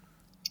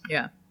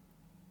 Yeah.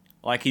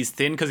 Like he's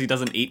thin because he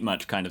doesn't eat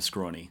much, kind of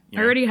scrawny. you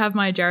I know? already have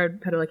my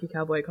Jared Padalecki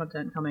cowboy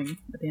content coming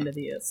at the end of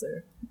the year, so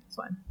it's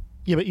fine.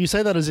 Yeah, but you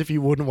say that as if you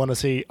wouldn't want to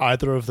see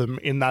either of them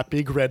in that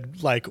big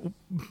red, like,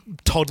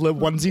 toddler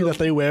onesie that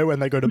they wear when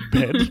they go to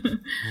bed.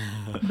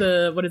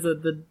 What is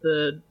it?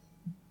 The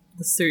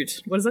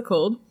suit. What is it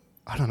called?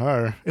 I don't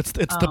know. It's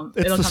it'll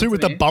the come suit to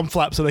with the me. bum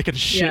flap so they can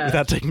shit Yeah.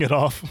 without taking it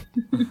off.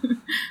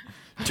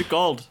 Too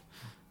gold.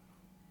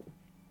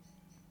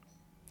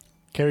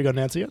 Kerry got an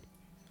answer yet?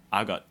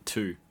 I got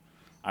 2.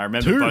 I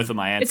remember 2? both of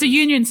my answers. It's a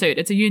union suit.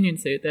 It's a union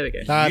suit. There we go.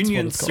 That's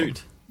Union what it's called.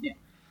 suit. Yeah.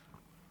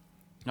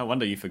 No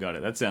wonder you forgot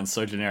it. That sounds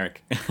so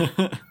generic.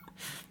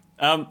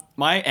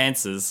 My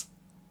answers.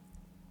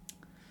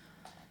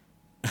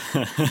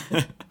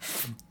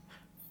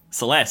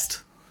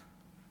 Celeste.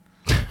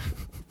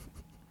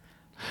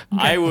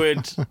 I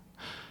would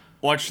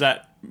watch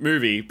that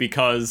movie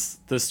because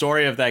the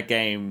story of that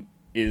game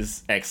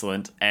is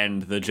excellent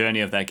and the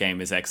journey of that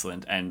game is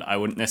excellent, and I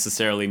wouldn't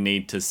necessarily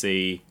need to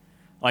see,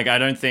 like, I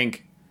don't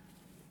think,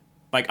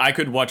 like, I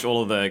could watch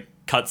all of the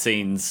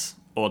cutscenes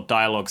or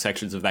dialogue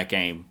sections of that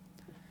game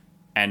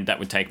and that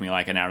would take me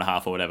like an hour and a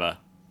half or whatever,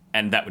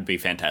 and that would be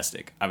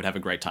fantastic. I would have a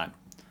great time.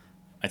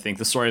 I think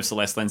the story of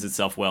Celeste lends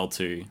itself well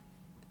to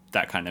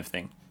that kind of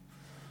thing.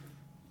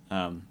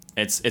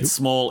 It's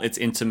small, it's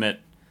intimate,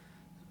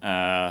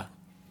 and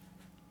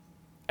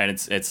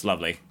it's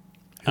lovely.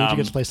 Who would you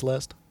get to play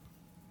Celeste?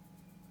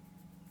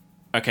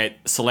 Okay,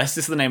 Celeste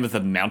is the name of the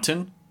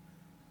mountain.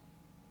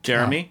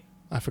 Jeremy.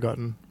 I've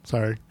forgotten.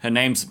 Sorry. Her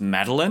name's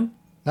Madeline.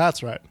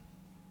 That's right.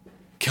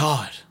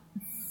 God.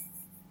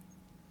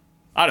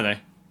 I don't know.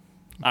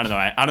 I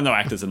don't know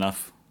actors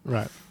enough.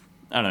 Right.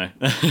 I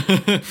don't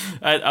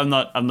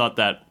know. I'm not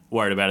that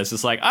worried about it. It's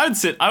just like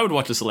I would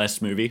watch a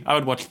Celeste movie. I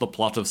would watch the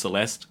plot of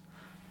Celeste,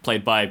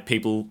 played by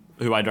people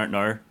who I don't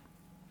know.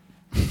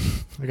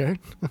 Okay.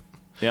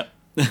 Yep.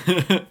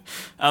 The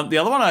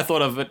other one I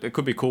thought of it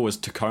could be cool was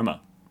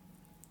Tacoma.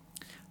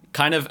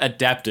 Kind of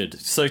adapted.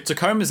 So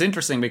Tacoma is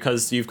interesting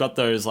because you've got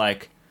those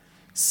like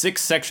 6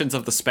 sections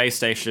of the space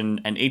station,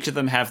 and each of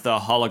them have the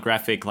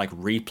holographic like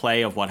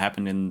replay of what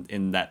happened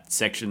in that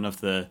section of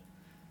the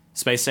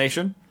space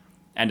station,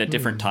 and at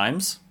different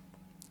times.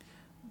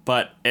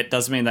 But it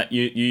does mean that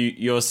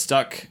you're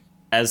stuck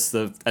as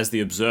the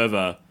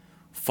observer,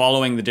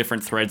 following the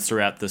different threads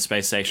throughout the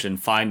space station,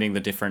 finding the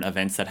different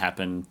events that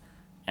happen,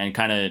 and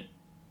kind of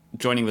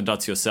joining the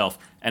dots yourself.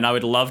 And I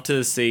would love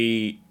to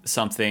see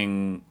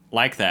something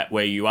like that,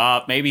 where you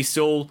are maybe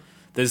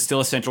there's still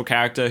a central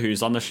character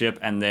who's on the ship,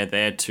 and they're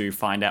there to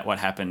find out what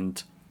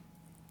happened,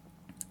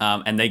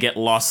 and they get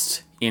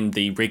lost in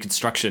the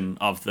reconstruction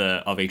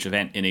of each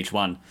event in each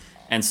one,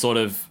 and sort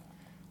of.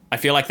 I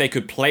feel like they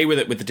could play with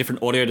it with the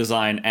different audio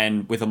design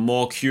and with a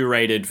more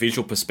curated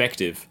visual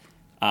perspective,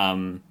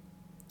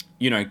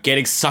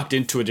 getting sucked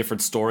into a different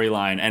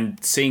storyline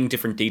and seeing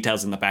different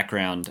details in the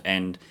background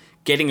and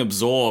getting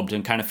absorbed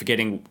and kind of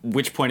forgetting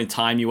which point in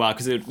time you are,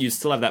 because you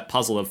still have that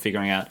puzzle of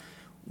figuring out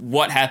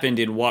what happened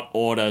in what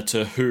order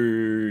to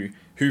who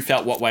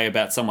felt what way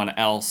about someone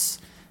else.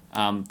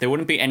 There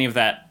wouldn't be any of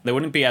that. There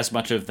wouldn't be as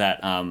much of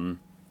that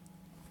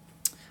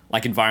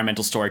like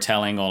environmental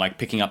storytelling or like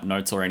picking up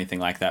notes or anything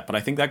like that. But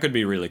I think that could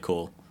be really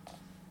cool.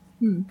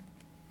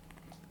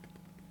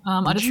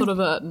 I just thought of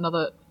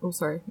another. Oh,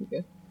 sorry.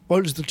 Okay. Well,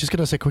 I was just going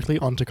to say quickly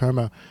on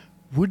Tacoma,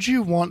 would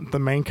you want the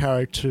main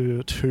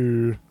character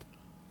to...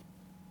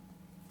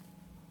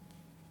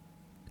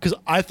 Because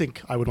I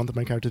think I would want the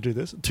main character to do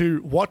this,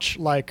 to watch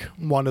like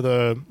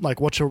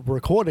watch a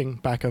recording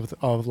back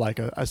of like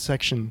a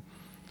section,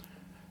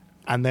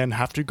 and then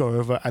have to go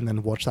over and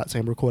then watch that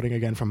same recording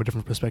again from a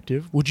different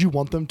perspective. Would you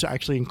want them to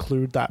actually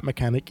include that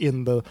mechanic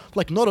in the,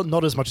 like,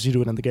 not as much as you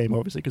do it in the game,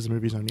 obviously, because the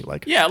movie's only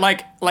like... Yeah,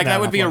 like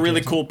that would be a half really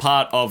long, cool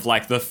part of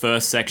like the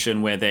first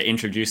section where they're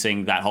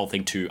introducing that whole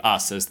thing to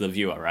us as the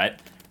viewer, right? Or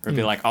it'd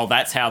be like, oh,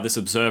 that's how this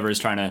observer is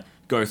trying to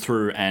go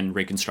through and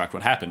reconstruct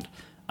what happened.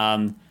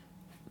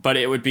 But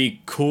it would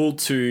be cool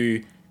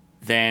to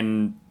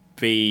then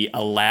be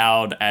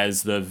allowed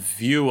as the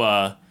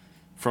viewer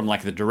from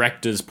like the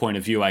director's point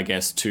of view, I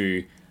guess,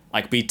 to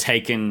like be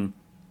taken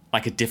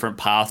like a different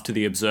path to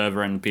the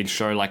observer and be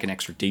show like an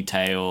extra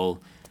detail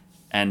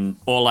and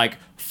or like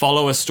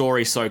follow a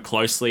story so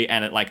closely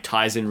and it like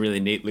ties in really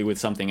neatly with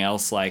something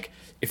else. Like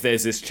if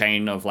there's this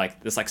chain of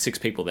like there's like 6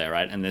 people there,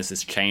 right? And there's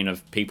this chain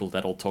of people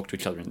that all talk to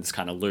each other in this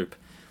kind of loop.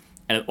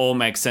 And it all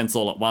makes sense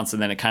all at once, and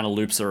then it kind of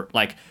loops, or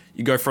like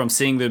you go from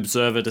seeing the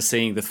observer to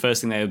seeing the first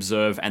thing they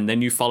observe, and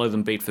then you follow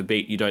them beat for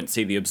beat. You don't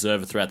see the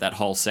observer throughout that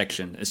whole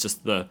section. It's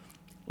just the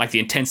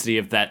intensity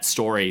of that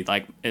story.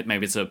 Like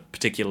maybe it's a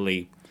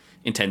particularly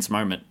intense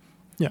moment,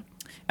 Yeah.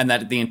 and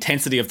that the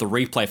intensity of the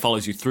replay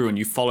follows you through, and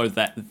you follow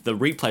that the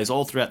replays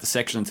all throughout the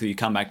section until you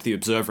come back to the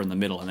observer in the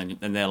middle, and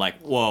then they're like,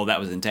 "Whoa, that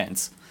was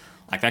intense."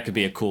 Like that could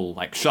be a cool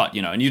like shot,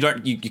 you know. And you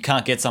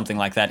can't get something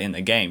like that in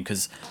the game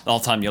because the whole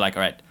time you're like,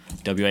 all right,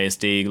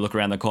 WASD, look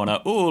around the corner.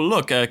 Oh,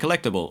 look, a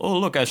collectible. Oh,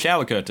 look, a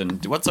shower curtain.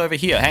 What's over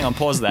here? Hang on,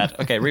 pause that.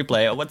 Okay,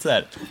 replay. Oh, what's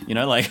that? You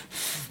know, like.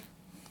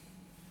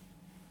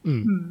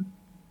 When's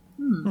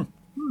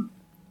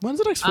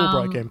the next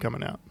Fulbright game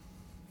coming out?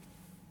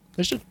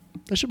 They should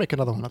make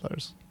another one of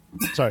those.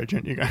 Sorry,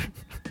 June, you go.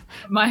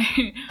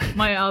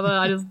 My other,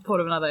 I just thought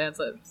of another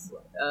answer.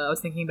 I was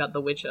thinking about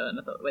The Witcher, and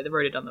I thought, wait, they've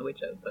already done The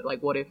Witcher, but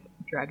like, what if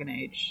Dragon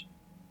Age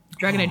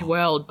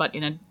World, but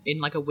in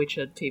like a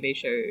Witcher TV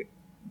show,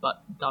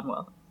 but done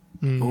well.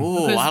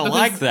 Ooh, I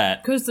like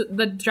that. Because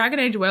the Dragon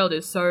Age world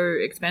is so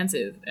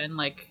expansive, and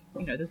like,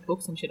 you know, there's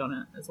books and shit on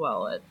it as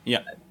well. Yeah.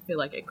 I feel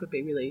like it could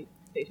be really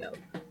detailed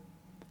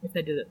if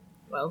they did it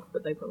well,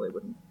 but they probably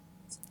wouldn't.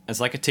 As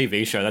like a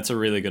TV show, that's a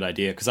really good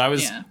idea. Because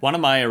Yeah. one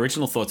of my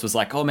original thoughts was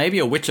like, oh, maybe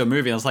a Witcher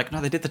movie. And I was like,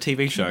 no, they did the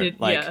TV show.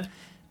 Yeah.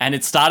 And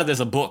it started as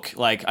a book.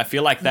 Like, I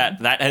feel like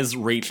that has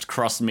reached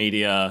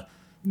cross-media,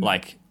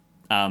 like,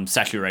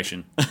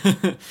 saturation.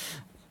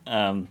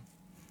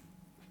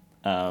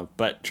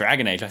 But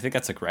Dragon Age, I think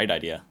that's a great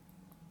idea.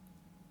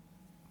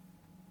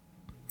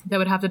 They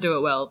would have to do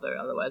it well, though,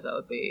 otherwise I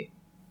would be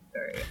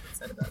very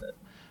upset about it.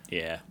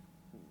 Yeah.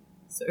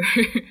 So,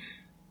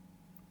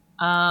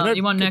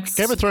 you want next?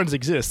 Game of Thrones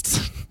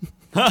exists.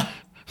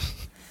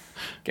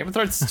 Game of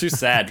Thrones is too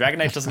sad.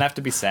 Dragon Age doesn't have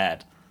to be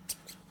sad.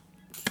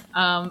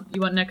 You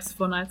want next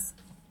Fortnite's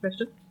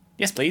question?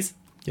 Yes, please.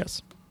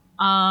 Yes.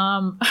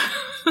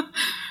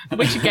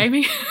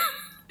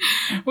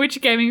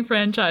 Which gaming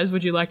franchise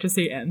would you like to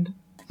see end?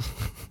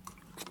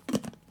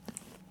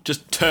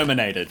 Just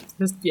terminated.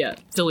 Just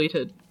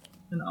deleted.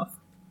 Enough.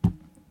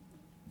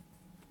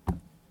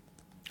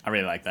 I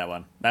really like that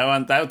one.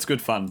 That was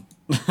good fun.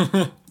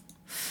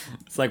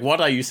 It's like, what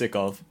are you sick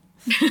of?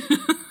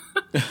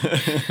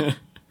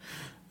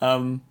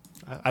 I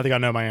think I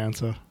know my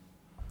answer.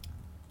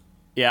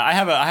 Yeah, I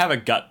have a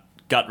gut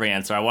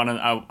re-answer. I want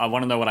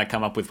to know what I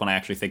come up with when I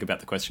actually think about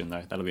the question,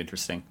 though. That'll be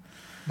interesting.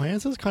 My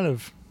answer's kind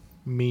of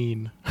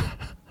mean.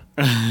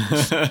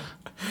 I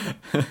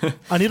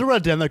need to write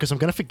it down though because I'm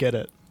gonna forget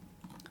it.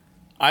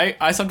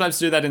 I sometimes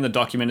do that in the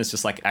document. It's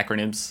just like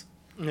acronyms.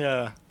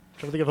 Yeah,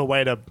 trying to think of a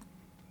way to.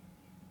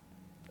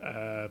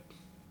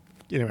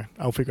 Anyway,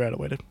 I'll figure out a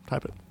way to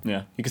type it.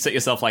 Yeah, you can set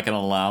yourself like an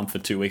alarm for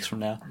 2 weeks from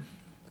now.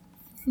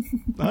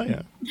 Oh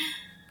yeah.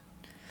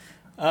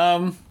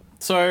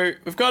 So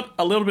we've got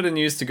a little bit of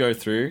news to go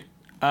through.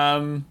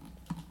 Some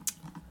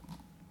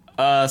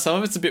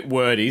of it's a bit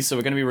wordy, so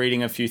we're going to be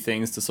reading a few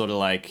things to sort of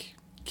like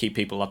keep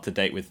people up to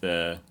date with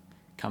the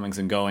comings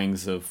and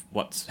goings of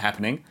what's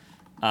happening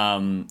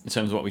in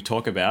terms of what we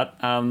talk about.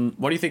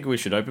 What do you think we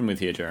should open with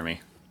here,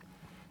 Jeremy?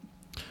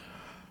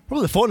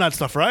 Probably the Fortnite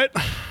stuff, right?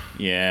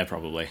 Yeah,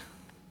 probably.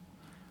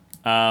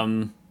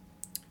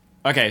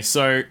 Okay,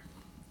 so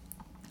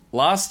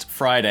last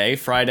Friday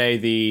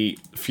the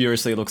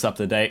furiously looks up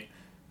the date,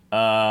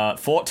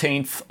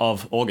 14th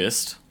of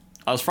August.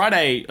 It was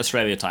Friday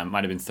Australia time. It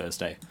might have been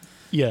Thursday.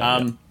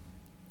 Yeah.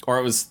 Or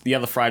it was the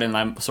other Friday, and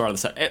I saw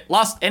it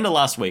end of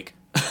last week.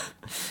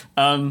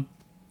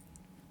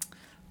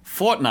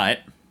 Fortnite,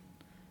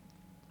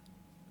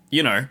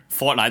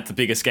 Fortnite, the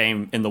biggest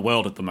game in the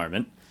world at the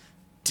moment,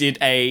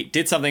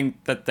 did something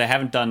that they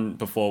haven't done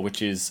before,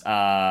 which is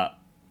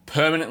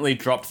permanently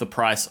dropped the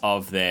price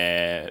of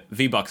their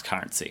V-Bucks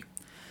currency.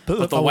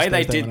 But the way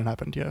they did, when it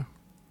happened, yeah.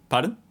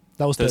 Pardon?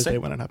 That was Thursday Thursday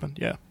when it happened,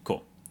 yeah.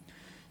 Cool.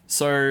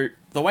 So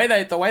the way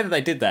that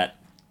they did that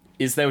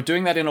is they were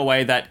doing that in a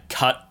way that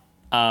cut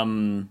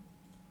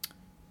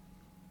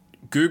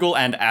Google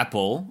and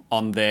Apple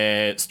on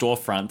their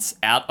storefronts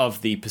out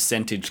of the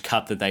percentage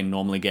cut that they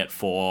normally get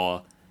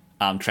for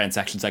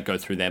transactions that go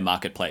through their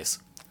marketplace.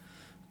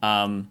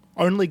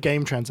 Only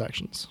game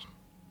transactions.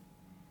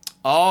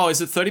 Oh, is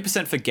it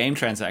 30% for game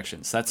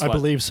transactions? I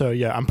believe so.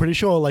 Yeah, I'm pretty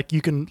sure.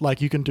 You can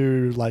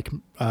do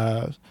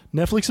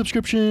Netflix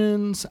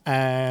subscriptions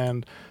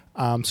and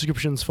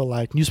subscriptions for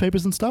like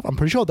newspapers and stuff. I'm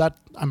pretty sure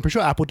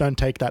Apple don't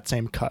take that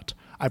same cut.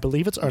 I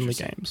believe it's only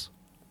games.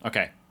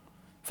 Okay,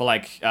 for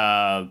like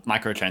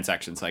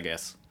microtransactions, I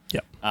guess.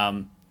 Yeah.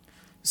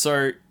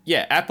 So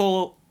yeah,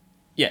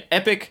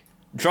 Epic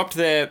dropped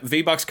their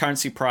V-Bucks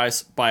currency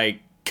price by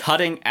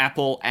cutting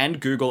Apple and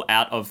Google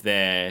out of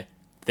their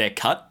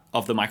cut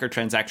of the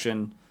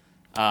microtransaction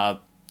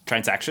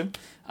transaction.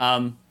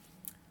 And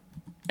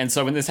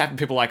so when this happened,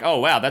 people were like, oh,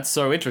 wow, that's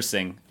so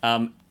interesting.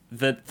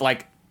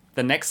 The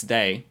next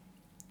day,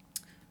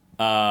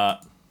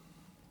 Fortnite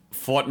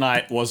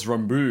was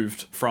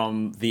removed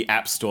from the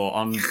App Store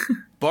on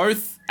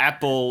both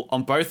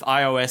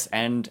iOS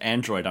and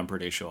Android, I'm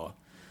pretty sure.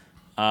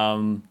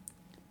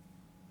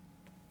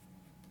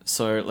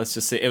 So let's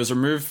just see. It was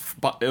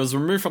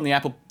removed from the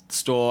Apple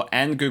Store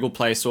and Google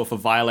Play Store for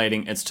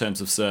violating its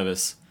terms of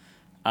service.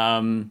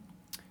 Now,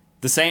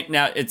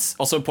 it's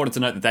also important to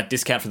note that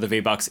discount for the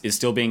V-Bucks is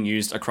still being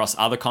used across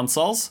other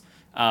consoles.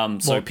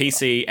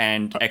 PC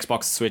and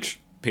Xbox, Switch,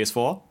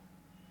 PS4.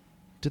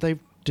 Did they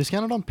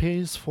discount it on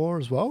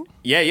PS4 as well?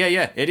 Yeah.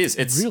 It is.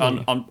 It's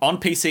really? on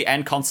PC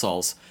and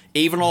consoles.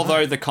 Even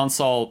although the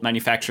console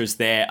manufacturers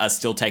there are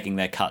still taking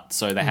their cut.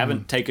 So they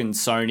haven't taken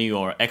Sony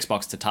or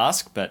Xbox to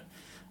task, but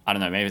I don't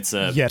know, maybe it's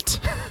yet.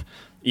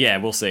 Yeah,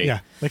 we'll see.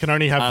 Yeah, they can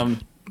only have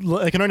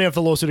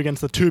the lawsuit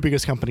against the two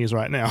biggest companies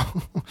right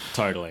now.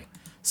 Totally.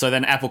 So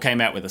then Apple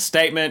came out with a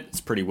statement. It's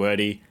pretty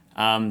wordy.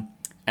 And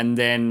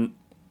then,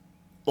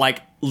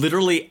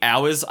 literally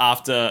hours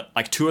after,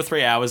 2 or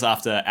 3 hours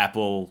after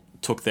Apple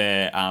took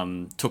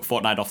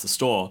Fortnite off the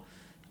store,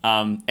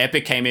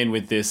 Epic came in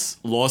with this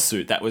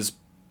lawsuit that was,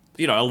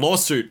 a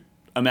lawsuit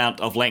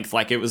amount of length.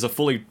 It was a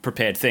fully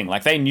prepared thing.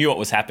 They knew what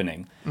was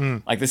happening.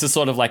 This is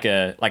sort of like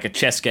a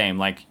chess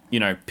game.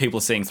 People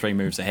are seeing 3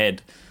 moves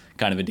ahead,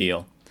 kind of a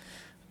deal.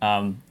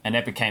 And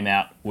Epic came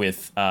out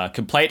with a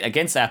complaint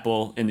against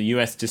Apple in the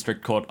U.S.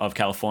 District Court of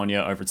California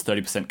over its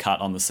 30% cut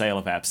on the sale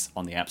of apps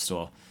on the App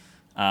Store.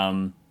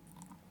 And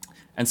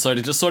so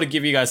to just sort of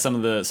give you guys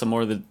some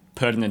more of the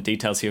pertinent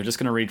details here, we're just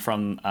going to read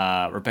from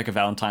Rebecca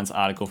Valentine's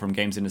article from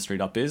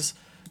gamesindustry.biz.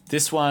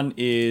 This one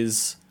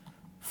is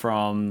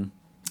from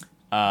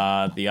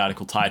the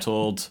article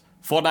titled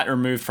Fortnite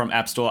removed from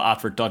App Store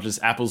after it dodges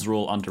Apple's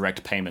rule on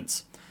direct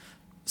payments.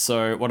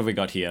 So what have we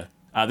got here?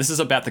 This is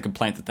about the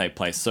complaint that they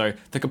placed. So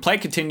the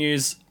complaint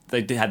continues.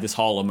 They had this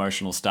whole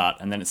emotional start,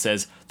 and then it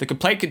says, the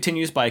complaint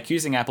continues by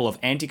accusing Apple of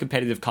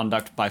anti-competitive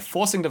conduct by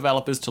forcing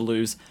developers to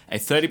lose a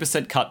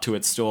 30% cut to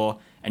its store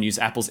and use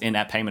Apple's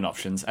in-app payment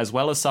options, as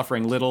well as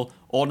suffering little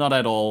or not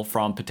at all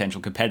from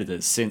potential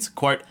competitors, since,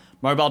 quote,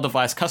 mobile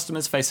device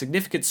customers face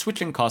significant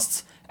switching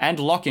costs and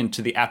lock-in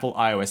to the Apple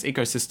iOS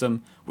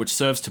ecosystem, which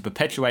serves to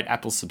perpetuate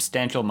Apple's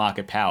substantial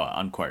market power,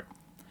 unquote.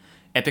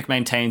 Epic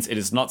maintains it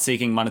is not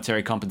seeking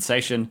monetary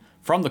compensation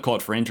from the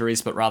court for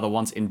injuries, but rather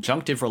wants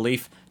injunctive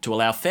relief to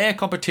allow fair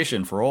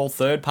competition for all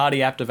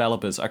third-party app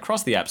developers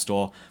across the App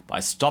Store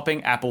by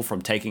stopping Apple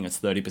from taking its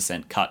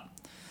 30% cut.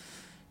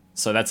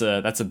 So that's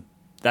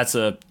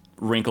a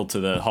wrinkle to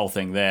the whole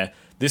thing there.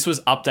 This was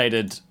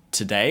updated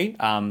today.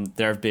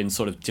 There have been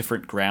sort of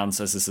different grounds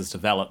as this has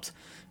developed.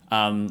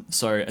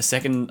 So a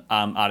second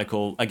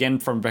article, again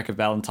from Rebecca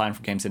Valentine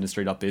from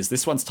gamesindustry.biz.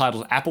 This one's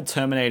titled Apple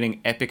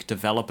Terminating Epic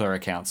Developer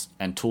Accounts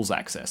and Tools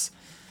Access.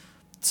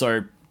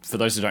 So for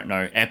those who don't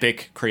know,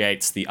 Epic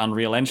creates the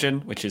Unreal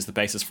Engine, which is the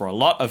basis for a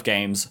lot of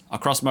games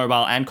across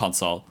mobile and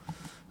console.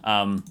 So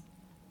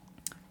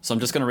I'm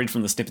just going to read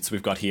from the snippets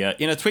we've got here.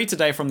 In a tweet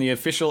today from the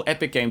official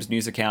Epic Games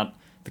news account,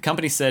 the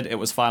company said it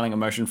was filing a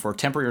motion for a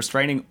temporary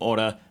restraining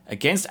order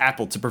against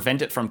Apple to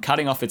prevent it from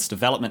cutting off its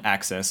development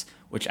access,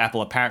 which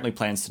Apple apparently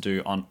plans to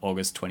do on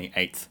August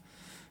 28th.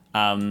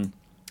 In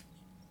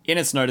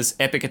its notice,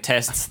 Epic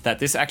attests that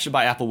this action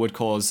by Apple would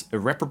cause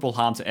irreparable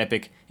harm to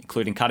Epic,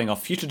 including cutting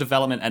off future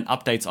development and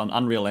updates on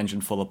Unreal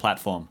Engine for the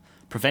platform,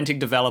 preventing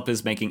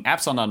developers making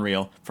apps on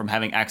Unreal from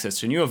having access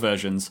to newer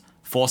versions,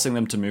 forcing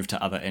them to move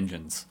to other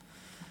engines.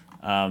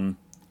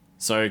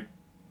 So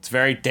it's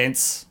very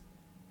dense.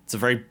 It's a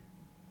very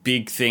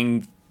big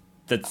thing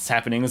that's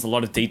happening. There's a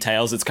lot of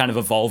details. It's kind of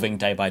evolving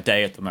day by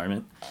day at the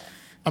moment.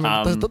 I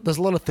mean, there's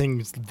a lot of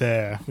things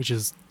there, which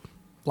is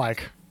there's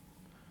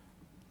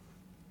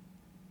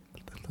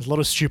a lot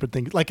of stupid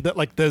things.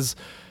 There's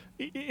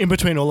in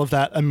between all of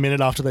that, a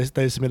minute after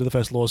they submitted the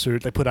first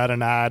lawsuit, they put out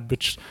an ad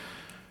which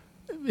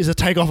is a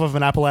takeoff of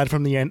an Apple ad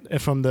from the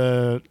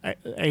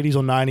 80s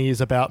or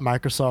 90s about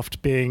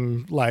Microsoft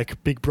being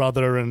like Big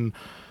Brother and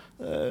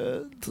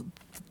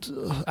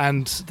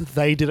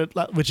they did it,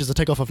 which is a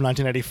takeoff of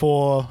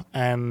 1984,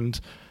 and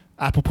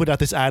Apple put out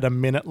this ad a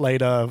minute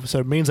later, so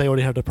it means they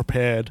already had it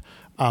prepared.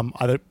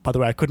 By the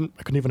way, I couldn't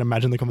even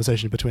imagine the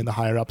conversation between the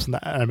higher ups and the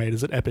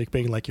animators at Epic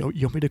being like, "You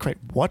want me to create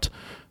what?"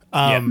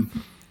 I think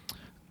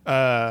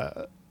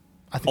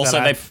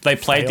also, they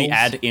played the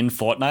ad in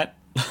Fortnite.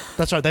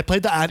 That's right. They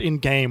played the ad in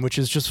game, which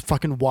is just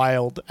fucking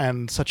wild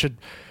and such a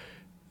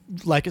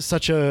like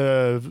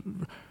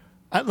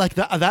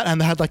that, and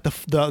they had like the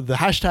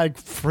hashtag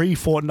free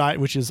Fortnite,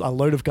 which is a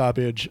load of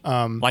garbage.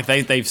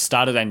 They've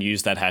started and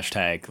used that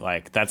hashtag.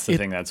 Like that's the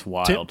thing that's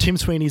wild. Tim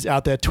Sweeney's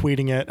out there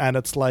tweeting it, and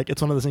it's one of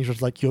those things where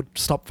it's like, you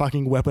stop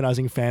fucking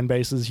weaponizing fan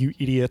bases, you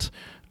idiot.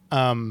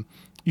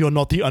 You're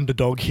not the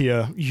underdog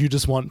here. You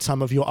just want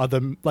some of your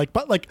other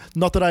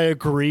not that I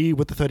agree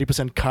with the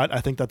 30% cut.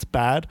 I think that's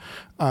bad,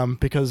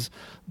 because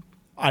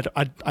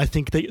I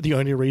think the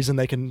only reason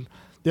they can.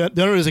 The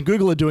only reason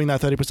Google are doing that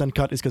 30%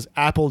 cut is because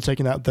Apple is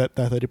taking that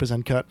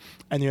 30% cut,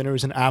 and the only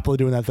reason Apple are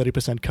doing that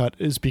 30% cut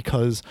is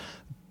because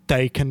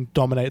they can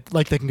dominate,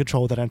 like they can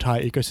control that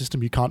entire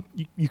ecosystem. You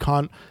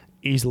can't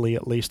easily,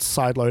 at least,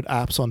 sideload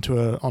apps onto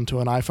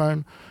an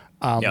iPhone,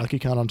 like you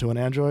can onto an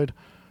Android.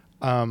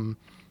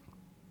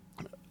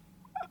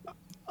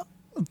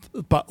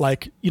 But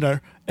like, you know,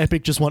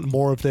 Epic just want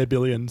more of their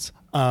billions,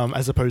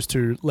 as opposed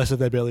to less of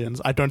their billions.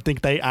 I don't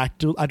think they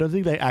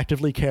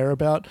actively care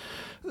about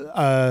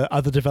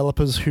other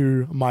developers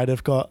who might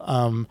have got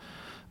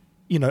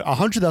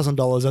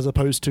 $100,000 as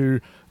opposed to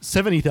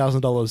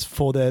 $70,000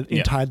 for their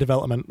entire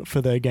development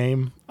for their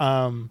game.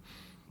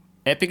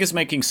 Epic is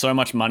making so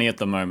much money at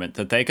the moment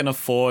that they can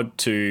afford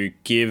to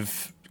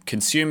give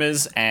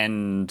consumers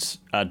and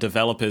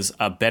developers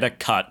a better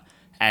cut,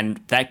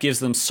 and that gives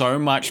them so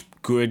much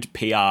good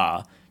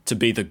PR to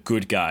be the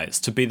good guys,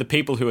 to be the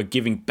people who are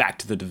giving back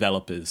to the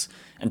developers,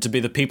 and to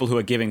be the people who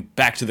are giving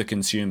back to the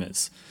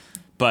consumers.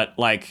 But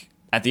like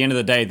at the end of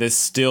the day, they're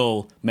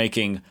still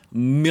making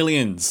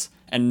millions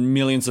and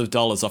millions of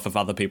dollars off of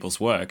other people's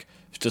work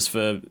just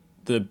for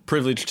the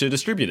privilege to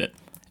distribute it.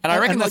 And I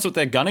reckon that's what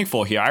they're gunning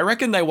for here. I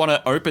reckon they want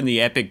to open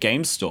the Epic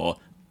Games Store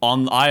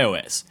on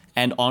iOS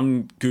and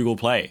on Google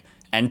Play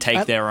and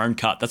take their own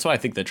cut. That's what I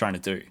think they're trying to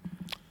do.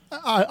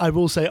 I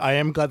will say I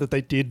am glad that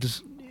they did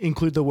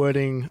include the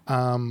wording.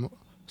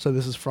 So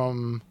this is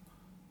from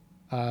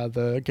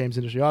the games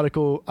industry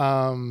article.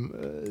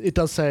 It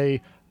does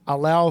say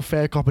allow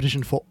fair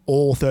competition for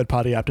all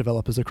third-party app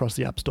developers across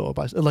the App Store.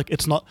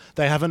 It's not,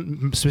 they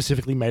haven't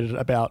specifically made it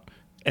about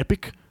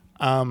Epic,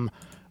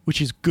 which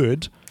is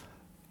good.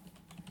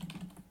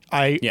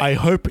 I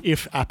hope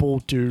if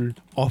Apple do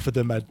offer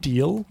them a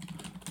deal,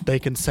 they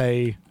can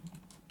say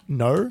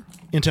no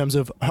in terms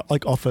of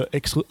like offer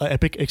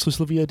Epic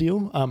exclusively a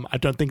deal. I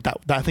don't think that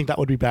I think that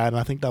would be bad, and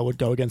I think that would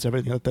go against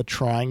everything that they're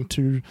trying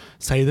to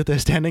say that they're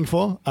standing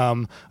for.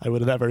 I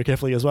would have that very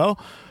carefully as well.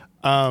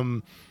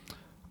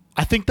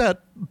 I think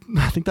that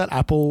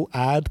Apple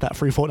ad, that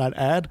free Fortnite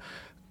ad,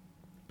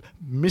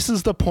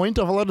 misses the point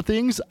of a lot of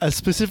things.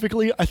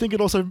 Specifically, I think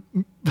it also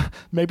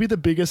maybe the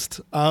biggest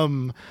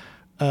the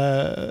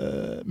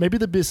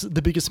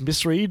biggest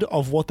misread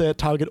of what their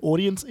target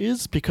audience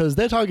is, because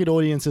their target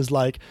audience is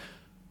like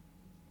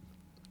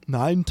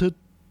 9 to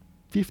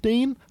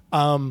 15,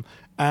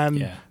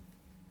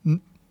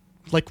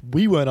 like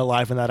we weren't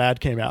alive when that ad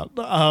came out,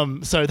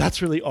 so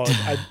that's really odd.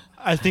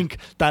 I think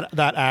that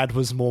ad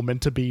was more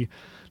meant to be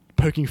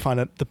poking fun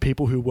at the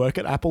people who work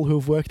at Apple who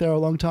have worked there a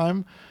long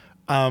time,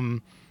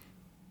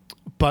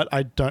 but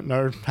I don't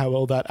know how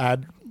well that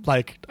ad,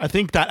 like, I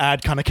think that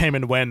ad kind of came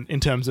and went in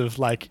terms of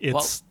like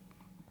its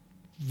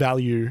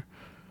value.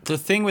 The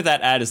thing with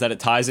that ad is that it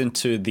ties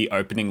into the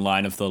opening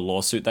line of the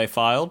lawsuit they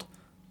filed.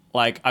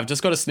 Like, I've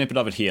just got a snippet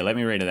of it here. Let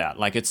me read it out.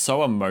 Like, it's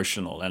so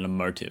emotional and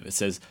emotive. It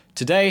says,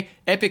 today,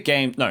 Epic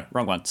Games... No,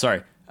 wrong one.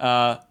 Sorry.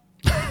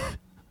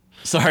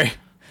 Sorry.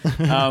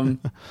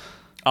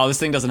 This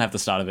thing doesn't have the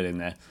start of it in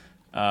there.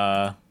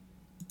 I'll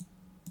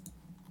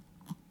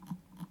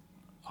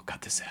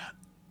cut this out.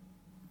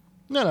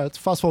 No, it's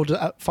fast forward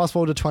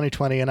to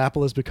 2020, and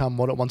Apple has become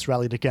what it once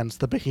rallied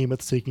against: the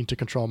behemoth seeking to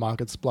control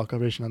markets, block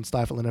vision, and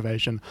stifle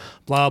innovation.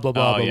 Blah blah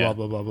blah blah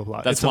blah blah blah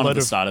blah. That's one of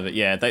the start of it.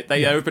 Yeah,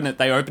 they open it.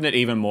 They open it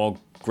even more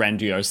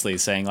grandiosely,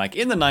 saying like,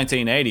 in the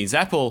 1980s,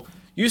 Apple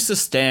used to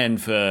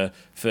stand for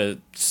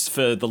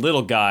the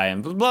little guy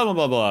and blah blah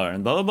blah blah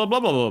and blah blah blah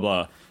blah blah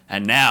blah.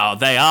 And now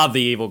they are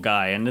the evil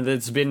guy, and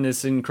it's been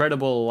this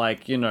incredible,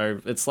 like, you know,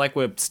 it's like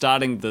we're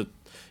starting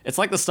it's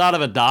like the start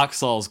of a Dark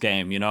Souls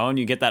game, you know, and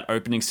you get that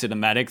opening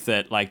cinematic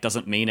that like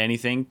doesn't mean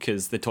anything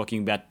because they're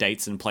talking about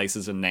dates and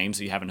places and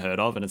names you haven't heard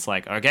of, and it's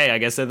like, okay, I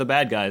guess they're the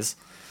bad guys.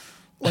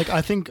 Like,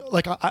 I think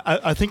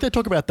they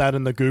talk about that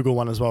in the Google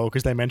one as well,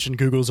 because they mentioned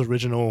Google's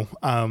original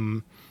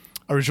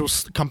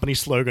company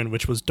slogan,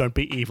 which was "Don't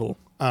be evil,"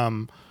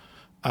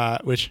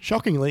 which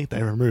shockingly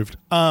they removed.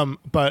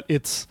 But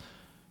it's.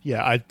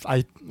 Yeah,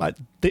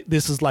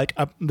 this is like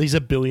these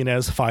are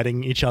billionaires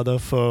fighting each other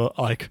for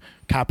like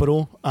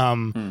capital,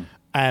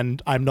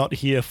 and I'm not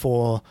here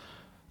for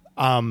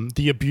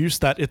the abuse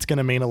that it's going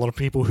to mean. A lot of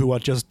people who are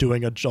just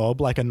doing a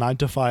job, like a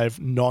 9-to-5,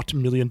 not $1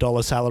 million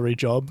salary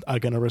job, are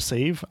going to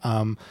receive.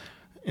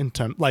 In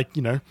term, like,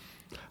 you know,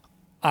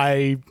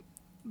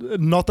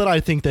 not that I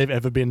think they've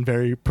ever been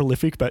very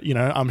prolific, but you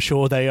know, I'm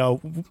sure they're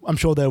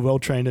well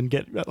trained and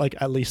get like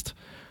at least.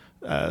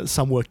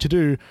 Some work to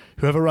do.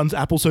 Whoever runs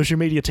Apple social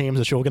media teams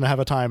are sure going to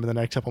have a time in the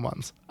next couple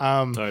months.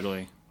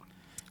 Totally.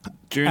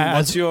 June,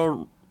 what's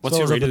your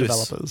read of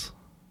this? Developers?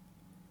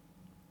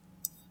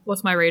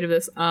 What's my rate of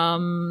this? I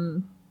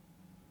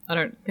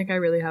don't think I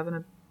really have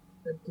a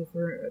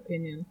different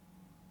opinion.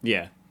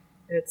 Yeah.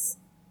 It's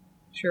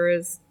sure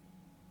is.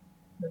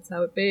 That's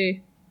how it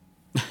be.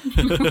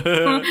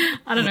 I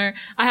don't know.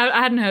 I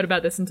hadn't heard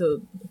about this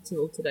until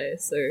today,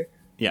 so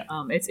yeah.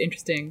 It's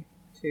interesting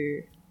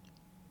to.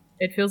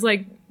 It feels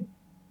like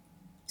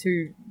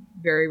two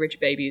very rich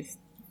babies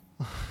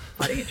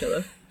fighting each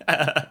other.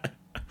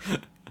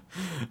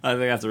 I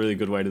think that's a really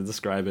good way to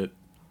describe it.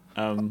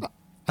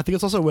 I think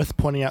it's also worth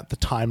pointing out the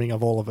timing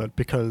of all of it,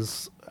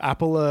 because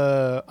Apple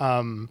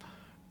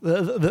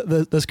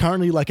there's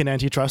currently like an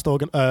antitrust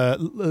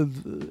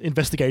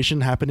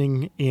investigation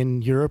happening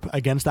in Europe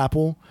against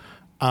Apple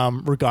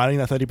regarding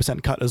that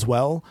 30% cut as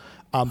well.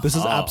 This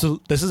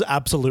is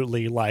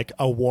absolutely like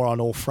a war on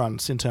all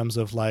fronts in terms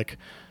of like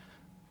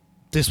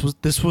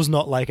this was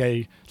not like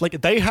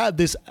they had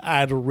this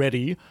ad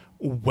ready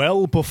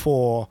well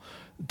before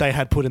they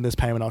had put in this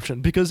payment option,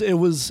 because it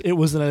was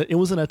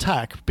an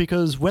attack,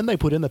 because when they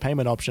put in the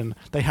payment option,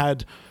 they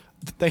had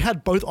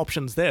both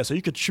options there, so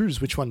you could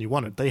choose which one you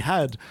wanted. They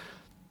had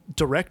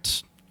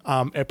direct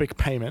Epic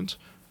payment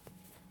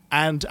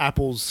and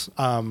Apple's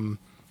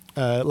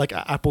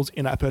Apple's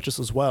in-app purchase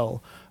as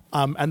well,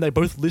 and they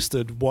both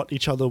listed what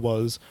each other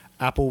was.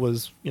 Apple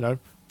was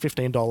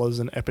 $15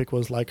 and Epic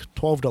was like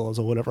 $12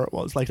 or whatever it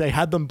was. Like they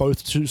had them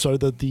both so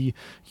that the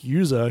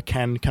user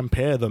can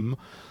compare them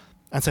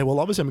and say, well,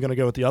 obviously I'm going to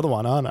go with the other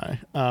one, aren't I?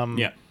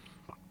 Yeah.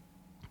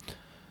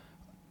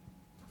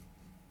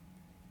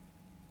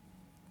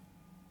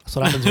 That's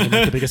what happens when you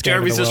make the biggest game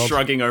in the world. Jeremy's just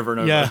shrugging over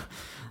and over. Yeah.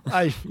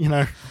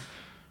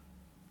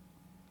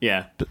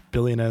 Yeah.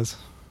 Billionaires.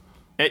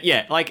 It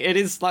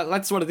is like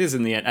that's what it is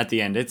at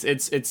the end.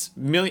 It's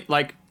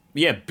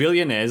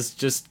billionaires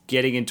just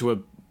getting into a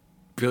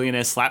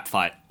billionaire slap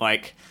fight.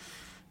 Like,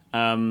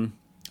 I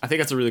think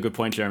that's a really good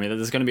point, Jeremy, that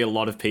there's going to be a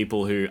lot of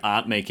people who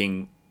aren't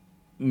making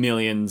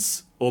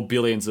millions or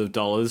billions of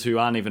dollars, who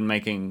aren't even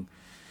making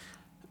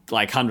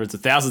like hundreds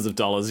of thousands of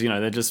dollars.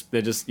 They're just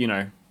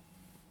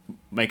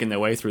making their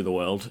way through the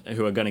world,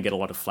 who are going to get a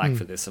lot of flack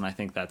for this. And I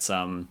think that's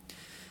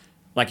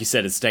like you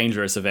said, it's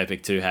dangerous of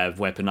Epic to have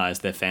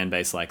weaponized their fan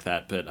base like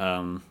that. But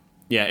I'm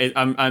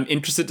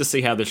interested to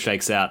see how this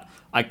shakes out.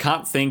 I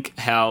can't think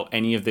how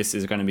any of this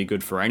is going to be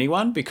good for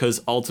anyone,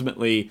 because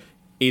ultimately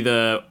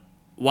either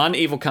one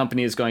evil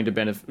company is going to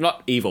benefit,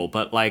 not evil,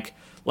 but like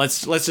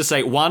let's just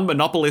say one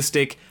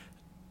monopolistic.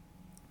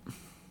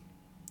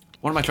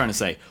 What am I trying to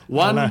say?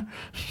 One.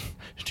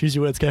 Choose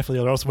your words carefully,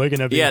 or else we're going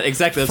to be. Yeah,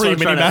 exactly. That's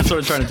what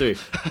I'm trying to do.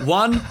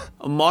 One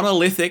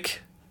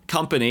monolithic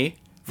company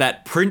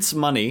that prints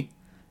money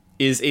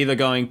is either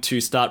going to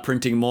start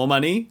printing more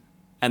money,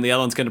 and the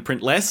other one's going to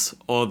print less,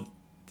 or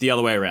the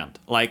other way around.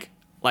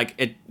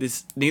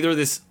 Neither of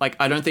this. Like,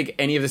 I don't think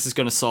any of this is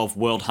going to solve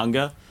world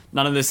hunger.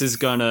 None of this is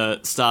going to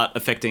start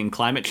affecting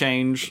climate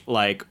change,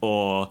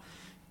 or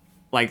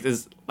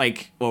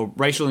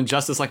racial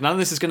injustice. Like, none of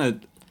this is going to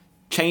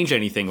change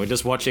anything. We're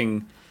just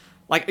watching.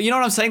 Like, you know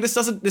what I'm saying? This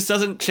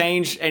doesn't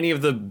change any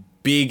of the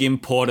big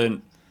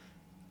important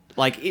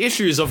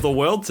issues of the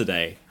world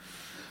today.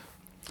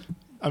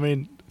 I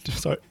mean,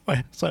 sorry,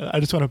 I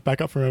just want to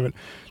back up for a moment.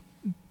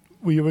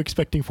 Were you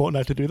expecting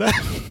Fortnite to do that?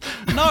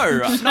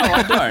 No,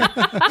 I don't.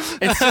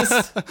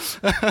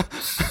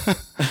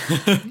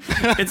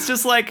 It's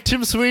just like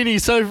Tim Sweeney,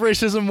 save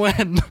racism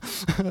when,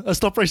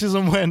 stop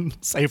racism when,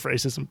 save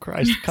racism.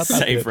 Christ, cut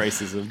that save bit.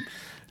 Racism.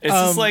 It's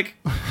just like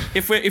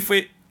if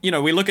we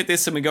we look at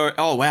this and we go,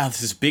 oh wow,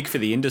 this is big for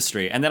the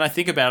industry, and then I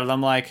think about it,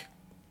 I'm like,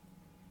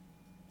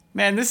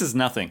 man, this is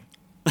nothing.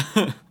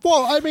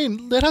 Well, I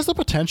mean, it has the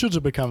potential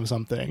to become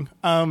something.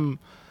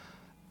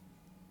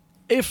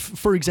 If,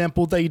 for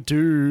example, they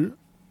do,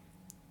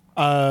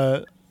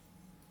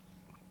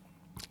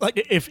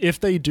 if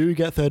they do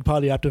get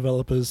third-party app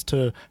developers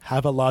to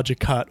have a larger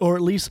cut, or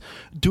at least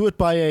do it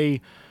by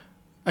a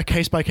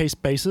case-by-case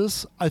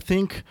basis, I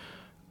think.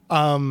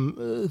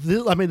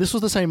 This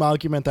was the same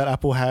argument that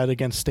Apple had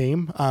against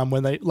Steam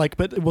when they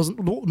but it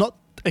wasn't not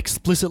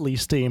explicitly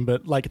Steam,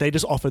 but they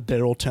just offered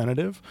their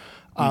alternative,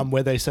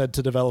 where they said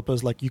to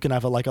developers you can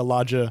have a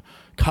larger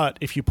cut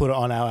if you put it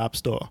on our app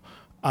store,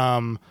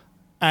 and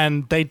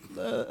they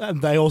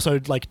also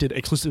did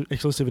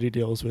exclusivity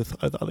deals with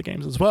other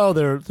games as well.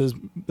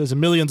 There's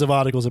millions of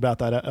articles about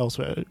that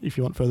elsewhere if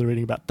you want further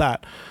reading about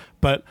that,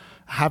 but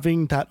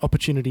having that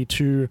opportunity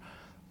to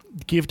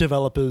give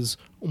developers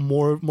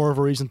more of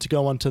a reason to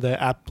go onto their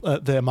app,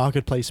 their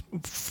marketplace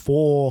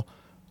for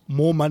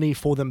more money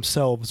for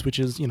themselves, which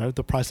is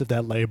the price of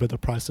their labor, the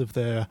price of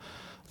their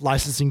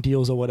licensing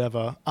deals or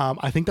whatever.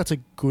 I think that's a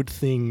good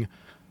thing.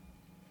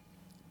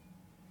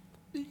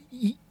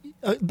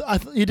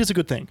 It is a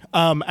good thing,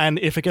 and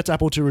if it gets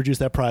Apple to reduce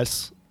their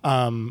price,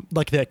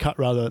 their cut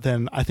rather,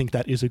 then I think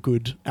that is a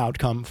good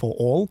outcome for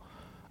all.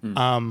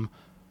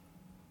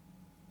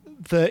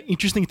 The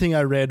interesting thing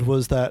I read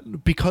was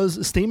that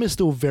because Steam is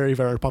still very,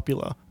 very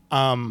popular,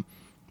 and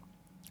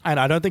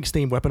I don't think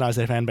Steam weaponized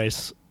their fan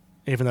base,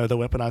 even though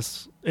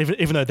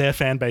their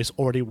fan base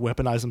already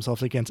weaponized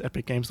themselves against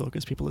Epic Games Store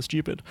because people are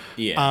stupid.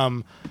 Yeah.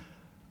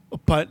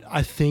 But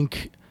I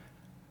think,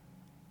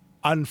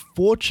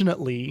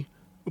 unfortunately,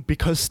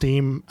 because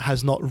Steam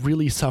has not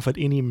really suffered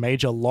any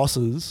major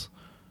losses,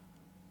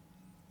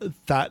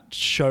 that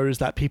shows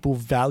that people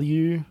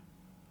value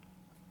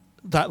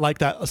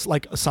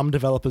some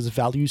developers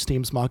value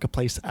Steam's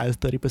marketplace as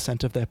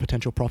 30% of their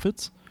potential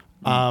profits.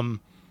 I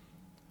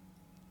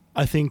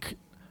think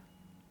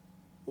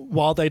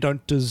while they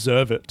don't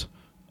deserve it,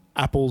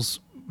 Apple's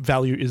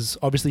value is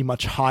obviously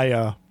much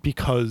higher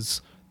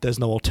because there's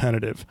no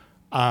alternative.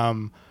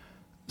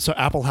 So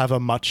Apple have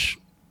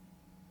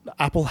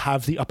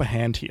the upper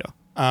hand here.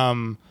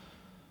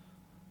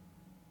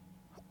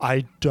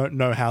 I don't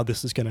know how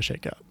this is going to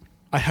shake out.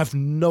 I have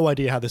no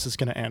idea how this is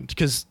going to end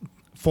because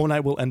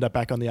Fortnite will end up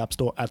back on the App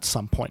Store at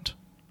some point.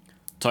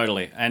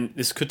 Totally. And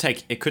it could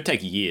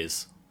take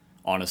years,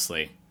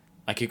 honestly.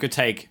 Like, it could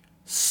take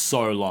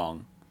so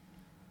long.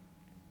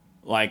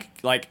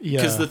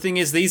 Because the thing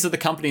is, these are the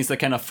companies that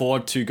can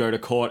afford to go to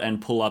court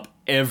and pull up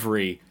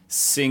every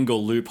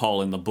single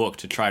loophole in the book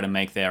to try to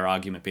make their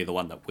argument be the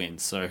one that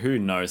wins. So who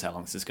knows how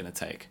long this is going to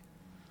take.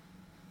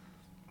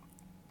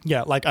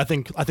 Yeah, like I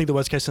think the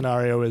worst case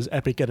scenario is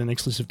Epic get an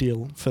exclusive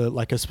deal for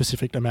like a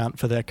specific amount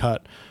for their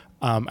cut,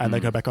 and they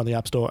go back on the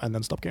App Store and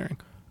then stop caring.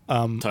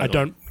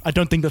 Totally. I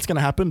don't think that's going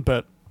to happen,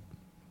 but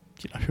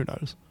who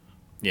knows?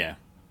 Yeah.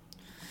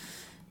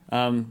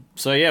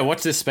 So yeah,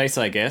 watch this space,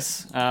 I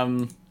guess.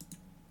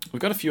 We've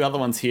got a few other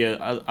ones here.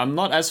 I'm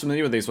not as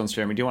familiar with these ones,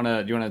 Jeremy. Do you want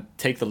to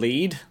take the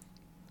lead?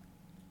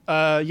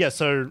 Yeah.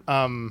 So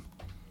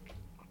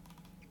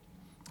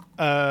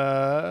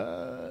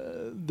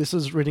this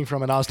is reading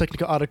from an Ars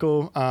Technica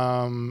article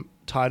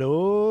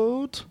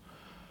titled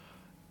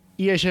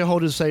 "EA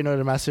shareholders say no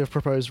to massive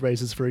proposed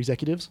raises for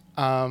executives."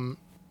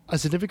 A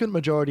significant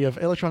majority of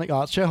Electronic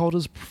Arts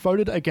shareholders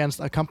voted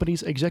against a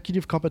company's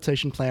executive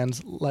compensation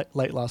plans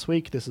late last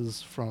week. This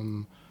is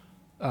from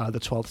the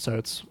 12th, so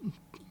it's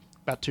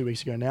about 2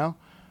 weeks ago now.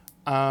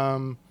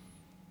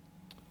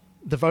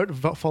 The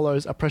vote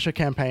follows a pressure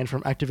campaign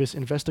from activist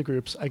investor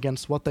groups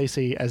against what they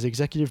see as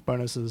executive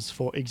bonuses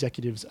for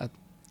executives at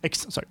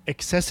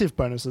excessive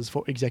bonuses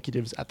for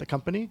executives at the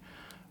company.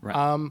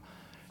 Right.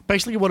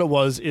 Basically, what it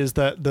was is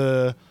that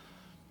the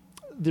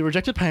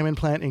rejected payment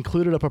plan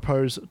included a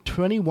proposed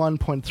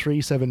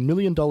 $21.37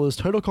 million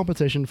total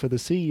compensation for the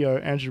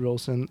CEO, Andrew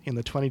Wilson, in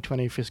the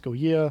 2020 fiscal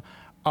year,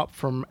 up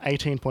from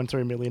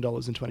 $18.3 million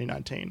in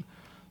 2019.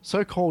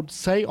 So-called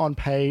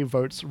say-on-pay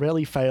votes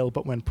rarely fail,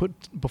 but when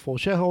put before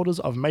shareholders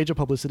of major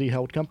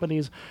publicity-held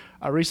companies,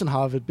 a recent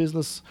Harvard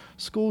Business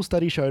School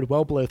study showed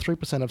well below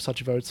 3% of such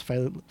votes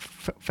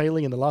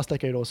failing in the last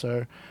decade or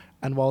so.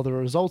 And while the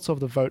results of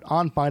the vote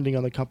aren't binding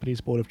on the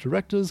company's board of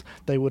directors,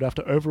 they would have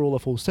to overrule a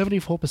full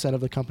 74%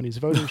 of the company's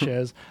voting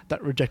shares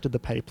that rejected the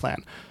pay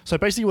plan. So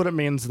basically what it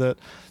means that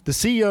the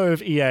CEO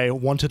of EA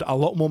wanted a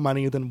lot more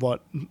money than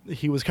what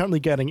he was currently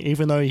getting,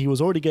 even though he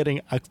was already getting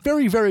a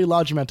very, very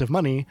large amount of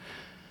money.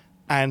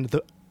 And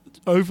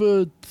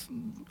over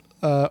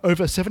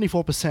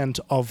 74%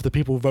 of the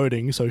people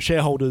voting, so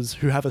shareholders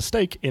who have a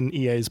stake in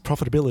EA's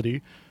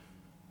profitability,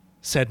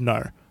 said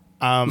no.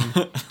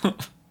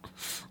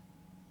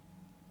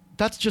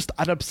 That's just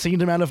an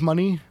obscene amount of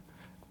money,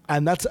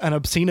 and that's an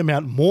obscene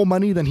amount more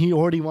money than he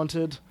already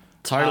wanted.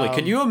 Totally.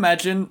 Can you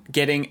imagine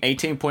getting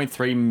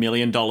 $18.3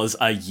 million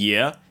a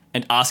year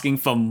and asking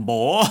for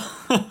more?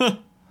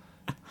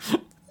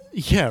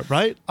 Yeah,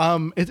 right.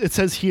 It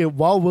says here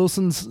while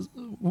Wilson's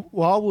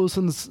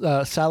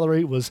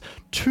salary was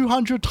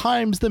 200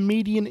 times the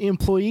median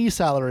employee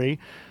salary.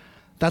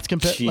 That's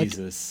compared.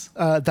 Jesus.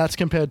 That's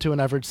compared to an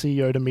average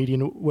CEO to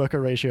median worker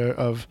ratio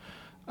of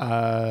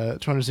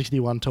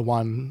 261 to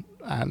 1,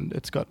 and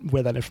it's got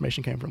where that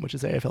information came from, which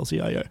is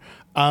AFL-CIO.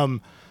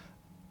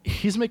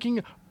 He's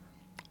making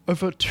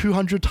over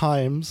 200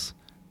 times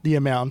the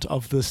amount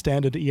of the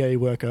standard EA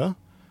worker,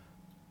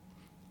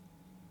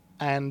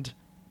 and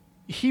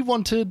he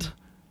wanted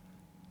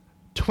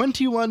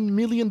 $21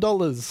 million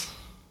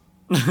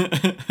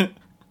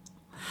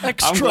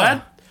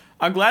extra.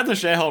 I'm glad the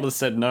shareholders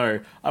said no.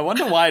 I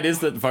wonder why it is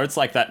that votes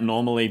like that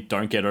normally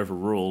don't get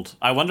overruled.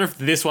 I wonder if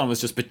this one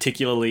was just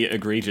particularly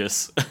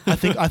egregious. I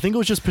think it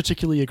was just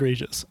particularly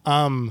egregious.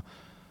 In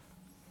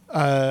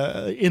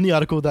the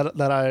article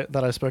that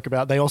I spoke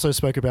about, they also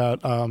spoke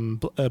about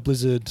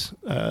Blizzard,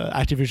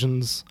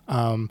 Activision's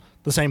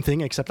the same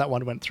thing, except that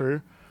one went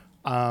through.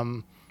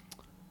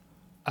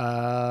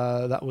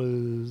 That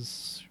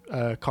was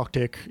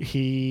Coctic.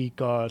 He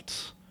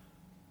got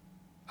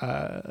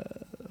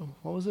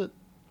what was it?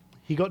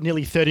 He got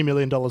nearly $30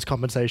 million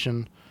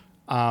compensation,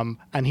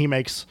 and he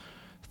makes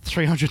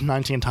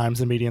 319 times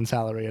the median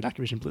salary at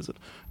Activision Blizzard.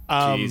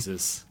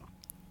 Jesus.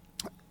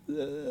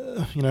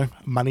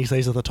 Money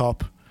stays at the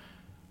top.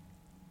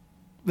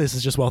 This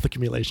is just wealth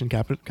accumulation.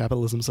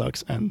 Capitalism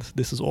sucks, and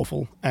this is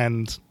awful.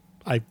 And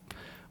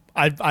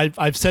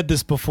I've said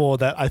this before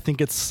that I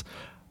think it's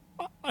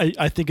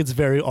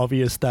very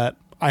obvious that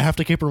I have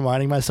to keep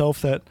reminding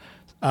myself that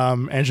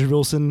Andrew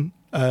Wilson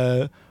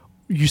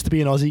used to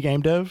be an Aussie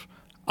game dev,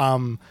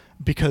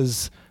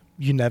 because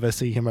you never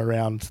see him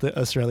around the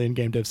Australian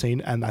game dev scene,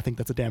 and I think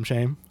that's a damn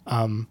shame.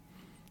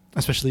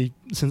 Especially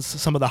since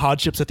some of the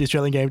hardships that the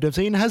Australian game dev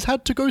scene has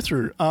had to go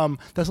through.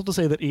 That's not to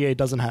say that EA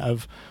doesn't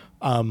have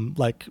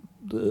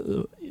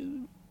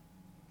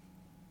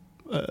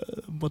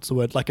what's the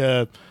word? Like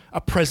a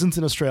presence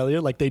in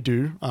Australia, like they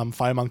do.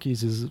 Fire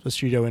Monkeys is a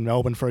studio in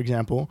Melbourne, for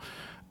example.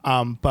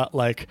 But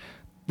like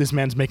this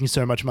man's making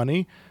so much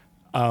money.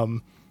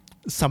 Some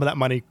of that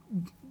money,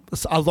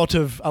 a lot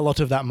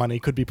of that money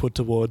could be put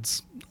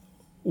towards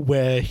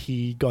where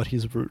he got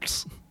his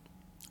roots,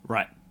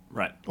 Right.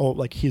 or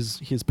like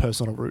his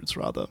personal roots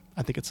rather.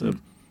 I think it's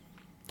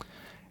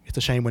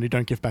a shame when you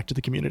don't give back to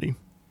the community.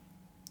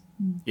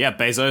 Yeah,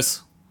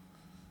 Bezos.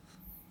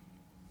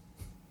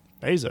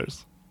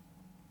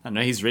 I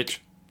know he's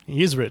rich.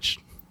 He is rich.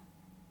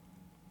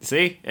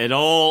 See, it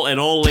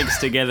all links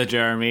together,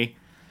 Jeremy.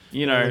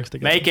 You know, links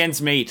together. make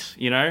ends meet.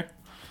 You know.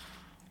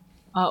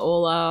 Are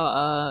all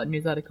our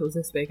news articles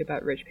this week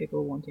about rich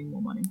people wanting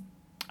more money?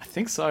 I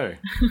think so.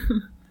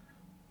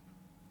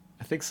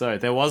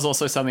 There was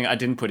also something I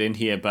didn't put in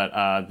here,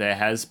 but there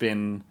has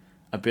been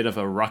a bit of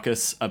a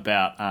ruckus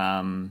about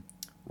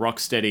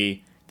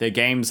Rocksteady. Their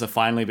games are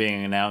finally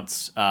being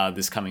announced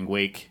this coming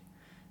week.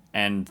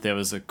 And there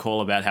was a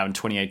call about how in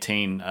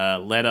 2018, a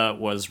letter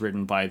was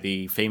written by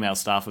the female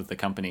staff of the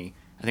company.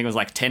 I think it was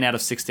like 10 out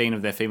of 16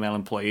 of their female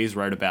employees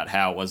wrote about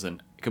how it was a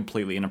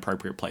completely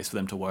inappropriate place for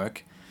them to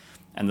work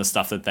and the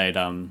stuff that they'd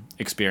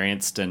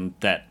experienced. And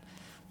that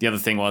the other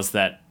thing was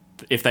that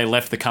if they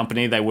left the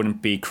company, they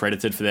wouldn't be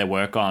credited for their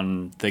work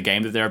on the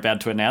game that they're about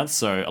to announce.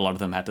 So a lot of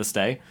them had to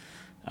stay.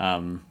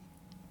 And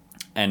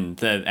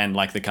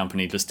the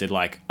company just did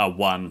like a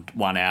one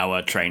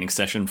hour training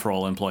session for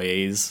all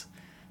employees.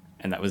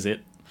 And that was it.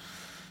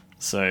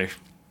 So,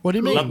 What do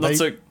you mean? not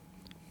so.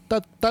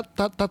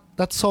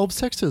 That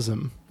solves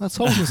sexism. That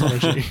solves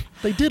misogyny.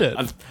 They did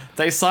it.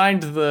 They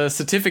signed the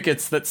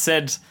certificates that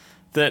said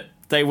that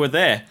they were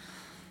there.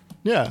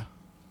 Yeah.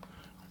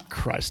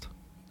 Christ.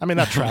 I mean,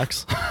 that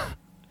tracks.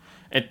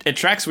 It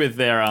tracks with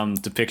their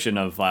depiction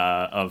of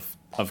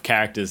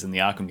characters in the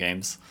Arkham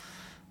games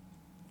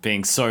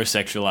being so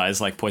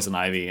sexualized, like Poison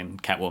Ivy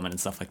and Catwoman and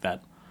stuff like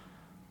that.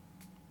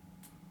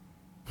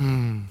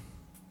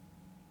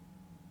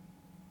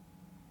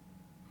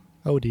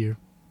 Oh dear.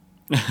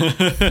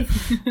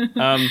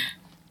 And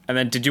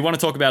then, did you want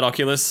to talk about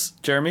Oculus,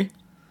 Jeremy?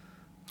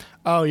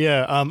 Oh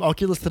yeah,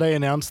 Oculus today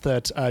announced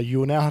that you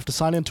will now have to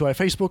sign into a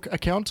Facebook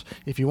account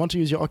if you want to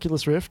use your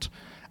Oculus Rift,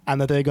 and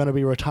that they're going to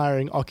be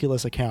retiring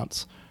Oculus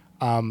accounts,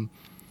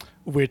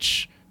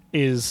 which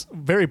is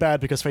very bad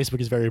because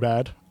Facebook is very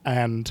bad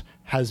and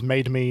has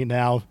made me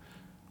now.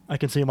 I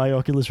can see my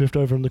Oculus Rift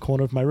over in the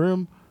corner of my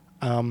room.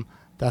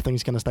 That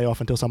thing's going to stay off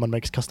until someone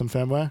makes custom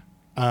firmware.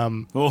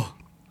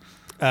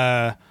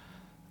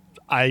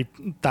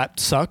 That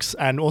sucks,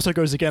 and also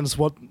goes against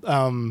what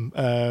Palmer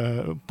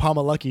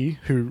Luckey,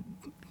 who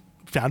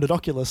founded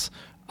Oculus,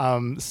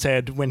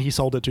 said when he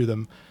sold it to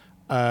them.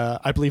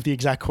 I believe the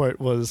exact quote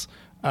was,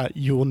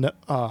 "You will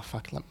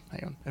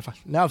hang on.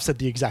 Now I've said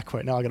the exact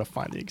quote. Now I got to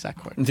find the exact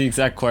quote." The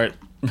exact quote.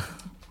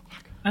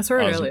 I saw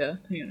it earlier.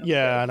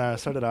 Yeah, I know.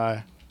 So did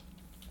I.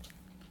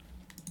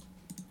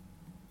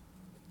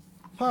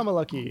 Palmer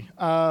Luckey.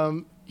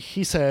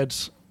 He said,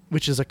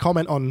 which is a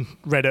comment on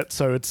Reddit,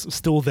 so it's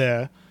still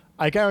there.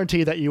 I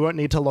guarantee that you won't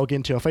need to log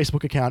into your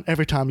Facebook account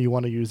every time you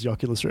want to use the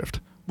Oculus Rift.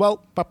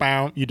 Well,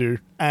 you do.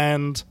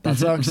 And that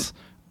sucks.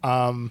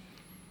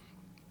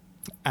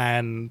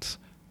 And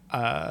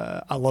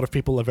a lot of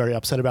people are very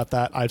upset about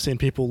that. I've seen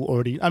people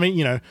already... I mean,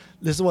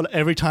 this is what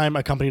every time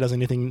a company does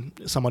anything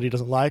somebody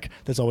doesn't like,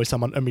 there's always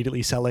someone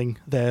immediately selling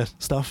their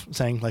stuff,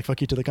 saying, like, fuck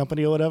you to the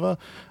company or whatever.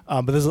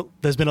 But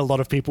there's been a lot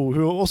of people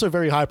who are also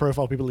very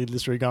high-profile people in the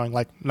industry going,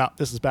 like, nah,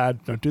 this is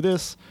bad, don't do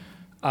this.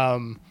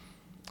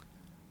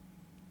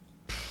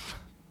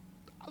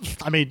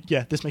 I mean,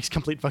 yeah, this makes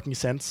complete fucking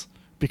sense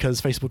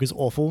because Facebook is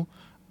awful.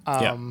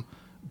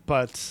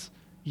 But,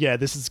 yeah,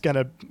 this is going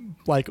to,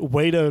 like,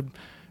 way to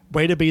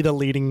be the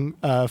leading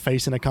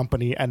face in a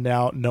company, and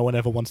now no one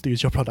ever wants to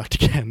use your product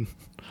again.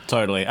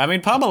 Totally. I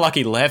mean, Palmer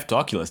Luckey left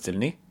Oculus,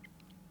 didn't he?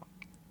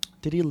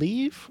 Did he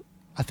leave?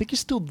 I think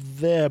he's still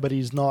there, but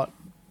he's not,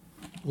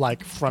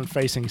 like,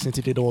 front-facing since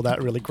he did all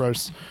that really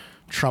gross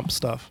Trump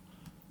stuff.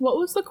 What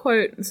was the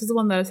quote? This is the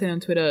one that I've seen on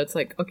Twitter. It's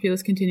like,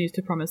 Oculus continues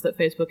to promise that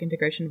Facebook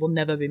integration will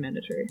never be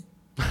mandatory.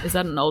 Is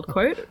that an old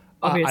quote?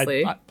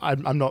 Obviously.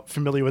 I'm not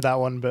familiar with that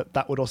one, but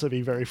that would also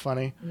be very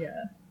funny.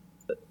 Yeah.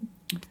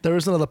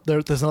 There's another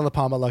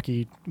Palmer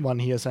Luckey one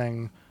here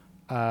saying,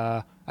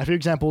 a few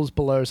examples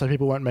below so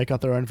people won't make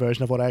up their own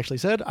version of what I actually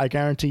said. I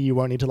guarantee you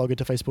won't need to log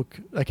into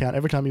Facebook account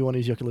every time you want to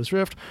use the Oculus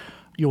Rift.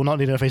 You will not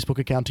need a Facebook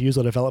account to use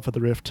or develop for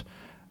the Rift.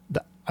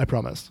 I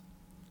promise.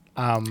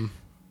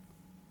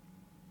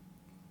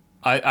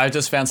 I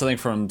just found something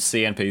from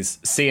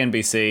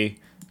CNBC,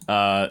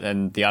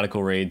 and the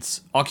article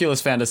reads,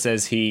 Oculus founder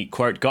says he,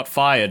 quote, got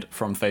fired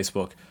from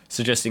Facebook,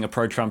 suggesting a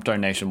pro-Trump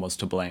donation was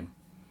to blame.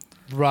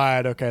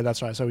 Right, okay,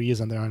 that's right. So he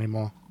isn't there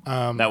anymore.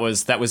 That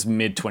was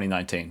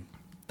mid-2019.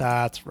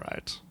 That's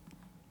right.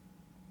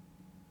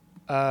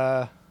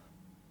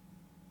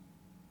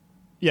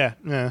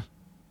 Yeah.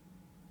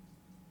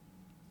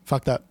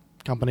 Fuck that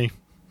company.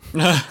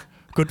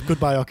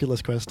 Goodbye,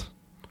 Oculus Quest.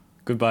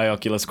 Goodbye,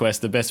 Oculus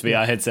Quest, the best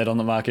VR headset on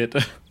the market.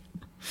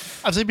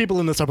 I've seen people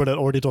in the subreddit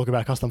already talk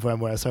about custom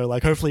firmware, so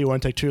like hopefully it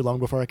won't take too long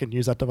before I can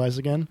use that device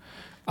again.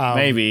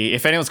 Maybe.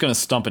 If anyone's going to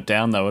stomp it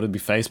down, though, it'd be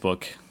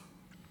Facebook.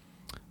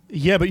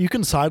 Yeah, but you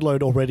can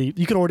sideload already.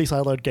 You can already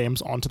sideload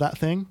games onto that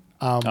thing.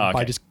 okay.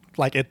 by just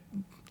like it.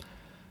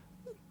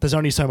 There's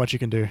only so much you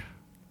can do.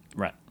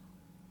 Right.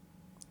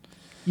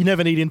 You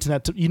never need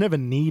internet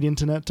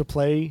to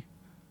play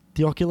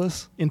the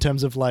Oculus in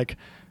terms of like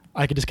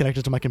I could just connect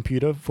it to my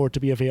computer for it to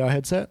be a VR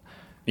headset.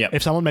 Yeah.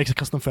 If someone makes a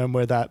custom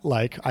firmware that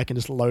like I can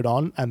just load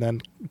on and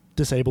then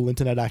disable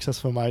internet access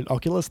for my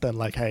Oculus, then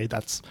like, hey,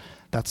 that's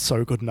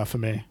so good enough for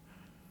me.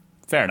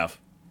 Fair enough.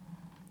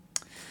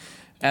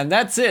 And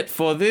that's it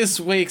for this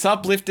week's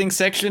uplifting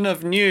section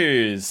of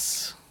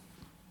news.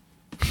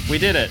 We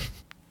did it.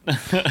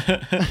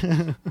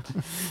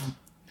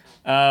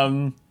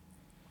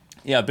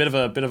 Yeah, a bit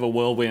of a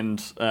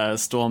whirlwind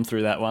storm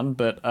through that one,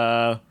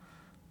 but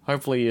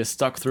hopefully you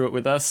stuck through it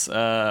with us.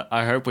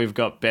 I hope we've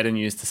got better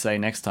news to say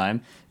next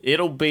time.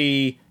 It'll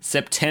be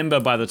September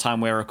by the time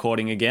we're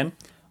recording again.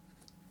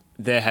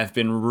 There have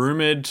been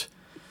rumored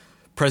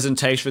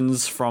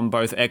presentations from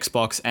both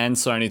Xbox and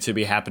Sony to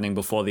be happening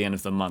before the end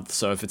of the month.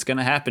 So if it's going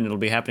to happen, it'll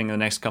be happening in the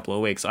next couple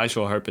of weeks. I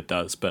sure hope it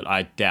does, but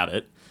I doubt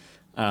it.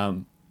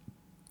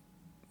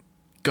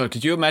 God,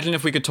 could you imagine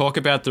if we could talk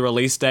about the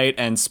release date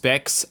and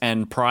specs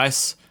and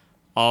price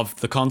of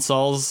the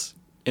consoles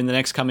in the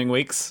next coming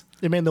weeks?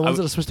 You mean the ones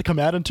that are supposed to come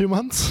out in 2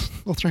 months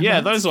or 3 months?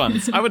 Yeah, those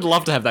ones. I would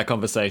love to have that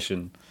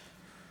conversation.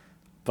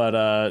 But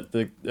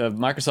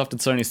Microsoft and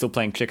Sony are still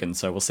playing chicken,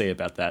 so we'll see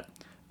about that.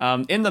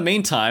 In the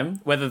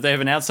meantime, whether they've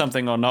announced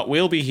something or not,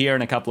 we'll be here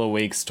in a couple of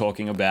weeks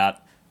talking about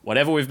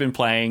whatever we've been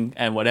playing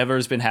and whatever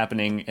has been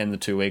happening in the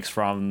 2 weeks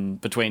from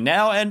between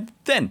now and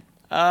then.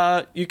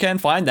 You can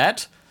find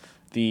that,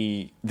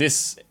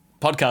 this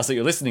podcast that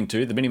you're listening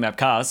to, the Minimap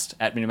Cast,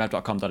 at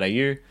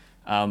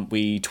minimap.com.au.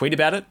 We tweet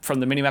about it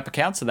from the Minimap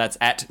account, so that's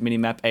at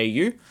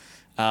minimapau.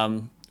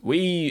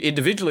 We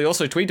individually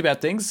also tweet about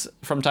things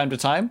from time to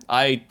time.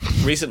 I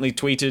recently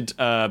tweeted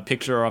a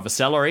picture of a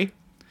celery.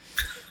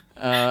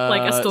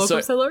 Like a stalk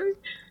of celery?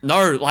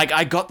 No, like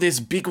I got this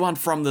big one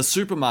from the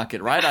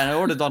supermarket, right? I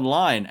ordered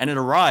online and it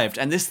arrived,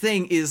 and this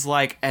thing is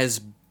like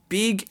as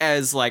big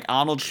as like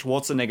Arnold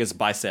Schwarzenegger's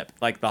bicep.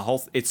 Like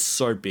it's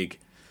so big.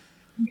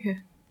 Okay.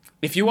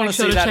 If you want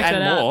to Make sure see to that check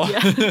and that more,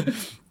 out. Yeah.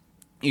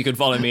 you can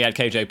follow me at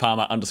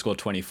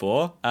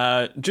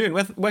KJPalmer_24. June,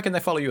 where can they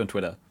follow you on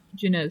Twitter?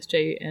 Junez,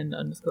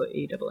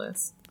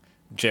 JN_ESS.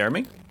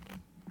 Jeremy?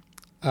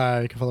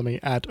 You can follow me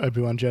at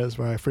Obi-Wan Jez,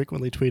 where I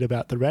frequently tweet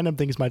about the random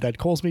things my dad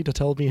calls me to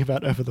tell me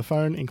about over the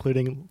phone,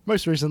 including,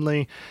 most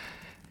recently,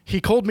 he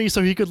called me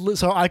so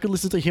I could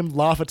listen to him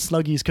laugh at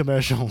Snuggies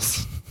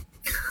commercials.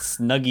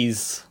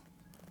 Snuggies.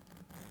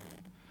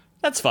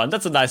 That's fun.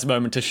 That's a nice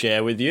moment to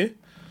share with you.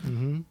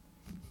 Mm-hmm.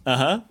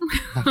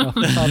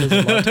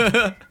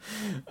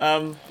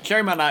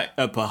 Jeremy and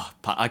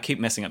I keep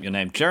messing up your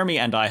name. Jeremy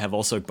and I have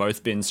also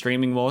both been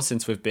streaming more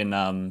since we've been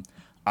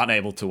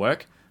unable to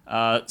work.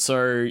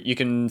 So you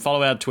can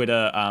follow our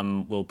Twitter.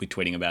 We'll be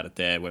tweeting about it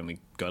there when we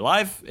go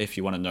live if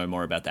you want to know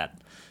more about that.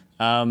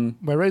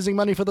 We're raising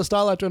money for the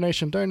Starlight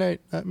donation.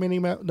 Donate at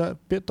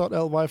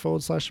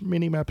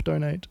bit.ly/minimap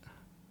donate.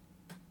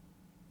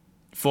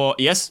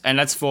 Yes, and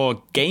that's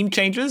for Game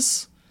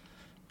Changers.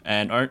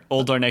 And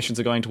all donations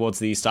are going towards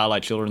the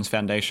Starlight Children's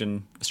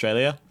Foundation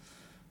Australia.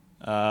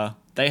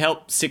 They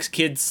help 6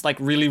 kids, like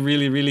really,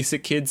 really, really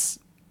sick kids,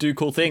 do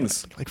cool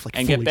things Like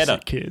and get better.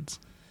 Sick kids.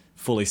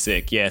 Fully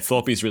sick, yeah.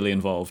 Thorpe's really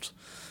involved.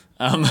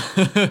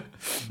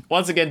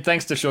 Once again,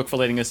 thanks to Shook for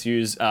letting us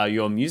use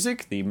your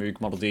music, the Moog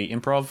Model D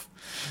Improv.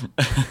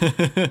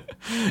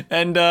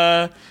 And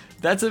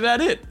that's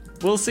about it.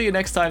 We'll see you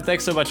next time.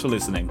 Thanks so much for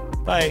listening.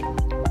 Bye.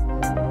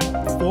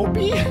 Thorpe?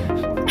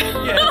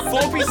 Yeah,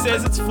 Thorpe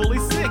says it's fully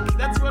sick.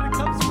 That's where it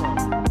comes from.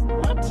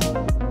 What?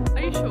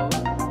 Are you sure?